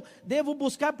manhãs. Eu devo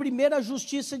buscar primeiro a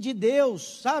justiça de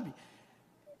Deus, sabe?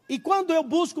 E quando eu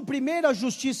busco primeiro a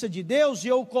justiça de Deus, e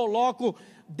eu coloco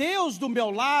Deus do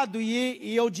meu lado,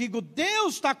 e eu digo,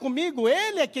 Deus está comigo,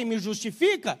 Ele é quem me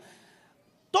justifica,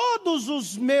 todos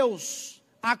os meus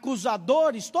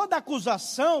acusadores, toda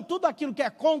acusação, tudo aquilo que é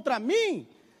contra mim,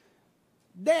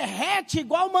 derrete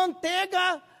igual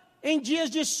manteiga em dias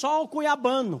de sol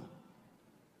cuiabano.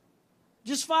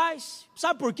 Desfaz.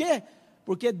 Sabe por quê?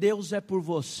 Porque Deus é por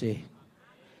você.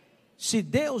 Se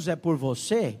Deus é por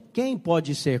você, quem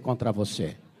pode ser contra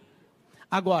você?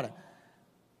 Agora,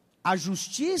 a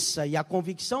justiça e a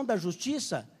convicção da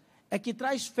justiça é que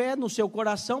traz fé no seu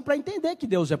coração para entender que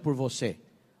Deus é por você.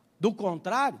 Do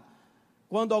contrário,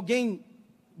 quando alguém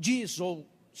diz, ou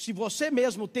se você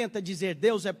mesmo tenta dizer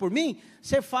Deus é por mim,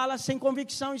 você fala sem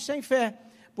convicção e sem fé.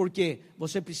 Porque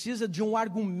você precisa de um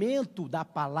argumento da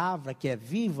palavra que é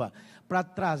viva para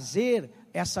trazer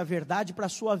essa verdade para a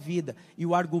sua vida. E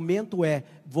o argumento é,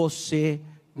 você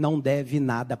não deve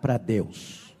nada para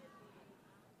Deus.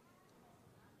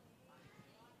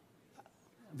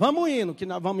 Vamos indo, que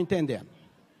nós vamos entendendo.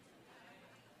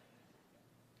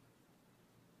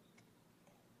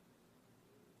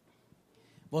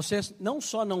 Você não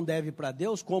só não deve para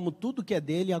Deus, como tudo que é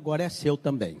dele agora é seu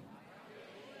também.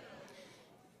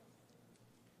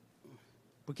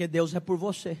 Porque Deus é por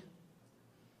você.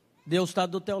 Deus está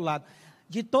do teu lado.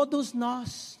 De todos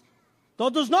nós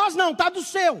não, está do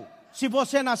seu. Se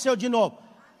você nasceu de novo.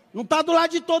 Não está do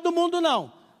lado de todo mundo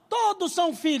não. Todos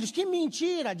são filhos. Que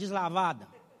mentira deslavada.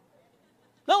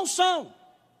 Não são.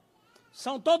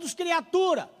 São todos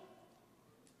criatura.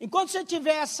 Enquanto você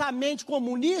tiver essa mente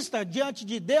comunista diante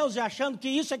de Deus e achando que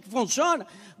isso é que funciona,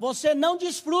 você não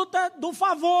desfruta do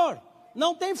favor.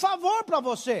 Não tem favor para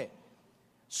você.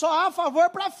 Só há favor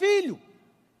para filho.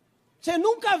 Você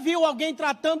nunca viu alguém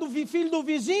tratando o filho do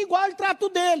vizinho igual ele trata o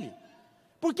dele.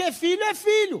 Porque filho é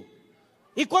filho.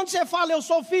 E quando você fala eu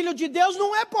sou filho de Deus,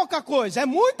 não é pouca coisa, é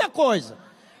muita coisa.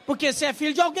 Porque você é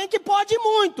filho de alguém que pode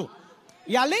muito.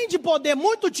 E além de poder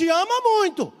muito, te ama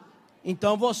muito.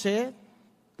 Então você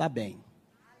está bem.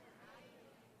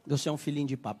 Você é um filhinho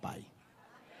de papai.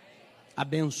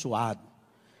 Abençoado.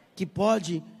 que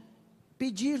pode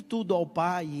pedir tudo ao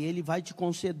Pai e Ele vai te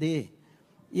conceder.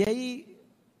 E aí,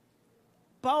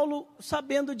 Paulo,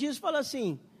 sabendo disso, fala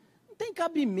assim, não tem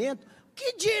cabimento. O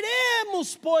que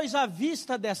diremos, pois, à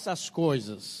vista dessas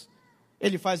coisas?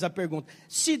 Ele faz a pergunta,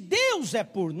 se Deus é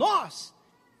por nós,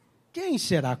 quem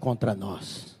será contra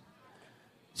nós?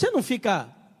 Você não fica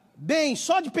bem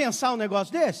só de pensar um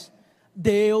negócio desse?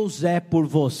 Deus é por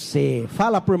você.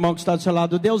 Fala para o irmão que está do seu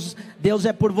lado, Deus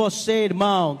é por você,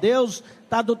 irmão. Deus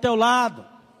está do teu lado.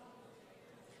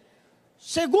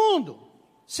 Segundo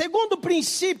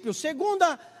princípio,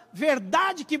 segunda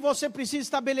verdade que você precisa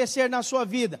estabelecer na sua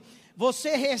vida.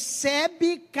 Você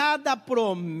recebe cada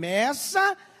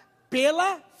promessa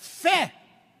pela fé.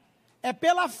 É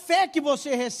pela fé que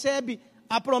você recebe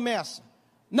a promessa.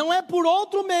 Não é por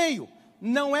outro meio.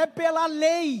 Não é pela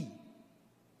lei.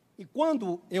 E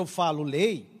quando eu falo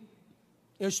lei,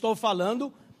 eu estou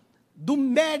falando do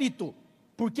mérito.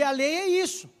 Porque a lei é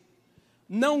isso.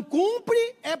 Não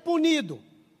cumpre, é punido.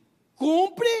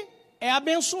 Cumpre, é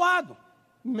abençoado.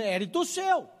 Mérito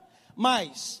seu.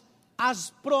 Mas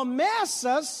as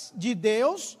promessas de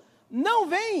Deus não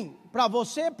vêm para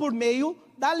você por meio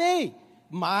da lei,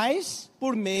 mas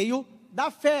por meio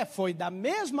da fé. Foi da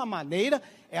mesma maneira,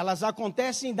 elas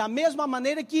acontecem da mesma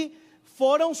maneira que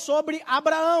foram sobre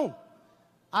Abraão.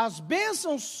 As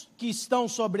bênçãos que estão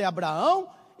sobre Abraão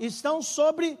estão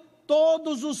sobre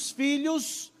todos os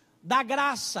filhos da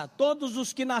graça, todos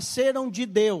os que nasceram de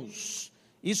Deus.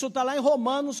 Isso está lá em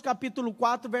Romanos capítulo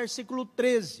 4, versículo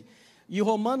 13. E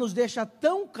Romanos deixa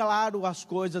tão claro as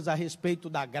coisas a respeito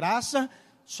da graça,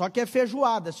 só que é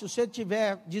feijoada. Se você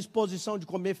tiver disposição de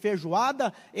comer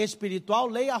feijoada espiritual,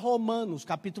 leia Romanos,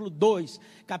 capítulo 2,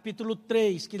 capítulo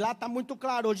 3, que lá está muito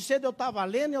claro. Hoje cedo eu estava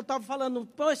lendo e eu estava falando, o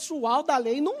pessoal da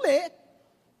lei não lê.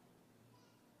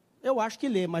 Eu acho que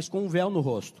lê, mas com um véu no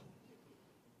rosto.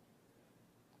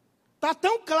 Está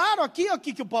tão claro aqui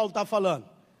que o Paulo está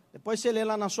falando. Depois você lê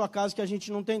lá na sua casa que a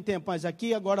gente não tem tempo, mas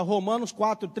aqui agora Romanos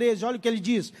 4,13, olha o que ele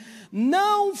diz.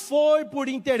 Não foi por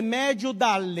intermédio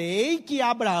da lei que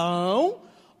Abraão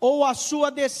ou a sua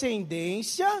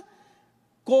descendência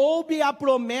coube a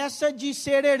promessa de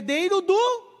ser herdeiro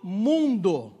do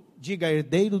mundo. Diga,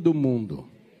 herdeiro do mundo.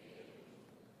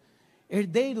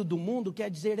 Herdeiro do mundo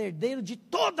quer dizer herdeiro de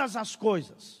todas as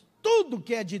coisas, tudo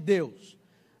que é de Deus.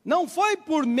 Não foi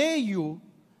por meio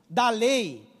da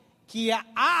lei que a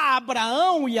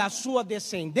Abraão e a sua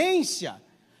descendência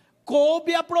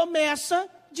coube a promessa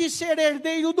de ser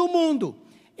herdeiro do mundo,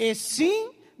 e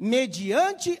sim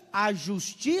mediante a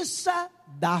justiça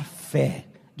da fé.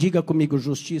 Diga comigo,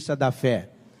 justiça da fé.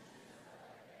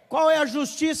 Qual é a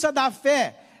justiça da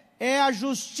fé? É a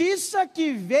justiça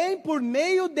que vem por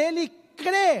meio dele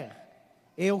crer.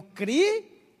 Eu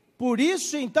criei, por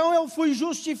isso então eu fui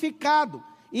justificado.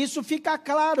 Isso fica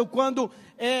claro quando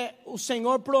o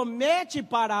Senhor promete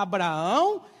para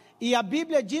Abraão, e a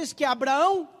Bíblia diz que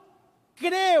Abraão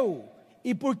creu,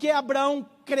 e porque Abraão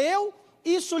creu,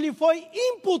 isso lhe foi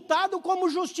imputado como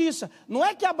justiça. Não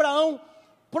é que Abraão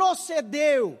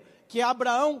procedeu, que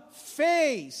Abraão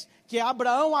fez, que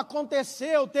Abraão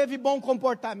aconteceu, teve bom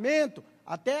comportamento.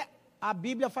 Até a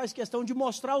Bíblia faz questão de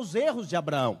mostrar os erros de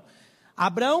Abraão.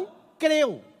 Abraão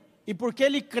creu, e porque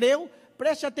ele creu,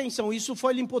 preste atenção, isso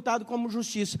foi lhe imputado como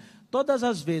justiça. Todas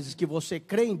as vezes que você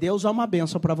crê em Deus, há uma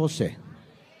bênção para você.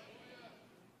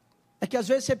 É que às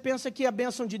vezes você pensa que a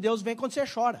bênção de Deus vem quando você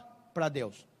chora para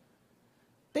Deus.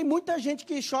 Tem muita gente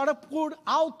que chora por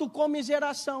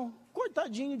autocomiseração.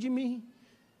 Coitadinho de mim.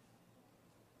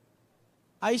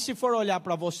 Aí se for olhar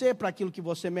para você, para aquilo que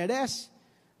você merece,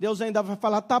 Deus ainda vai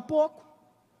falar, tá pouco.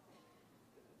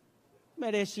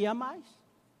 Merecia mais.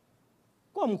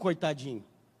 Como coitadinho?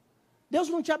 Deus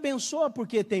não te abençoa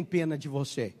porque tem pena de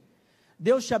você.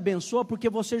 Deus te abençoa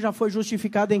porque você já foi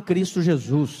justificado em Cristo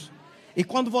Jesus. E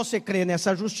quando você crê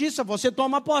nessa justiça, você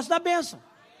toma posse da bênção.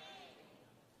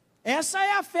 Essa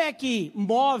é a fé que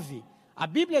move. A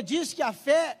Bíblia diz que a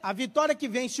fé, a vitória que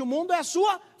vence o mundo é a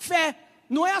sua fé.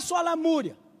 Não é a sua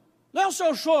lamúria. Não é o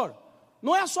seu choro.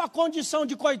 Não é a sua condição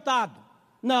de coitado.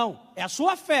 Não, é a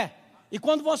sua fé. E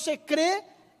quando você crê,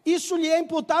 isso lhe é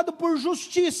imputado por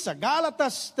justiça.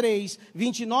 Gálatas 3,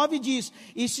 29 diz,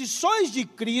 e se sois de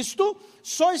Cristo,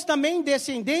 sois também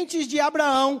descendentes de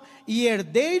Abraão e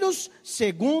herdeiros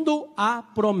segundo a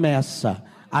promessa.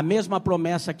 A mesma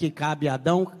promessa que cabe a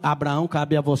Abraão,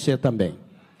 cabe a você também.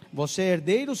 Você é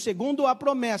herdeiro segundo a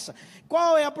promessa.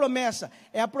 Qual é a promessa?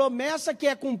 É a promessa que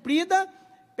é cumprida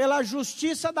pela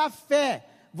justiça da fé.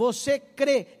 Você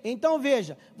crê. Então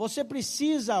veja, você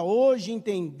precisa hoje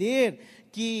entender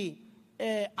que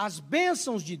as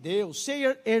bênçãos de Deus,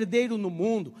 ser herdeiro no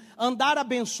mundo, andar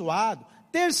abençoado,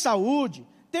 ter saúde,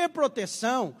 ter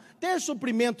proteção, ter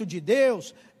suprimento de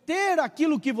Deus, ter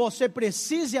aquilo que você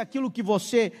precisa e aquilo que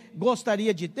você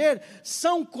gostaria de ter,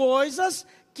 são coisas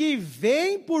que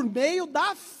vêm por meio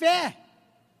da fé.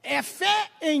 É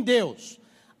fé em Deus.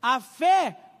 A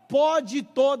fé pode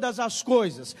todas as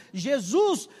coisas.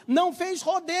 Jesus não fez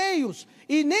rodeios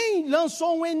e nem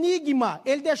lançou um enigma.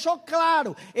 Ele deixou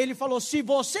claro. Ele falou: se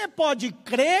você pode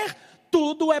crer,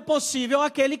 tudo é possível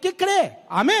àquele que crê.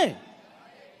 Amém?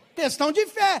 Questão de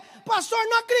fé. Pastor,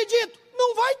 não acredito.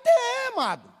 Não vai ter,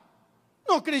 amado.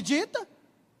 Não acredita?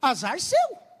 Azar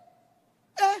seu.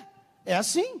 É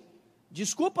assim.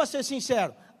 Desculpa ser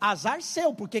sincero. Azar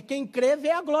seu, porque quem crê vê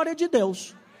a glória de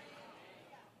Deus.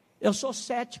 Eu sou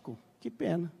cético, que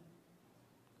pena.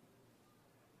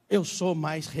 Eu sou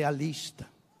mais realista,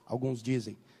 alguns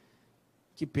dizem.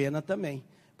 Que pena também,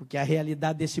 porque a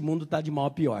realidade desse mundo está de mal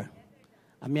a pior.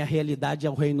 A minha realidade é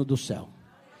o reino do céu.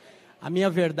 A minha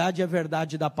verdade é a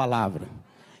verdade da palavra.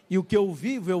 E o que eu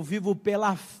vivo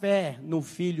pela fé no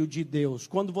Filho de Deus.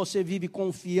 Quando você vive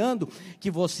confiando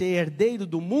que você é herdeiro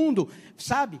do mundo,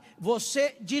 sabe,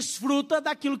 você desfruta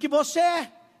daquilo que você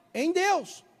é, em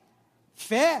Deus.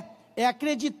 Fé é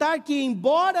acreditar que,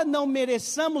 embora não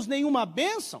mereçamos nenhuma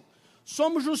bênção,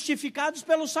 somos justificados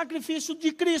pelo sacrifício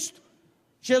de Cristo.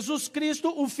 Jesus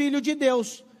Cristo, o Filho de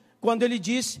Deus, quando ele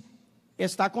disse: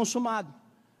 está consumado.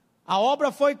 A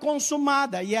obra foi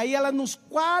consumada, e aí ela nos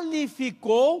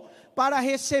qualificou para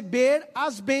receber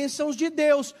as bênçãos de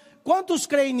Deus. Quantos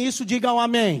creem nisso? Digam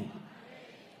amém.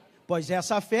 Pois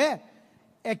essa fé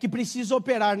é que precisa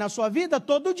operar na sua vida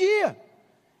todo dia.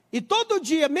 E todo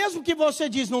dia, mesmo que você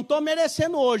diz: não estou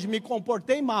merecendo hoje, me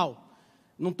comportei mal.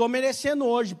 Não estou merecendo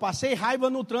hoje, passei raiva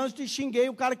no trânsito e xinguei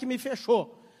o cara que me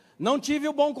fechou. Não tive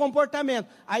o bom comportamento.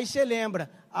 Aí você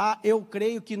lembra: eu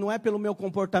creio que não é pelo meu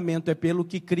comportamento, é pelo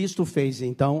que Cristo fez.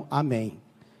 Então, amém.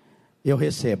 Eu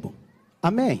recebo.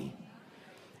 Amém.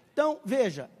 Então,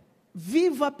 veja,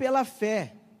 viva pela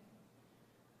fé.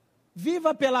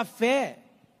 Viva pela fé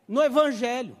no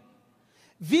Evangelho.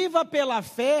 Viva pela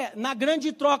fé na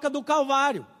grande troca do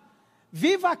Calvário.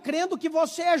 Viva crendo que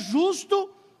você é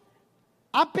justo,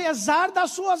 apesar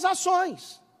das suas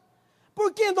ações.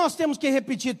 Por que nós temos que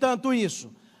repetir tanto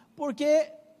isso?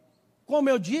 Porque, como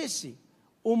eu disse,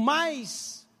 o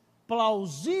mais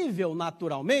plausível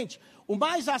naturalmente, o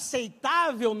mais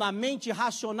aceitável na mente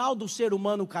racional do ser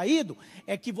humano caído,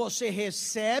 é que você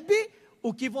recebe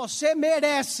o que você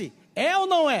merece. É ou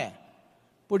não é?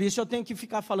 Por isso eu tenho que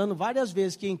ficar falando várias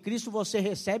vezes que em Cristo você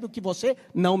recebe o que você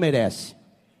não merece.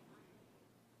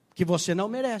 Que você não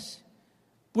merece.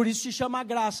 Por isso se chama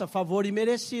graça, favor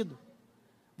imerecido.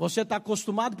 Você está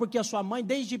acostumado porque a sua mãe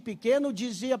desde pequeno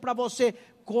dizia para você: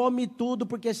 come tudo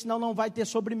porque senão não vai ter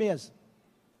sobremesa.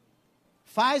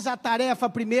 Faz a tarefa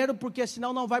primeiro porque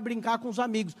senão não vai brincar com os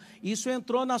amigos. Isso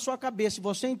entrou na sua cabeça. E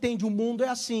você entende, o mundo é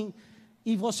assim.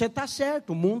 E você está certo,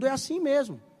 o mundo é assim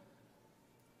mesmo.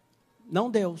 Não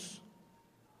Deus.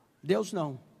 Deus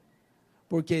não.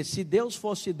 Porque se Deus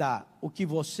fosse dar o que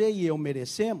você e eu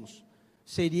merecemos,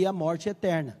 seria a morte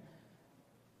eterna.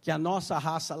 Que a nossa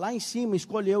raça lá em cima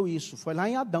escolheu isso. Foi lá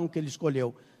em Adão que ele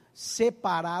escolheu.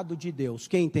 Separado de Deus.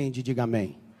 Quem entende, diga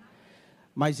amém.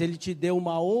 Mas ele te deu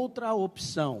uma outra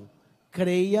opção.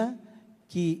 Creia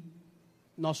que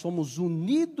nós fomos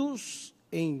unidos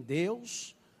em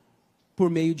Deus por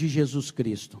meio de Jesus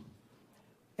Cristo.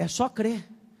 É só crer.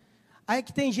 Aí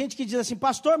que tem gente que diz assim: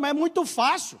 pastor, mas é muito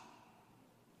fácil.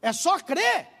 É só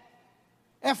crer.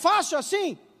 É fácil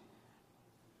assim?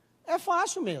 É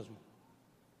fácil mesmo.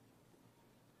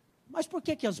 Mas por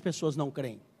que as pessoas não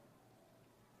creem?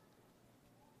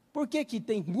 Por que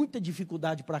tem muita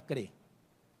dificuldade para crer?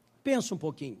 Pensa um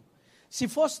pouquinho. Se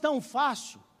fosse tão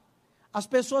fácil, as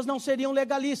pessoas não seriam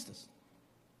legalistas.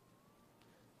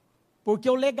 Porque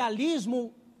o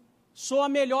legalismo soa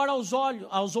melhor aos olhos,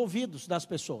 aos ouvidos das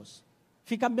pessoas.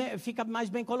 Fica mais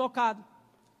bem colocado.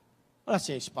 Olha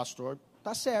assim, esse pastor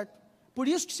está certo. Por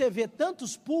isso que você vê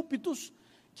tantos púlpitos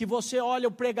que você olha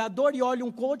o pregador e olha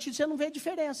um coach e você não vê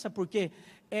diferença, porque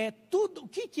é tudo. O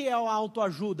que é a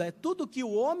autoajuda? É tudo que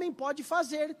o homem pode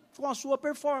fazer com a sua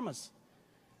performance.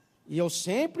 E eu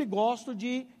sempre gosto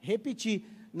de repetir,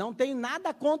 não tem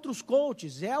nada contra os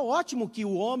coaches, é ótimo que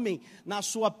o homem, na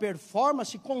sua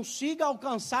performance, consiga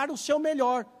alcançar o seu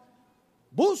melhor.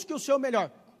 Busque o seu melhor.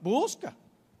 Busca,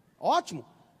 ótimo.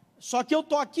 Só que eu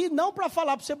estou aqui não para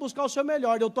falar para você buscar o seu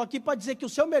melhor, eu estou aqui para dizer que o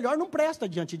seu melhor não presta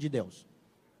diante de Deus.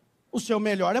 O seu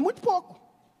melhor é muito pouco.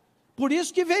 Por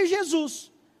isso que veio Jesus,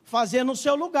 fazer no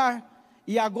seu lugar.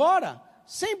 E agora,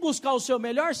 sem buscar o seu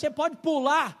melhor, você pode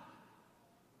pular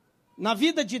na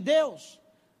vida de Deus.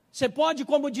 Você pode,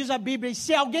 como diz a Bíblia,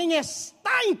 se alguém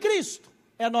está em Cristo,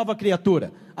 é nova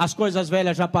criatura. As coisas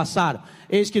velhas já passaram,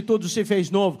 eis que tudo se fez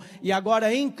novo. E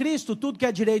agora em Cristo, tudo que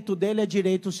é direito dele é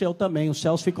direito seu também. Os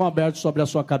céus ficam abertos sobre a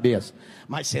sua cabeça.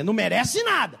 Mas você não merece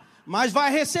nada, mas vai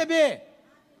receber.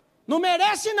 Não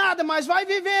merece nada, mas vai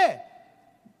viver.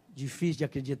 Difícil de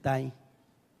acreditar, hein?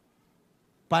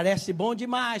 Parece bom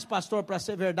demais, pastor, para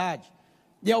ser verdade.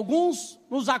 E alguns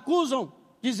nos acusam,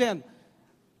 dizendo: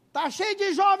 está cheio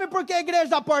de jovem porque a igreja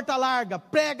da porta larga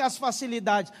prega as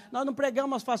facilidades. Nós não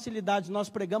pregamos as facilidades, nós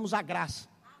pregamos a graça.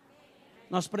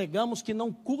 Nós pregamos que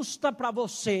não custa para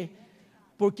você,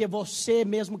 porque você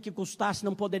mesmo que custasse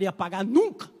não poderia pagar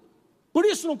nunca. Por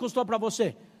isso não custou para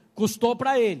você, custou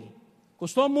para ele.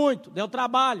 Custou muito, deu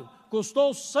trabalho,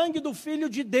 custou o sangue do Filho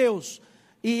de Deus.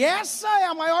 E essa é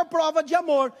a maior prova de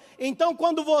amor. Então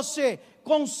quando você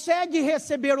consegue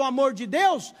receber o amor de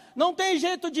Deus, não tem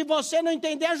jeito de você não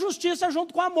entender a justiça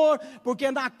junto com o amor,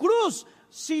 porque na cruz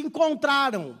se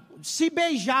encontraram, se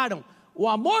beijaram, o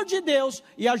amor de Deus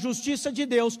e a justiça de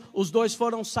Deus, os dois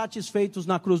foram satisfeitos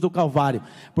na cruz do Calvário,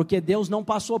 porque Deus não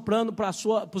passou plano para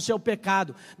o seu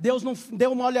pecado, Deus não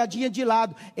deu uma olhadinha de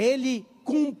lado, Ele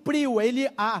cumpriu,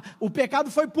 o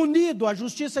pecado foi punido, a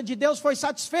justiça de Deus foi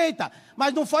satisfeita,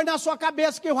 mas não foi na sua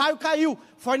cabeça que o raio caiu,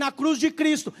 foi na cruz de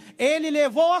Cristo. Ele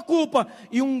levou a culpa,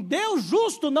 e um Deus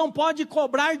justo não pode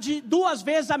cobrar de duas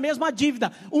vezes a mesma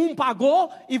dívida. Um pagou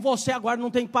e você agora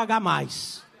não tem que pagar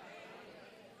mais.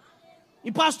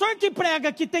 E pastor que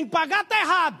prega que tem que pagar está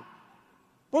errado,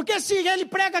 porque se ele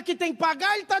prega que tem que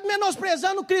pagar, ele está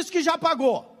menosprezando o Cristo que já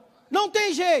pagou. Não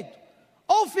tem jeito,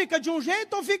 ou fica de um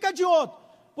jeito ou fica de outro.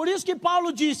 Por isso que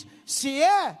Paulo diz: se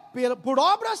é por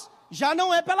obras, já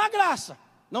não é pela graça.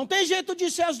 Não tem jeito de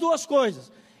ser as duas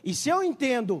coisas. E se eu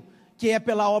entendo que é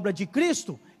pela obra de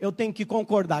Cristo, eu tenho que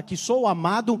concordar que sou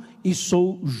amado e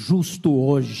sou justo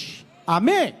hoje.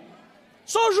 Amém?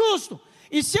 Sou justo.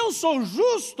 E se eu sou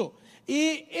justo,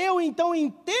 e eu então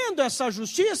entendo essa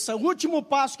justiça, o último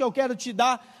passo que eu quero te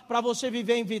dar para você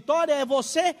viver em vitória é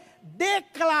você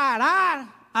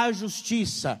declarar a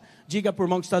justiça. Diga para o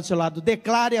irmão que está do seu lado: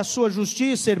 declare a sua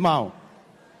justiça, irmão.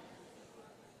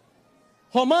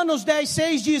 Romanos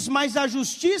 10:6 diz: mas a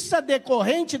justiça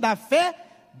decorrente da fé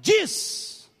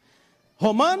diz.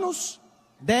 Romanos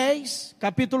 10,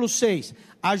 capítulo 6.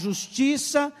 A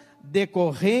justiça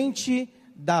decorrente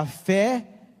da fé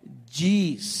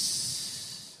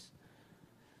diz.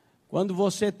 Quando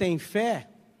você tem fé,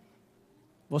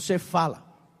 você fala.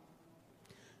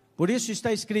 Por isso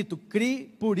está escrito: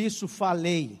 cri, por isso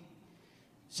falei.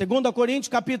 2 Coríntios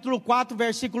capítulo 4,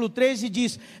 versículo 13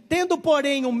 diz: tendo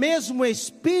porém o mesmo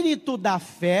espírito da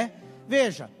fé.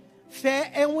 Veja,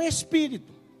 fé é um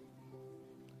espírito.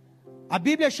 A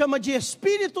Bíblia chama de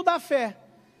espírito da fé.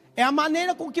 É a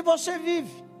maneira com que você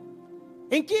vive.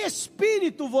 Em que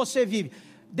espírito você vive?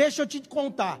 Deixa eu te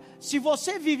contar. Se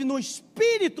você vive no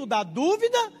espírito da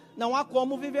dúvida, não há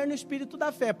como viver no espírito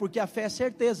da fé, porque a fé é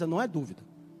certeza, não é dúvida.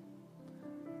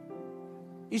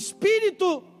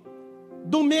 Espírito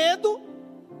do medo,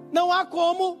 não há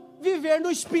como viver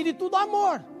no espírito do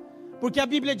amor, porque a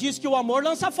Bíblia diz que o amor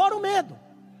lança fora o medo.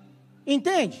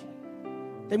 Entende?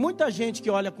 Tem muita gente que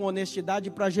olha com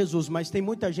honestidade para Jesus, mas tem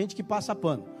muita gente que passa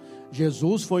pano.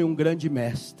 Jesus foi um grande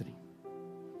mestre,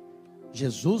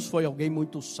 Jesus foi alguém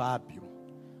muito sábio,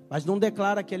 mas não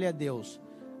declara que Ele é Deus.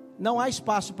 Não há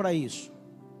espaço para isso.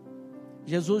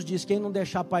 Jesus diz: quem não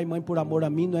deixar pai e mãe por amor a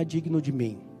mim não é digno de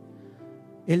mim.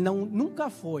 Ele nunca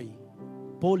foi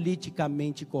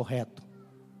politicamente correto.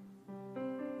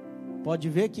 Pode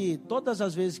ver que todas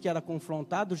as vezes que era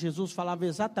confrontado, Jesus falava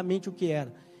exatamente o que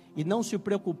era, e não se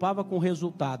preocupava com o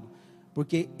resultado,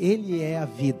 porque Ele é a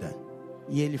vida,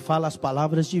 e Ele fala as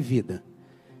palavras de vida,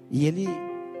 e Ele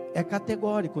é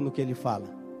categórico no que Ele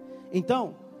fala.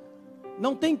 Então,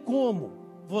 não tem como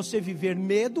você viver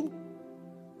medo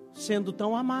sendo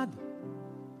tão amado.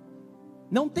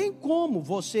 Não tem como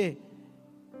você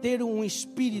ter um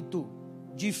espírito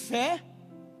de fé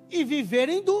e viver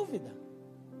em dúvida.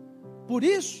 Por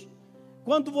isso,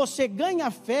 quando você ganha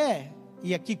fé,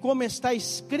 e aqui como está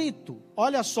escrito,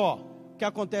 olha só o que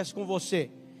acontece com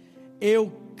você: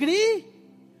 eu criei,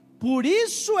 por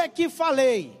isso é que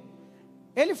falei.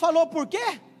 Ele falou por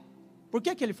quê? Por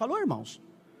que ele falou, irmãos?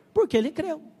 Porque ele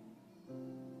creu.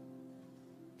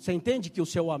 Você entende que o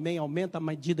seu amém aumenta à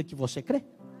medida que você crê?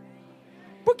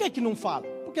 Por que não fala?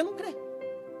 Porque não crê.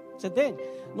 Você entende?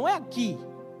 Não é aqui,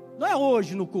 não é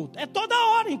hoje no culto, é toda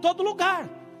hora, em todo lugar.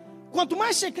 Quanto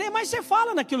mais você crê, mais você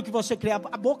fala naquilo que você crê. A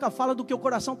boca fala do que o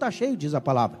coração está cheio, diz a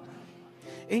palavra.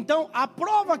 Então, a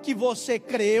prova que você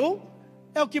creu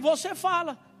é o que você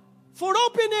fala. Furou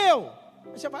o pneu.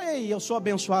 Você fala, ei, eu sou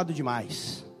abençoado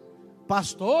demais.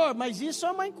 Pastor, mas isso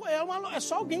é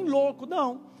só alguém louco.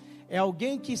 Não, é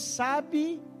alguém que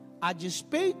sabe, a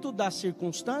despeito das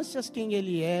circunstâncias, quem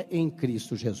ele é em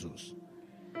Cristo Jesus.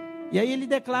 E aí ele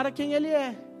declara quem ele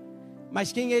é.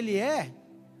 Mas quem ele é,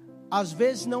 às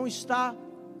vezes não está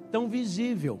tão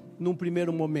visível num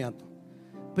primeiro momento.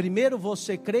 Primeiro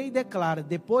você crê e declara,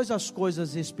 depois as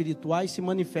coisas espirituais se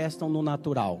manifestam no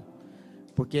natural.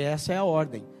 Porque essa é a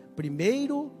ordem.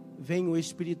 Primeiro vem o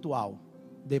espiritual,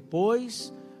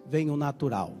 depois vem o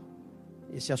natural.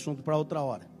 Esse assunto para outra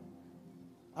hora.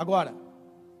 Agora,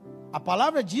 a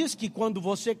palavra diz que quando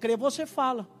você crê, você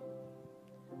fala.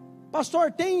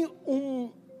 Pastor, tem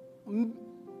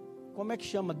como é que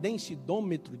chama?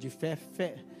 Densidômetro de fé,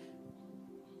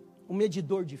 um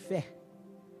medidor de fé.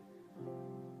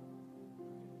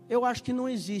 Eu acho que não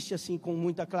existe assim com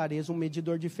muita clareza um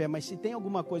medidor de fé, mas se tem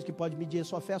alguma coisa que pode medir a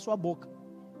sua fé, é a sua boca.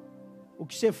 O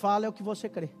que você fala é o que você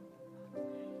crê.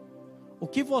 O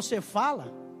que você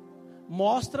fala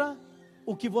mostra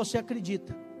o que você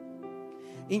acredita.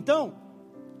 Então,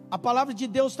 a palavra de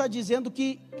Deus está dizendo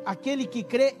que aquele que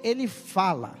crê, ele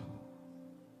fala.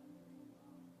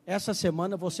 Essa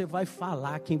semana você vai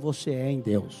falar quem você é em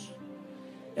Deus.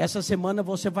 Essa semana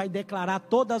você vai declarar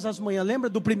todas as manhãs. Lembra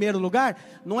do primeiro lugar?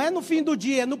 Não é no fim do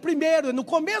dia, é no primeiro, é no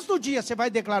começo do dia. Você vai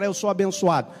declarar, eu sou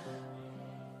abençoado.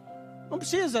 Não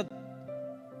precisa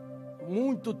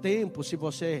muito tempo, se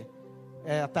você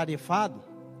é atarefado.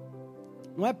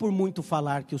 Não é por muito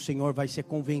falar que o Senhor vai ser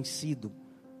convencido.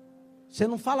 Você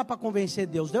não fala para convencer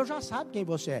Deus. Deus já sabe quem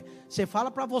você é. Você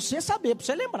fala para você saber, para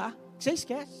você lembrar. Você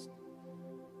esquece.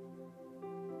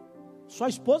 Sua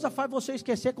esposa faz você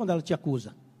esquecer quando ela te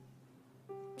acusa.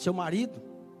 Seu marido.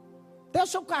 Até o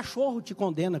seu cachorro te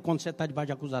condena quando você está debaixo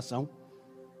de acusação.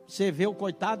 Você vê o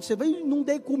coitado, você vê, não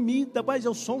dei comida, mas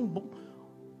eu sou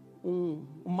um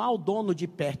mau dono de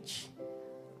pet.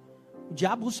 O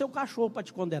diabo usa o seu cachorro para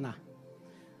te condenar.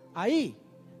 Aí,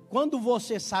 quando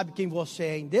você sabe quem você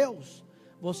é em Deus,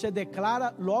 você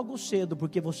declara logo cedo,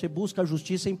 porque você busca a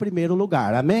justiça em primeiro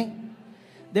lugar, amém?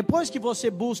 Depois que você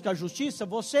busca a justiça,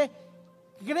 você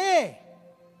crê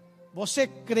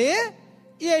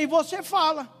e aí você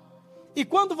fala. E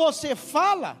quando você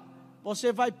fala,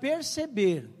 você vai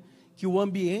perceber que o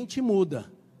ambiente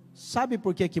muda. Sabe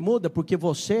por que muda? Porque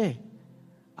você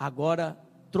agora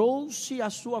trouxe a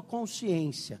sua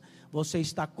consciência. Você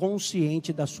está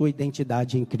consciente da sua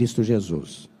identidade em Cristo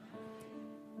Jesus.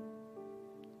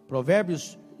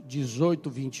 Provérbios 18,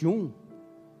 21.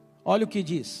 Olha o que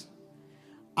diz.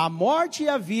 A morte e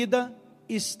a vida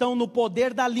estão no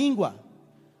poder da língua,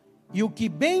 e o que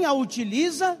bem a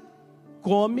utiliza,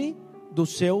 come do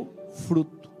seu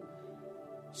fruto.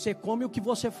 Você come o que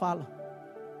você fala.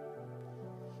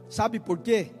 Sabe por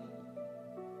quê?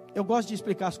 Eu gosto de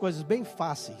explicar as coisas bem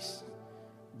fáceis.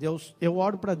 Eu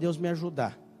oro para Deus me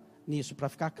ajudar nisso, para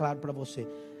ficar claro para você.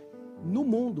 No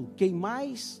mundo, quem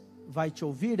mais vai te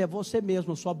ouvir é você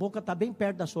mesmo. Sua boca está bem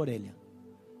perto da sua orelha.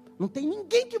 Não tem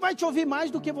ninguém que vai te ouvir mais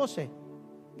do que você.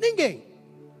 Ninguém.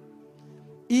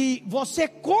 E você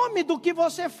come do que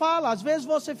você fala. Às vezes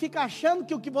você fica achando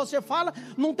que o que você fala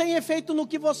não tem efeito no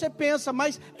que você pensa,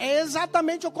 mas é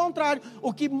exatamente o contrário.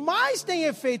 O que mais tem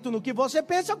efeito no que você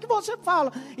pensa é o que você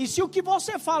fala. E se o que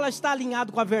você fala está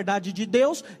alinhado com a verdade de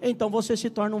Deus, então você se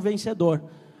torna um vencedor.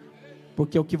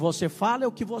 Porque o que você fala é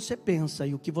o que você pensa,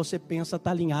 e o que você pensa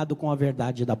está alinhado com a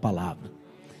verdade da palavra.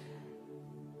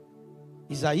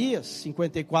 Isaías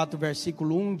 54,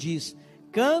 versículo 1 diz: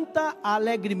 canta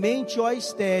alegremente, ó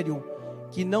estéril,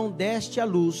 que não deste a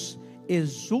luz,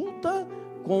 exulta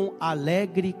com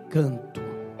alegre canto.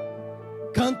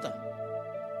 Canta.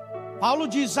 Paulo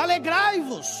diz: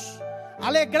 alegrai-vos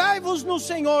no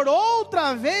Senhor.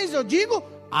 Outra vez eu digo,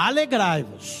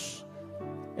 alegrai-vos.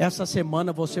 Essa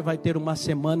semana você vai ter uma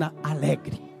semana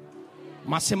alegre,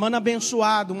 uma semana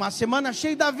abençoada, uma semana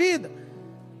cheia da vida.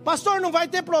 Pastor, não vai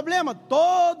ter problema?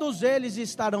 Todos eles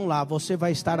estarão lá. Você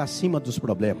vai estar acima dos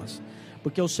problemas,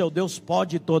 porque o seu Deus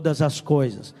pode todas as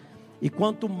coisas. E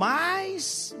quanto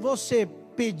mais você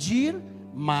pedir,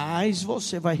 mais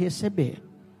você vai receber,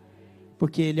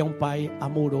 porque Ele é um Pai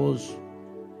amoroso.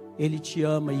 Ele te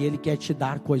ama e Ele quer te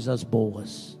dar coisas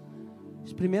boas.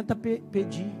 Experimenta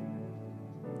pedir.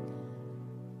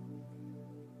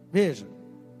 Veja,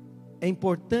 é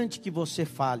importante que você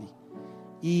fale.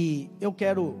 E eu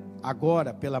quero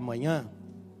agora pela manhã,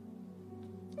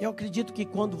 eu acredito que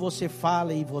quando você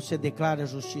fala e você declara a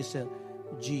justiça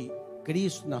de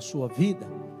Cristo na sua vida,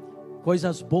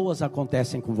 coisas boas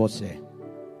acontecem com você.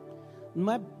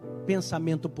 não é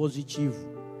pensamento positivo,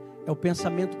 é o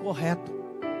pensamento correto,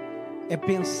 é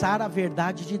pensar a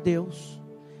verdade de Deus,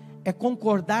 é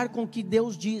concordar com o que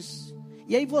Deus diz,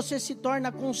 e aí você se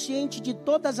torna consciente de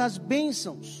todas as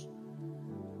bênçãos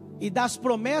e das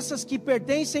promessas que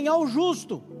pertencem ao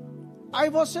justo. Aí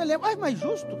você lembra, mas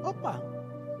justo? Opa,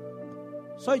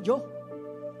 sou eu,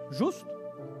 justo,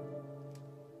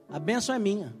 a bênção é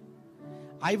minha.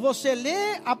 Aí você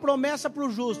lê a promessa para o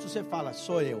justo, você fala,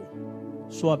 sou eu,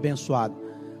 sou abençoado.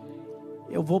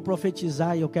 Eu vou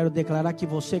profetizar e eu quero declarar que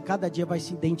você cada dia vai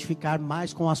se identificar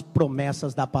mais com as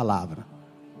promessas da palavra.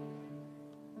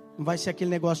 Não vai ser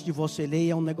aquele negócio de você ler,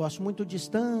 é um negócio muito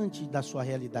distante da sua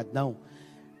realidade, não.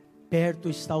 Perto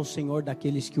está o Senhor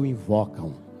daqueles que o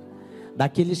invocam,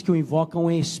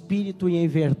 em espírito e em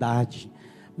verdade.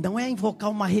 Não é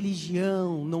invocar uma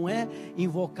religião, não é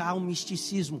invocar um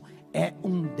misticismo, é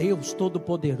um Deus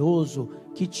todo-poderoso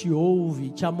que te ouve,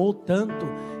 te amou tanto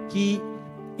que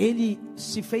Ele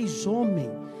se fez homem,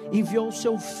 enviou o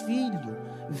seu Filho,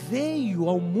 veio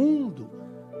ao mundo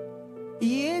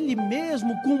e Ele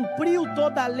mesmo cumpriu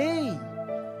toda a lei.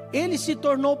 Ele se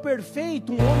tornou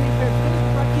perfeito, um homem perfeito,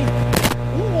 para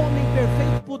que um homem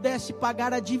perfeito pudesse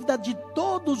pagar a dívida de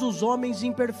todos os homens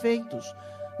imperfeitos.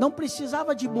 Não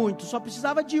precisava de muito, só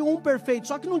precisava de um perfeito,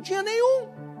 só que não tinha nenhum.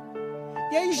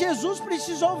 E aí Jesus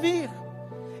precisou vir,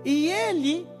 e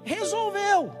Ele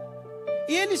resolveu,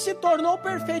 e Ele se tornou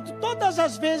perfeito. Todas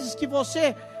as vezes que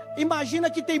você imagina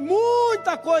que tem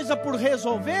muita coisa por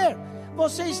resolver,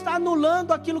 você está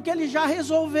anulando aquilo que Ele já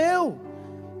resolveu.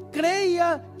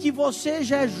 Creia que você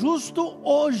já é justo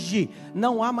hoje,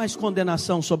 não há mais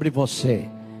condenação sobre você,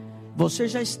 você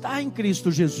já está em Cristo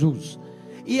Jesus.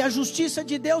 E a justiça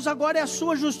de Deus agora é a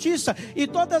sua justiça. E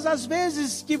todas as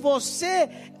vezes que você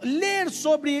ler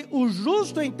sobre o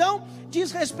justo, então,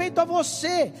 diz respeito a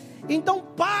você. Então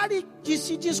pare de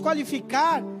se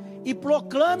desqualificar e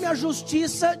proclame a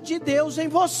justiça de Deus em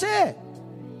você.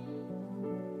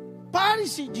 Pare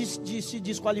de se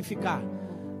desqualificar.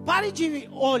 Pare de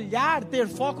olhar, ter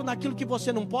foco naquilo que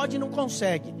você não pode e não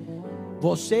consegue.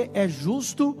 Você é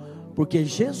justo porque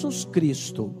Jesus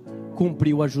Cristo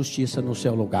cumpriu a justiça no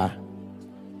seu lugar.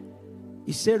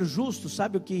 E ser justo,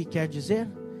 sabe o que quer dizer?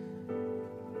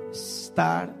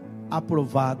 Estar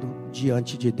aprovado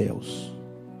diante de Deus.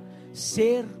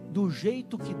 Ser do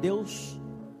jeito que Deus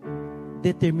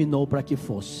determinou para que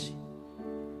fosse.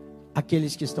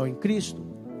 Aqueles que estão em Cristo,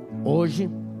 hoje,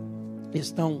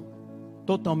 estão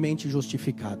totalmente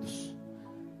justificados.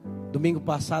 Domingo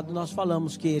passado nós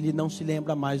falamos que Ele não se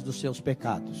lembra mais dos seus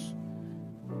pecados.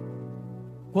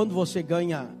 Quando você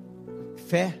ganha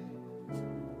fé,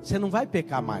 você não vai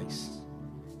pecar mais.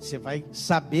 Você vai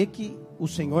saber que o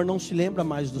Senhor não se lembra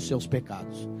mais dos seus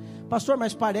pecados. Pastor,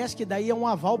 mas parece que daí é um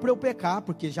aval para eu pecar,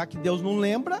 porque já que Deus não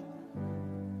lembra.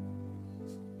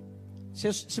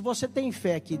 Se você tem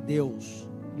fé que Deus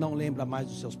não lembra mais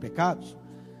dos seus pecados,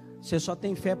 você só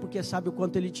tem fé porque sabe o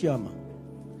quanto Ele te ama.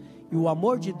 E o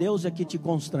amor de Deus é que te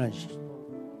constrange.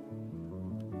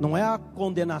 Não é a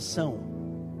condenação.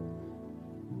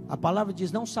 A palavra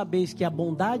diz, não sabeis que a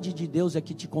bondade de Deus é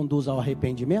que te conduz ao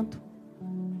arrependimento?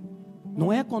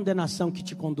 Não é a condenação que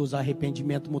te conduz ao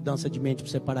arrependimento, mudança de mente para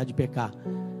você parar de pecar.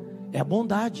 É a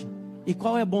bondade. E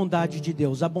qual é a bondade de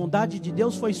Deus? A bondade de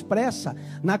Deus foi expressa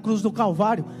na cruz do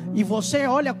Calvário. E você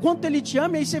olha quanto Ele te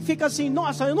ama e você fica assim,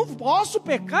 nossa, eu não posso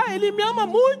pecar, Ele me ama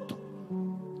muito.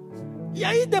 E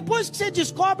aí depois que você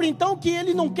descobre então que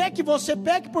Ele não quer que você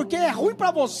peque porque é ruim para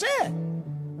você,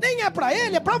 nem é para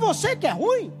Ele, é para você que é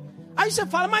ruim. Aí você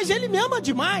fala, mas Ele me ama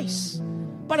demais.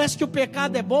 Parece que o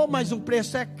pecado é bom, mas o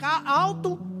preço é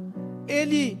alto.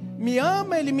 Ele me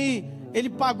ama, Ele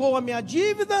pagou a minha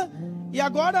dívida, e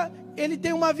agora Ele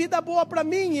tem uma vida boa para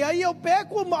mim. E aí eu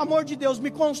peco, o amor de Deus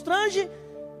me constrange,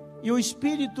 e o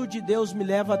Espírito de Deus me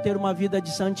leva a ter uma vida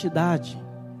de santidade.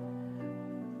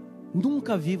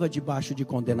 Nunca viva debaixo de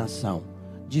condenação.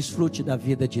 Desfrute da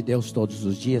vida de Deus todos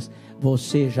os dias.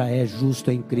 Você já é justo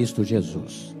em Cristo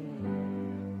Jesus.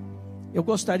 Eu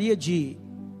gostaria de,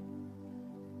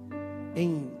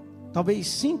 em talvez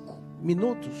 5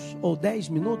 minutos ou 10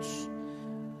 minutos,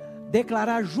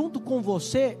 declarar junto com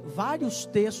você vários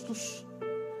textos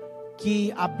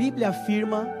que a Bíblia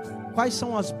afirma quais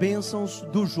são as bênçãos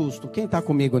do justo. Quem está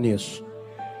comigo nisso?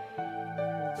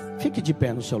 Fique de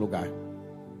pé no seu lugar.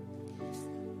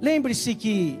 Lembre-se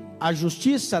que a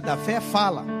justiça da fé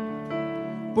fala.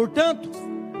 Portanto,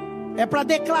 é para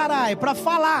declarar, é para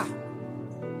falar.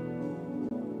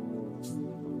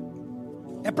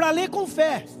 É para ler com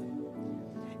fé.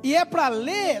 E é para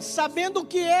ler sabendo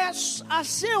que é a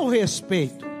seu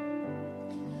respeito.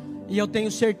 E eu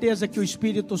tenho certeza que o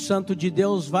Espírito Santo de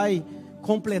Deus vai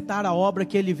completar a obra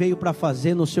que Ele veio para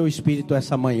fazer no seu espírito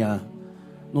essa manhã.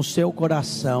 No seu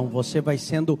coração, você vai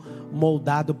sendo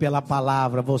moldado pela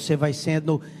palavra, você vai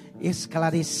sendo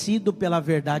esclarecido pela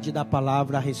verdade da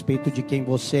palavra a respeito de quem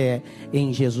você é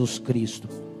em Jesus Cristo.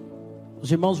 Os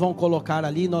irmãos vão colocar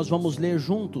ali, nós vamos ler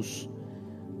juntos.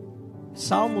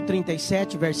 Salmo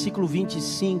 37, versículo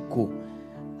 25.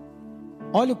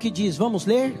 Olha o que diz, vamos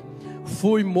ler?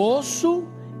 Fui moço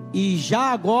e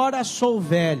já agora sou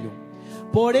velho,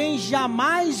 porém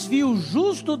jamais vi o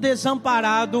justo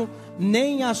desamparado,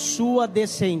 nem a sua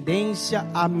descendência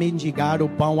a mendigar o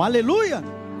pão. Aleluia!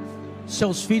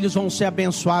 Seus filhos vão ser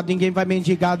abençoados, ninguém vai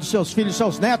mendigar dos seus filhos,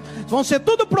 seus netos, vão ser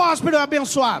tudo próspero e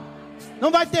abençoado, não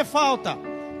vai ter falta.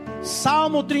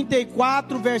 Salmo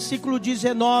 34, versículo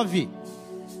 19.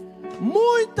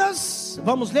 Muitas,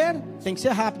 vamos ler? Tem que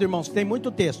ser rápido, irmãos, tem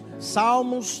muito texto.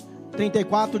 Salmos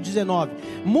 34, 19.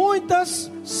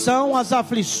 Muitas são as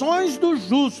aflições dos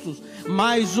justos,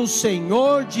 mas o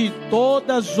Senhor de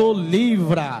todas o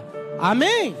livra.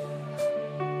 Amém?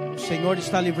 O Senhor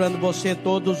está livrando você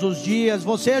todos os dias.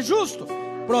 Você é justo.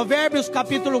 Provérbios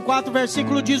capítulo 4,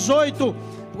 versículo 18.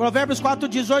 Provérbios 4,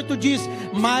 18 diz: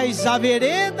 mas a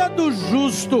vereda do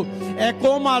justo é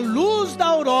como a luz da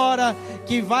aurora,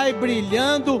 que vai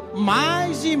brilhando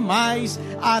mais e mais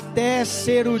até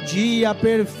ser o dia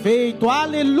perfeito.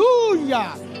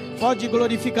 Aleluia! Pode ir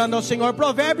glorificando ao Senhor.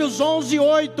 Provérbios 11,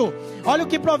 8. Olha o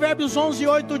que Provérbios 11,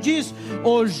 8 diz: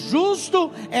 o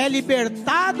justo é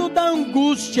libertado da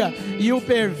angústia, e o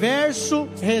perverso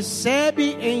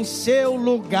recebe em seu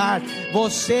lugar.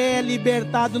 Você é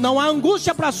libertado, não há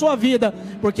angústia para a sua vida,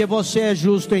 porque você é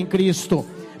justo em Cristo.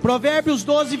 Provérbios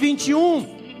 12,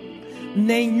 21.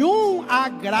 Nenhum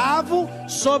agravo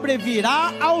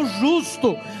sobrevirá ao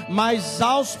justo, mas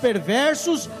aos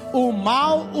perversos o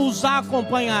mal os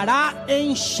acompanhará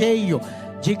em cheio.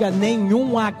 Diga: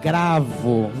 nenhum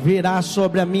agravo virá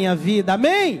sobre a minha vida.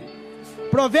 Amém?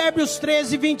 Provérbios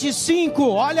 13, 25.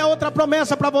 Olha outra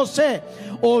promessa para você: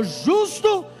 o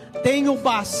justo tem o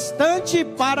bastante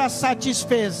para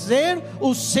satisfazer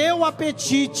o seu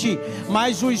apetite,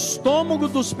 mas o estômago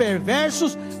dos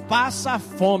perversos passa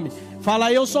fome.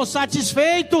 Fala: eu sou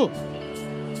satisfeito.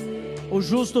 O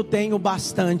justo tem o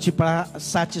bastante para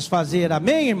satisfazer.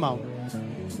 Amém, irmão?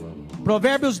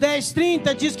 Provérbios 10,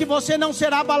 30 diz que você não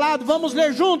será abalado. Vamos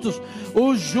ler juntos.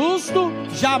 O justo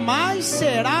jamais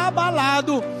será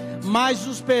abalado, mas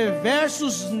os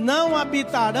perversos não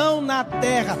habitarão na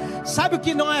terra. Sabe o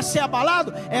que não é ser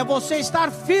abalado? É você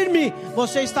estar firme,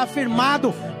 você está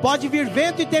firmado. Pode vir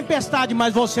vento e tempestade,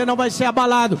 mas você não vai ser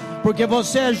abalado, porque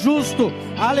você é justo.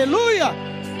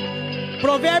 Aleluia!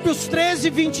 Provérbios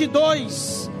 13,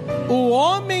 22. O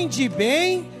homem de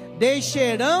bem deixa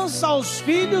herança aos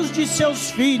filhos de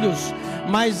seus filhos,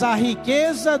 mas a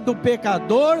riqueza do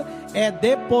pecador é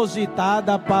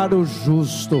depositada para o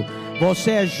justo.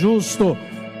 Você é justo,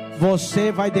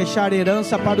 você vai deixar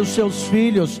herança para os seus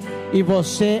filhos, e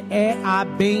você é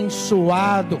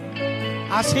abençoado.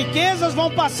 As riquezas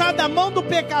vão passar da mão do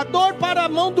pecador para a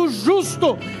mão do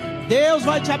justo. Deus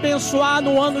vai te abençoar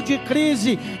no ano de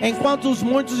crise. Enquanto os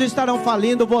muitos estarão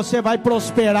falindo, você vai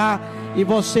prosperar e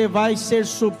você vai ser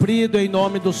suprido em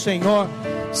nome do Senhor.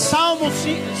 Salmo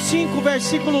 5,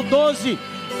 versículo 12.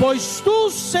 Pois tu,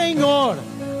 Senhor,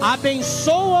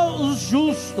 abençoa o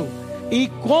justo, e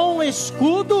com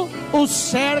escudo o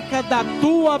cerca da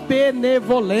tua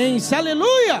benevolência.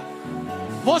 Aleluia!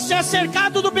 Você é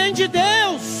cercado do bem de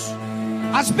Deus.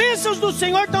 As bênçãos do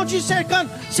Senhor estão te cercando.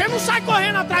 Você não sai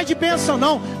correndo atrás de bênção,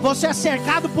 não. Você é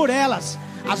cercado por elas.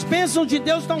 As bênçãos de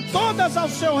Deus estão todas ao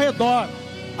seu redor.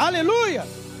 Aleluia!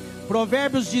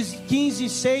 Provérbios 15,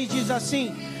 6 diz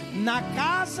assim: na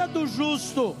casa do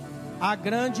justo há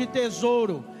grande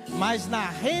tesouro, mas na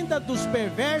renda dos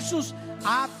perversos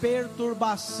há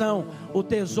perturbação. O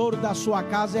tesouro da sua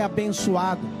casa é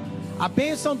abençoado. A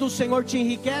bênção do Senhor te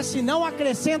enriquece e não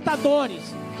acrescenta dores.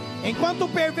 Enquanto o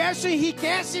perverso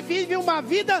enriquece e vive uma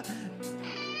vida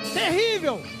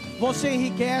terrível, você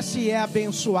enriquece e é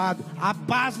abençoado. A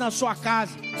paz na sua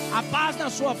casa, a paz na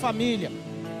sua família.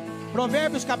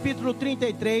 Provérbios capítulo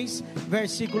 33,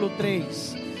 versículo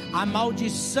 3. A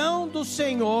maldição do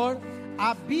Senhor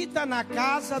habita na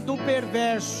casa do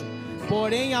perverso,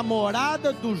 porém a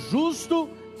morada do justo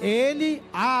Ele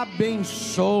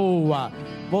abençoa.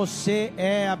 Você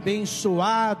é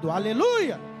abençoado.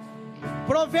 Aleluia!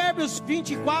 Provérbios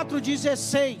 24,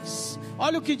 16.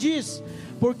 Olha o que diz: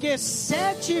 porque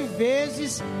 7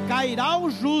 vezes cairá o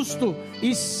justo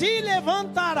e se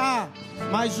levantará,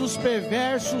 mas os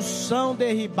perversos são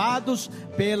derribados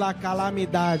pela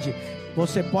calamidade.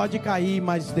 Você pode cair,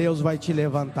 mas Deus vai te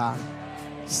levantar.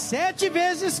 7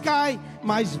 vezes cai,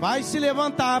 mas vai se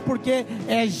levantar, porque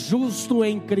é justo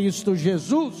em Cristo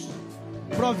Jesus.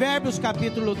 Provérbios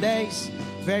capítulo 10,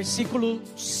 versículo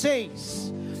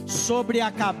 6. Sobre a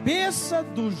cabeça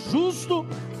do justo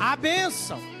a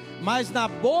bênção, mas na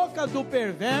boca do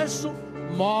perverso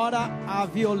mora a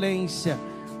violência.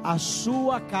 A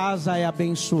sua casa é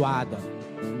abençoada,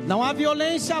 não há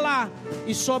violência lá,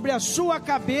 e sobre a sua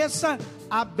cabeça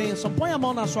a bênção. Põe a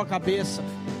mão na sua cabeça,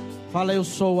 fala: eu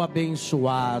sou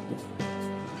abençoado.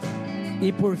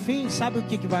 E por fim, sabe o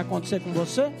que vai acontecer com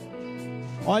você?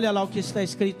 Olha lá o que está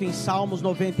escrito em Salmos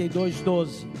 92,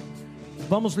 12.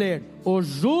 Vamos ler: o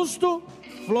justo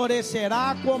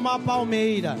florescerá como a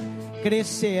palmeira,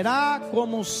 crescerá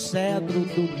como o cedro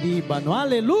do Líbano.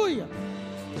 Aleluia,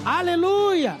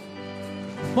 aleluia.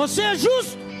 Você é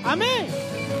justo, amém?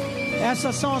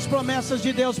 Essas são as promessas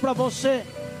de Deus para você.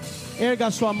 Erga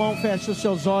a sua mão, feche os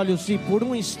seus olhos e por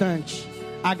um instante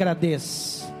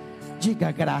agradeça.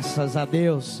 Diga graças a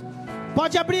Deus.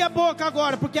 Pode abrir a boca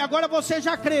agora, porque agora você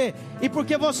já crê. E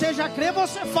porque você já crê,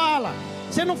 você fala.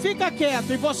 Você não fica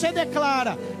quieto e você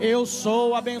declara: eu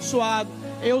sou abençoado,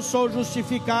 eu sou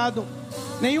justificado.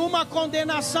 Nenhuma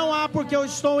condenação há, porque eu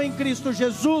estou em Cristo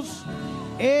Jesus.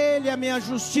 Ele é a minha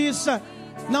justiça.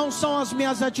 Não são as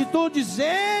minhas atitudes,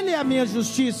 Ele é a minha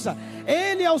justiça.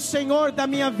 Ele é o Senhor da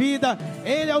minha vida,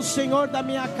 Ele é o Senhor da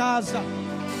minha casa.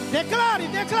 Declare,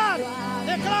 declare,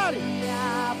 declare,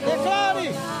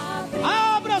 declare.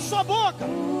 Abra a sua boca.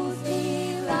 Os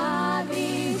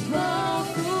milagres vão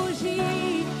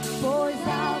surgir, pois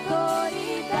a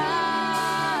autoridade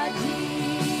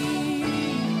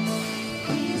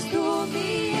Cristo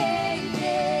me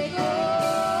entregou.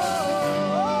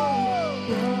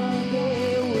 Quando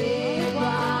eu ergo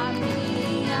a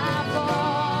minha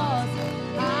voz,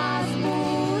 as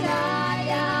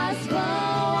muralhas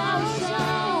vão ao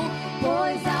chão,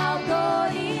 pois a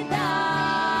autoridade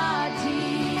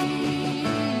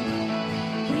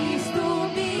Cristo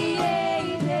me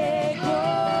entregou.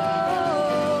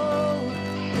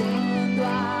 Quando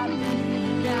a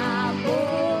minha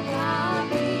boca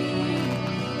abrir,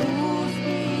 os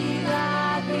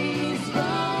milagres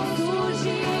vão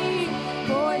surgir,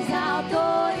 pois a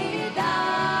autoridade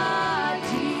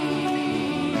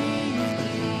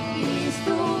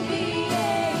Cristo me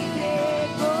entregou.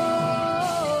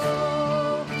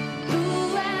 Tu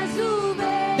és o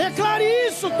Declare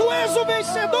isso, tu és o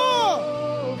vencedor.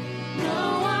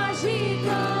 não há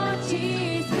gigantes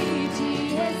que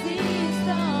te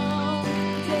resistam.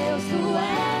 Deus, tu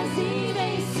és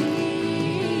invencível.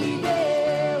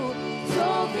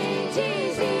 Sou quem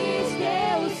dizes que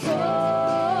eu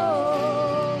sou.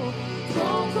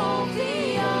 Com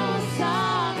confiança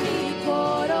me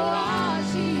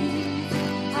coroaste.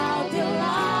 Ao teu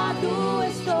lado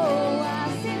estou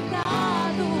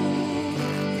assentado.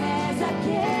 És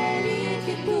aquele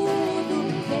que tudo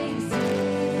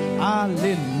venceu.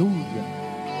 Aleluia.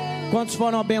 Quantos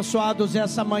foram abençoados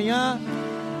essa manhã?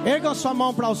 Erga sua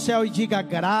mão para o céu e diga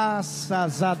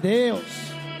graças a Deus.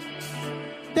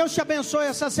 Deus te abençoe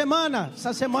essa semana.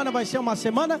 Essa semana vai ser uma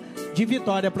semana de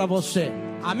vitória para você.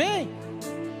 Amém?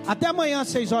 Até amanhã,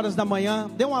 6 horas da manhã.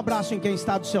 Dê um abraço em quem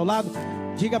está do seu lado.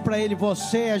 Diga para ele: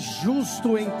 você é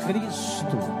justo em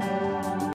Cristo.